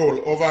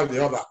role over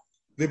the other.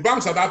 The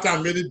banks at that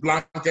time made it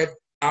blanket,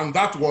 and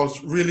that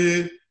was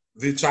really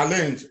the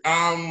challenge.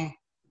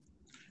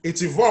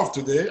 It's evolved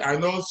today. I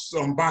know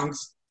some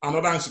banks and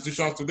other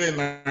institutions today in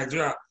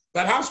Nigeria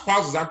that have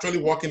spouses actually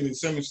working in the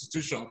same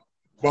institution,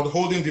 but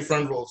holding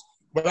different roles.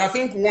 But I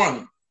think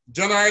one,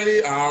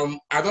 generally,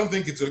 I don't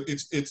think it's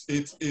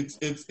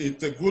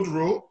a good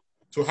rule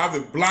to have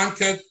a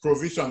blanket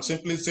provision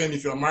simply saying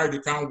if you're married, you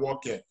can't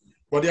work here.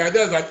 But the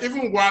idea is that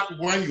even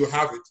when you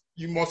have it,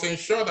 you must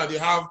ensure that you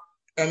have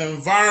an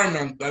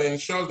environment that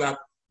ensures that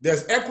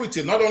there's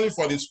equity, not only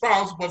for the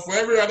spouse, but for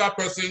every other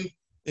person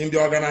in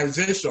the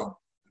organization.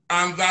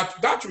 And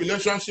that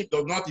relationship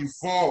does not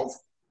evolve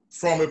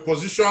from a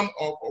position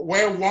of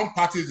where one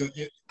party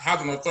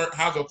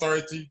has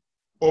authority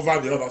over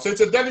the other. So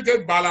it's a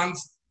delicate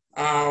balance.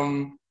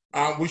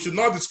 We should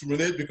not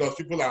discriminate because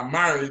people are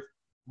married,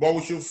 but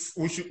we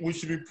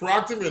should be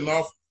proactive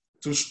enough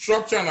to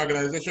structure an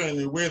organization in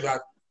a way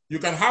that you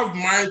can have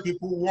married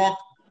people work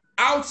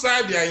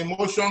outside their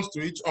emotions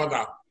to each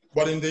other,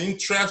 but in the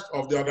interest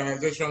of the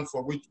organization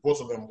for which both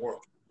of them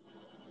work.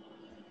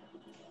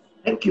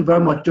 Thank you very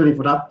much, Tony,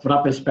 for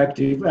that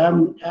perspective.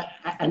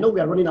 I know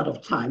we are running out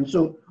of time,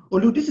 so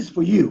Olu, this is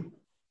for you.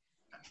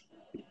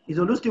 Is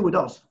Olu still with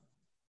us?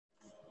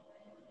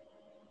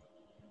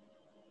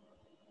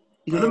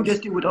 Is Olu just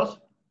still with us?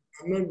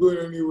 I'm not going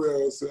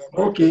anywhere else.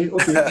 Okay.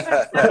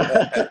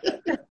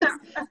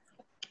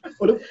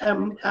 Olu,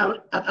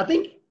 I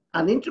think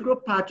an integral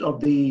part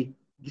of the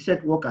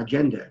decent work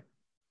agenda,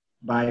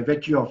 by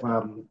virtue of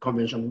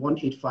Convention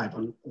 185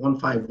 and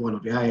 151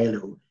 of the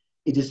ILO,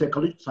 it is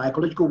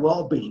psychological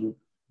well-being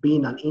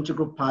being an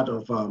integral part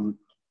of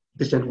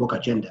decent work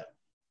agenda.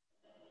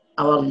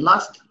 Our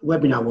last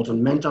webinar was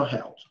on mental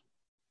health,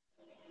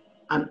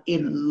 and a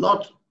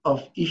lot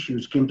of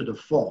issues came to the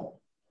fore.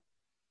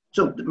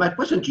 So my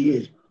question to you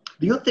is,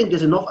 do you think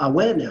there's enough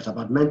awareness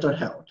about mental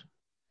health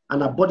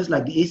and that bodies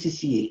like the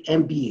ACCA,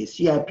 NBA,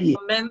 CIP?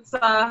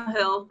 Mental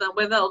health and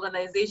whether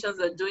organizations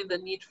are doing the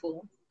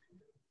needful.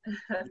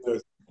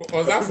 Yes.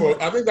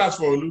 I think that's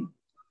for Olu.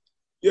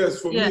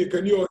 Yes, for me.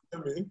 Can you all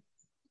hear me?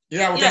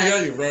 Yeah, we can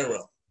hear you very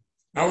well.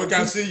 And we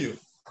can see you.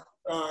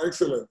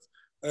 Excellent.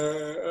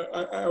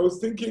 I was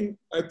thinking,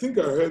 I think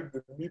I heard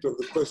the meat of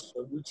the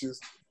question, which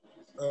is,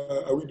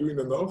 are we doing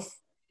enough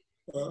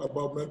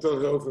about mental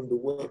health in the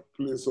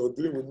workplace or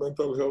dealing with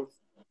mental health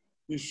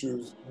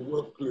issues in the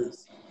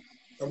workplace?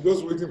 I'm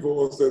just waiting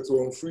for Ose to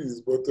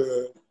unfreeze, but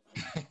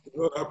it's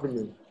not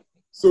happening.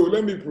 So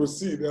let me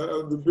proceed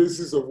on the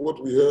basis of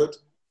what we heard.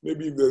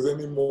 Maybe if there's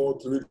any more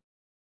to it,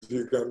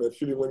 you can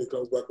feel it when it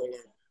comes back online.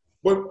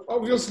 But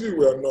obviously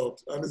we are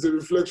not, and it's a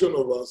reflection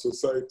of our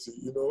society,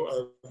 you know,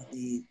 and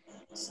the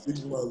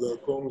stigma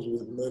that comes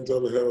with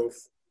mental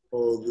health,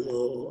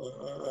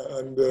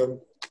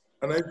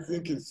 and I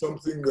think it's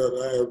something that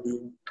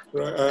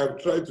I have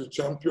tried to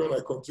champion.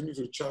 I continue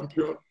to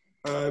champion.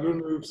 I don't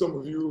know if some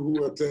of you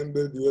who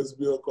attended the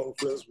SBL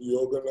conference we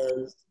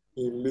organized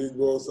in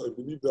Lagos, I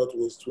believe that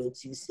was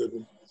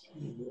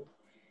 2017,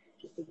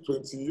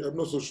 I'm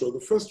not so sure.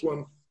 The first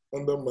one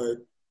under my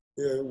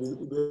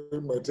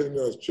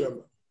tenure as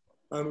chairman.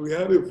 And we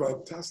had a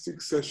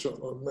fantastic session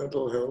on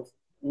mental health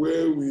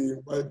where we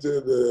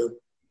invited, it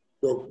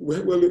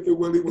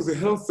was a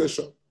health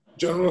session,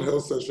 general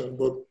health session,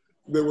 but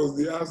there was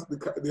the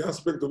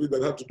aspect of it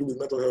that had to do with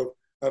mental health.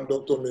 And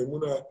Dr.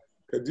 Maimuna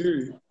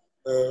Kadiri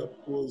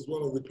was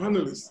one of the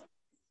panelists.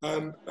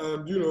 And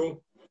you know,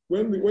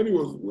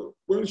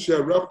 when she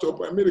had wrapped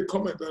up, I made a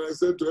comment and I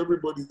said to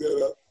everybody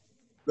there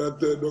that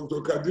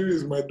Dr. Kadiri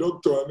is my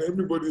doctor, and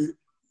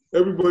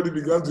everybody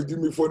began to give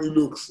me funny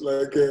looks,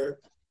 like,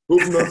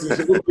 hope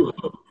nothing,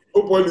 hope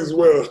all is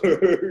well,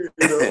 you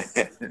know.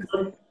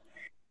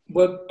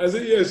 But I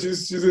said, yeah,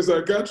 she's a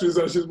psychiatrist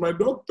and she's my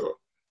doctor,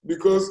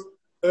 because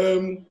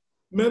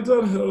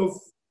mental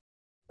health,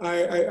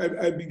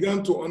 I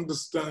began to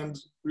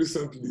understand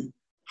recently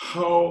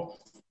how,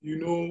 you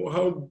know,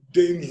 how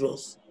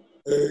dangerous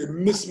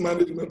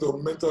mismanagement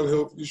of mental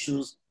health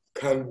issues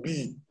can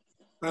be.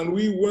 And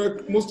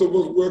most of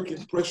us work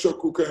in pressure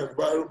cooker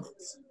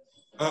environments.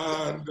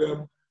 And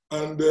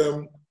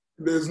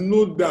there's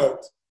no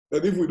doubt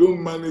that if we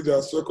don't manage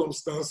our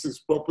circumstances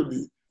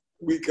properly,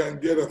 we can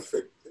get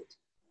affected.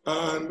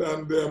 And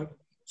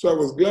so I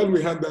was glad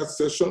we had that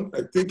session.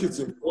 I think it's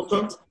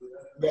important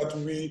that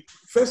we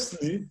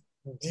firstly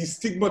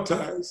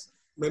destigmatize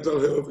mental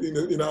health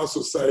in our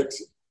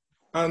society.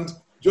 And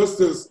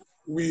just as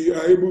we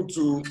are able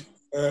to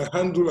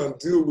handle and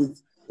deal with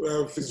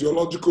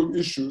physiological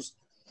issues,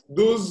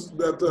 those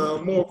that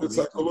are more of a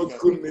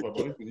psychological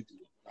nature,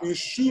 we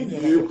should be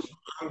able to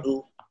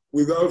handle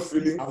without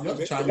feeling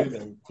any kind of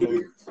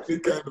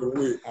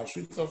way. I'll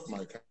switch off my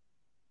camera.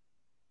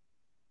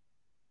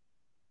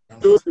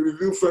 Those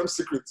reveal firm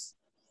secrets.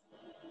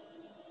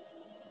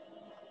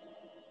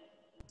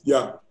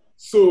 Yeah.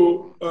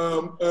 So,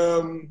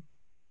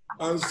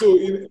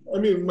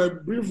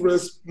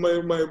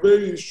 my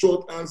very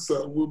short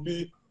answer will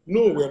be,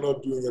 no, we're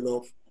not doing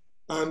enough.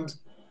 And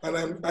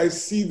I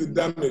see the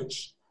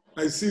damage.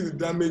 I see the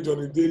damage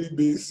on a daily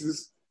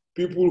basis.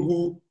 People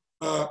who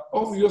are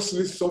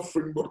obviously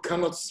suffering but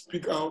cannot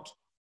speak out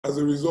as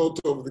a result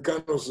of the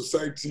kind of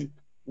society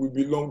we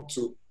belong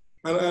to.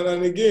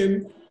 And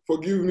again,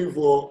 forgive me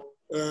for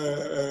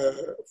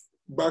going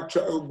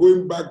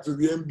back to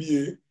the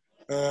NBA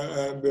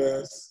and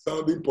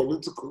sounding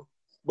political,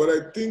 but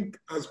I think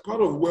as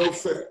part of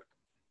welfare,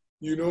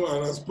 you know,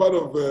 and as part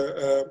of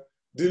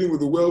dealing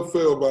with the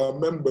welfare of our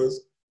members,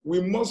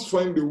 we must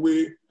find a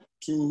way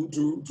to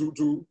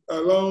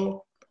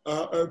allow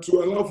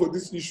for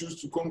these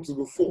issues to come to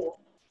the fore.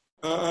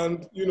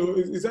 And, you know,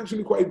 it's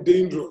actually quite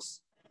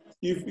dangerous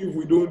if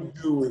we don't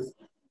deal with,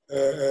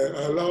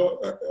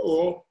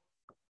 or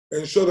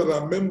ensure that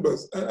our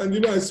members, and you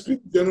know, I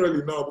speak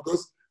generally now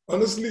because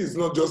honestly, it's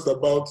not just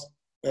about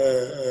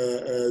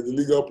the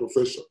legal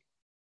profession.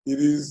 It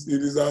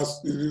is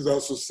our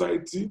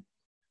society.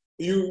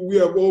 We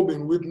have all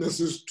been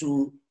witnesses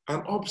to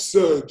an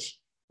upsurge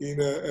in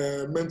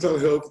mental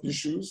health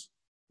issues,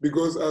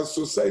 because as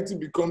society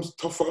becomes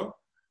tougher,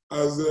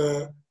 as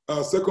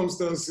our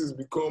circumstances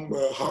become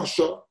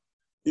harsher,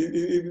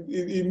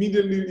 it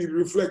immediately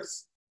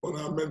reflects on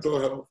our mental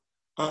health.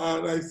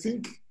 And I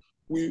think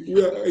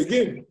we are,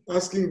 again,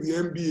 asking the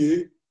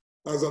NBA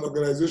as an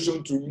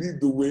organization to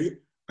lead the way.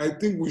 I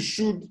think we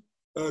should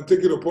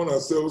take it upon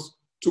ourselves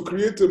to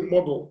create a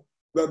model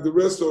that the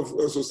rest of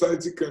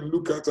society can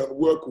look at and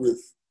work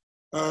with.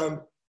 And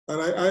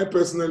I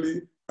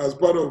personally, as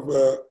part of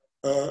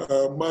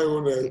my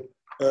own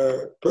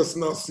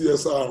personal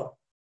CSR,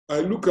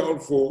 I look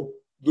out for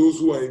those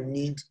who are in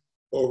need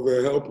of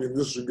help in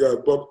this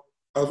regard. But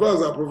as far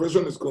as our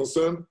profession is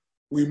concerned,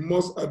 we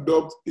must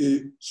adopt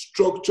a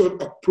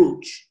structured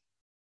approach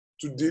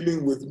to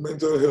dealing with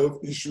mental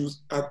health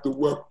issues at the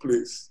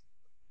workplace.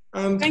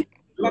 And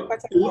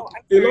A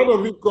lot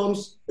of it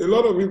comes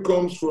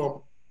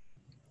from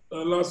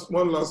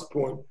one last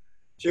point.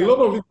 Sure. A lot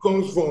of it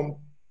comes from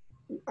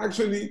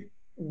actually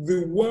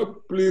the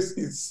workplace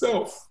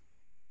itself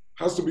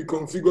has to be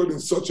configured in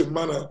such a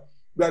manner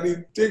that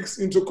it takes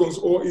into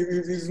consideration, or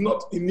it is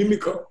not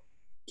inimical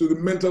to the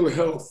mental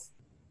health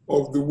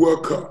of the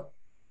worker.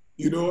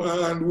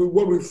 And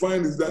what we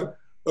find is that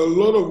a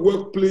lot of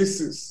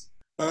workplaces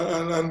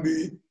and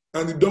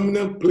the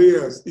dominant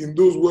players in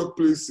those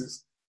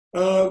workplaces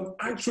are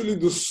actually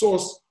the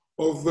source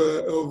of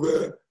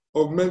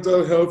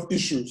mental health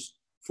issues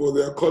for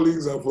their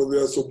colleagues and for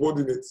their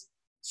subordinates.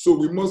 So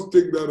we must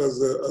take that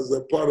as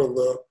a part of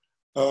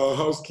our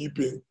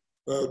housekeeping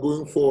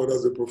going forward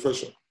as a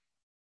profession.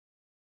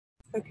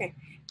 Okay.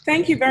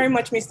 Thank you very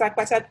much, Mr.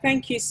 Akpata.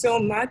 Thank you so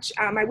much.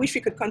 I wish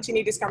we could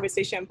continue this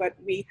conversation, but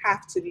we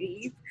have to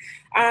leave.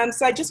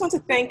 So I just want to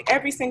thank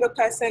every single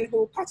person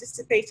who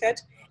participated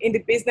in the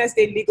Business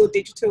Day Legal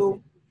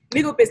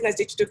Business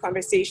Digital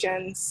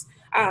Conversations.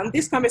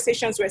 These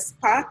conversations were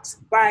sparked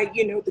by,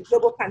 the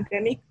global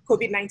pandemic,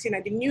 COVID-19,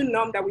 and the new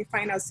norm that we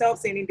find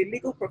ourselves in the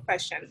legal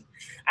profession.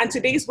 And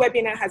today's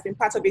webinar has been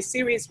part of a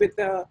series with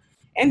the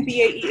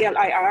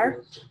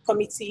NBA-EIR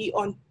Committee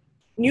on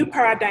New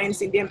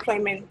Paradigms in the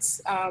Employment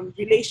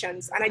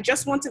Relations. And I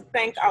just want to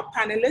thank our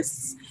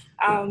panelists,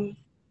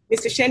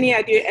 Mr. Sheni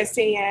Adio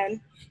Eseyan,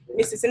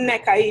 Mrs.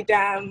 Nneka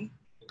Idam,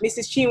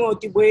 Mrs. Chinwo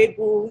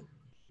Diboebu,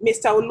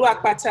 Mr. Olu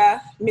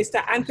Akpata,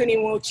 Mr. Anthony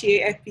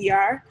Ucheibe,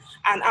 FBR,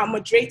 and our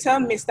moderator,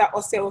 Mr.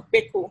 Ose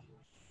Okpeku,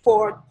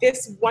 for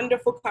this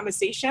wonderful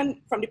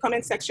conversation. From the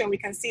comment section, we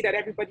can see that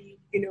everybody,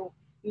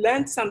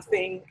 learned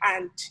something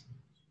and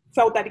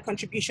felt that the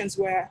contributions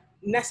were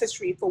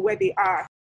necessary for where they are.